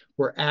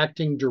 were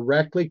acting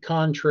directly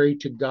contrary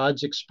to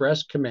God's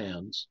express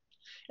commands,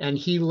 and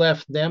he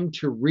left them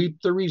to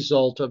reap the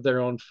result of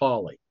their own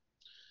folly.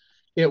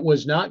 It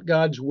was not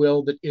God's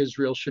will that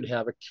Israel should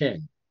have a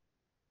king.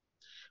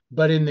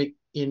 But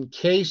in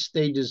case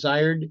they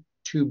desired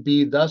to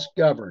be thus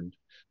governed,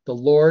 the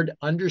Lord,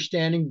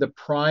 understanding the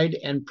pride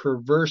and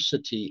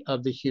perversity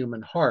of the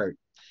human heart,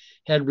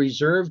 had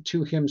reserved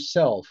to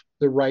himself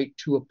the right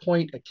to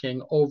appoint a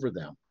king over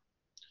them.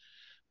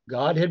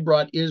 God had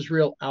brought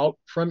Israel out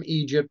from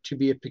Egypt to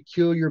be a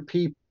peculiar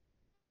people,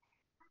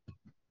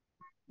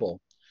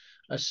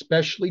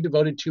 especially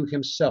devoted to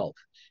himself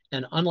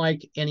and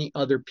unlike any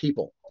other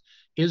people.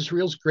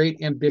 Israel's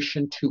great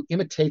ambition to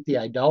imitate the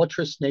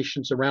idolatrous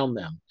nations around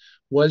them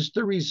was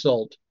the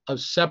result of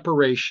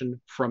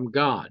separation from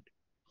God.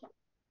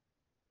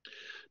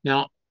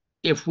 Now,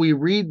 if we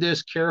read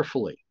this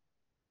carefully,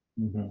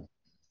 mm-hmm.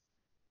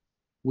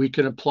 we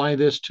can apply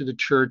this to the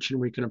church and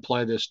we can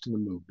apply this to the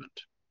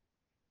movement.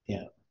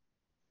 Yeah.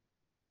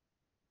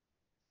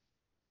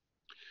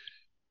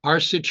 Our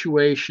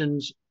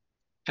situations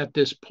at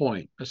this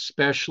point,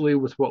 especially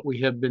with what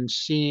we have been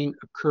seeing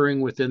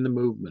occurring within the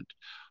movement,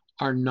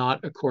 are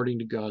not according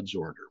to God's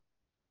order.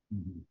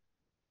 Mm-hmm.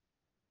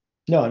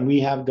 No, and we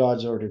have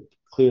God's order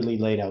clearly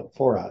laid out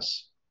for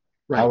us.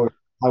 Right.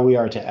 How we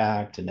are to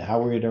act and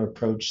how we're to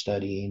approach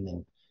studying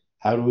and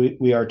how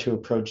we are to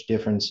approach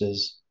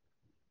differences.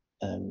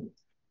 And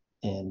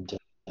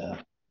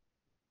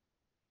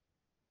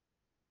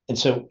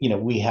so,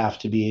 we have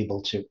to be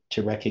able to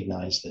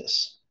recognize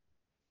this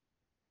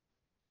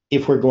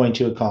if we're going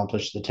to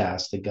accomplish the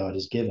task that God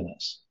has given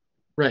us.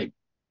 Right.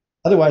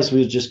 Otherwise,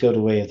 we'll just go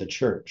the way of the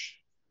church.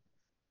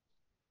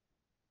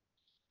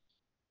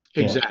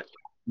 Exactly.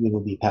 We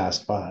will be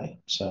passed by.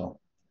 So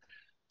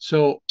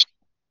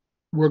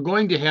we're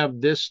going to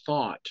have this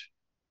thought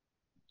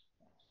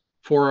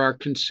for our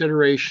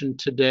consideration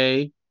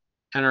today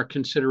and our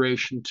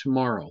consideration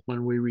tomorrow.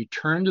 When we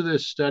return to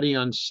this study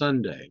on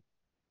Sunday,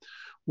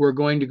 we're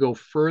going to go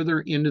further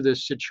into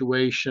this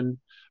situation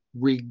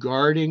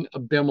regarding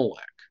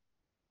Abimelech.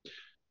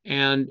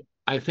 And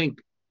I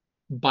think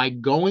by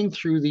going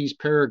through these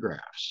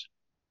paragraphs,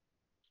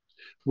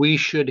 we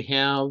should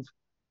have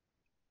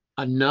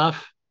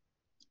enough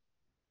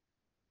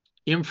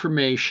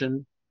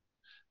information,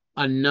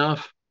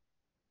 enough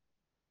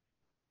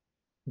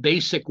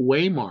basic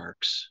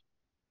waymarks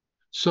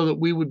so that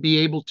we would be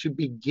able to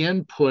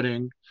begin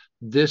putting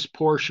this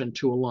portion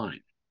to a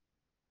line.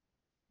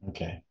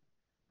 Okay.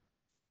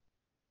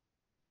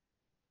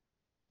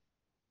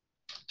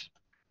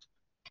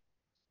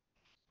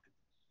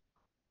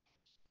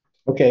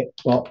 Okay,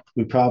 well,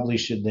 we probably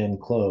should then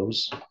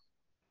close.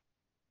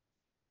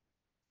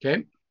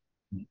 Okay.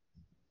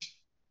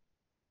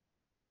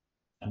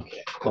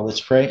 Okay, well,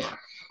 let's pray.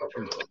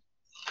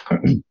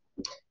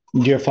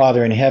 Dear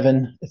Father in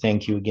heaven,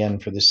 thank you again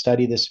for the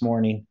study this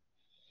morning.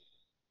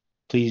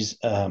 Please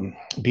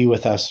be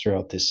with us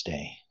throughout this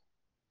day.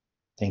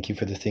 Thank you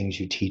for the things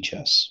you teach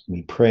us.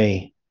 We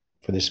pray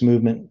for this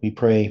movement. We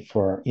pray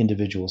for our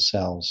individual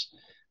selves,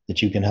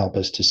 that you can help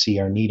us to see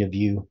our need of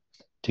you,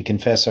 to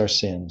confess our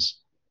sins,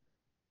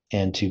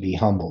 and to be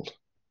humbled.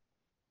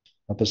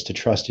 Help us to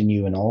trust in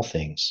you in all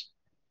things.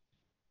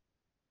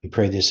 We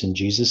pray this in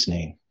Jesus'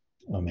 name.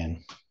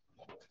 Amen.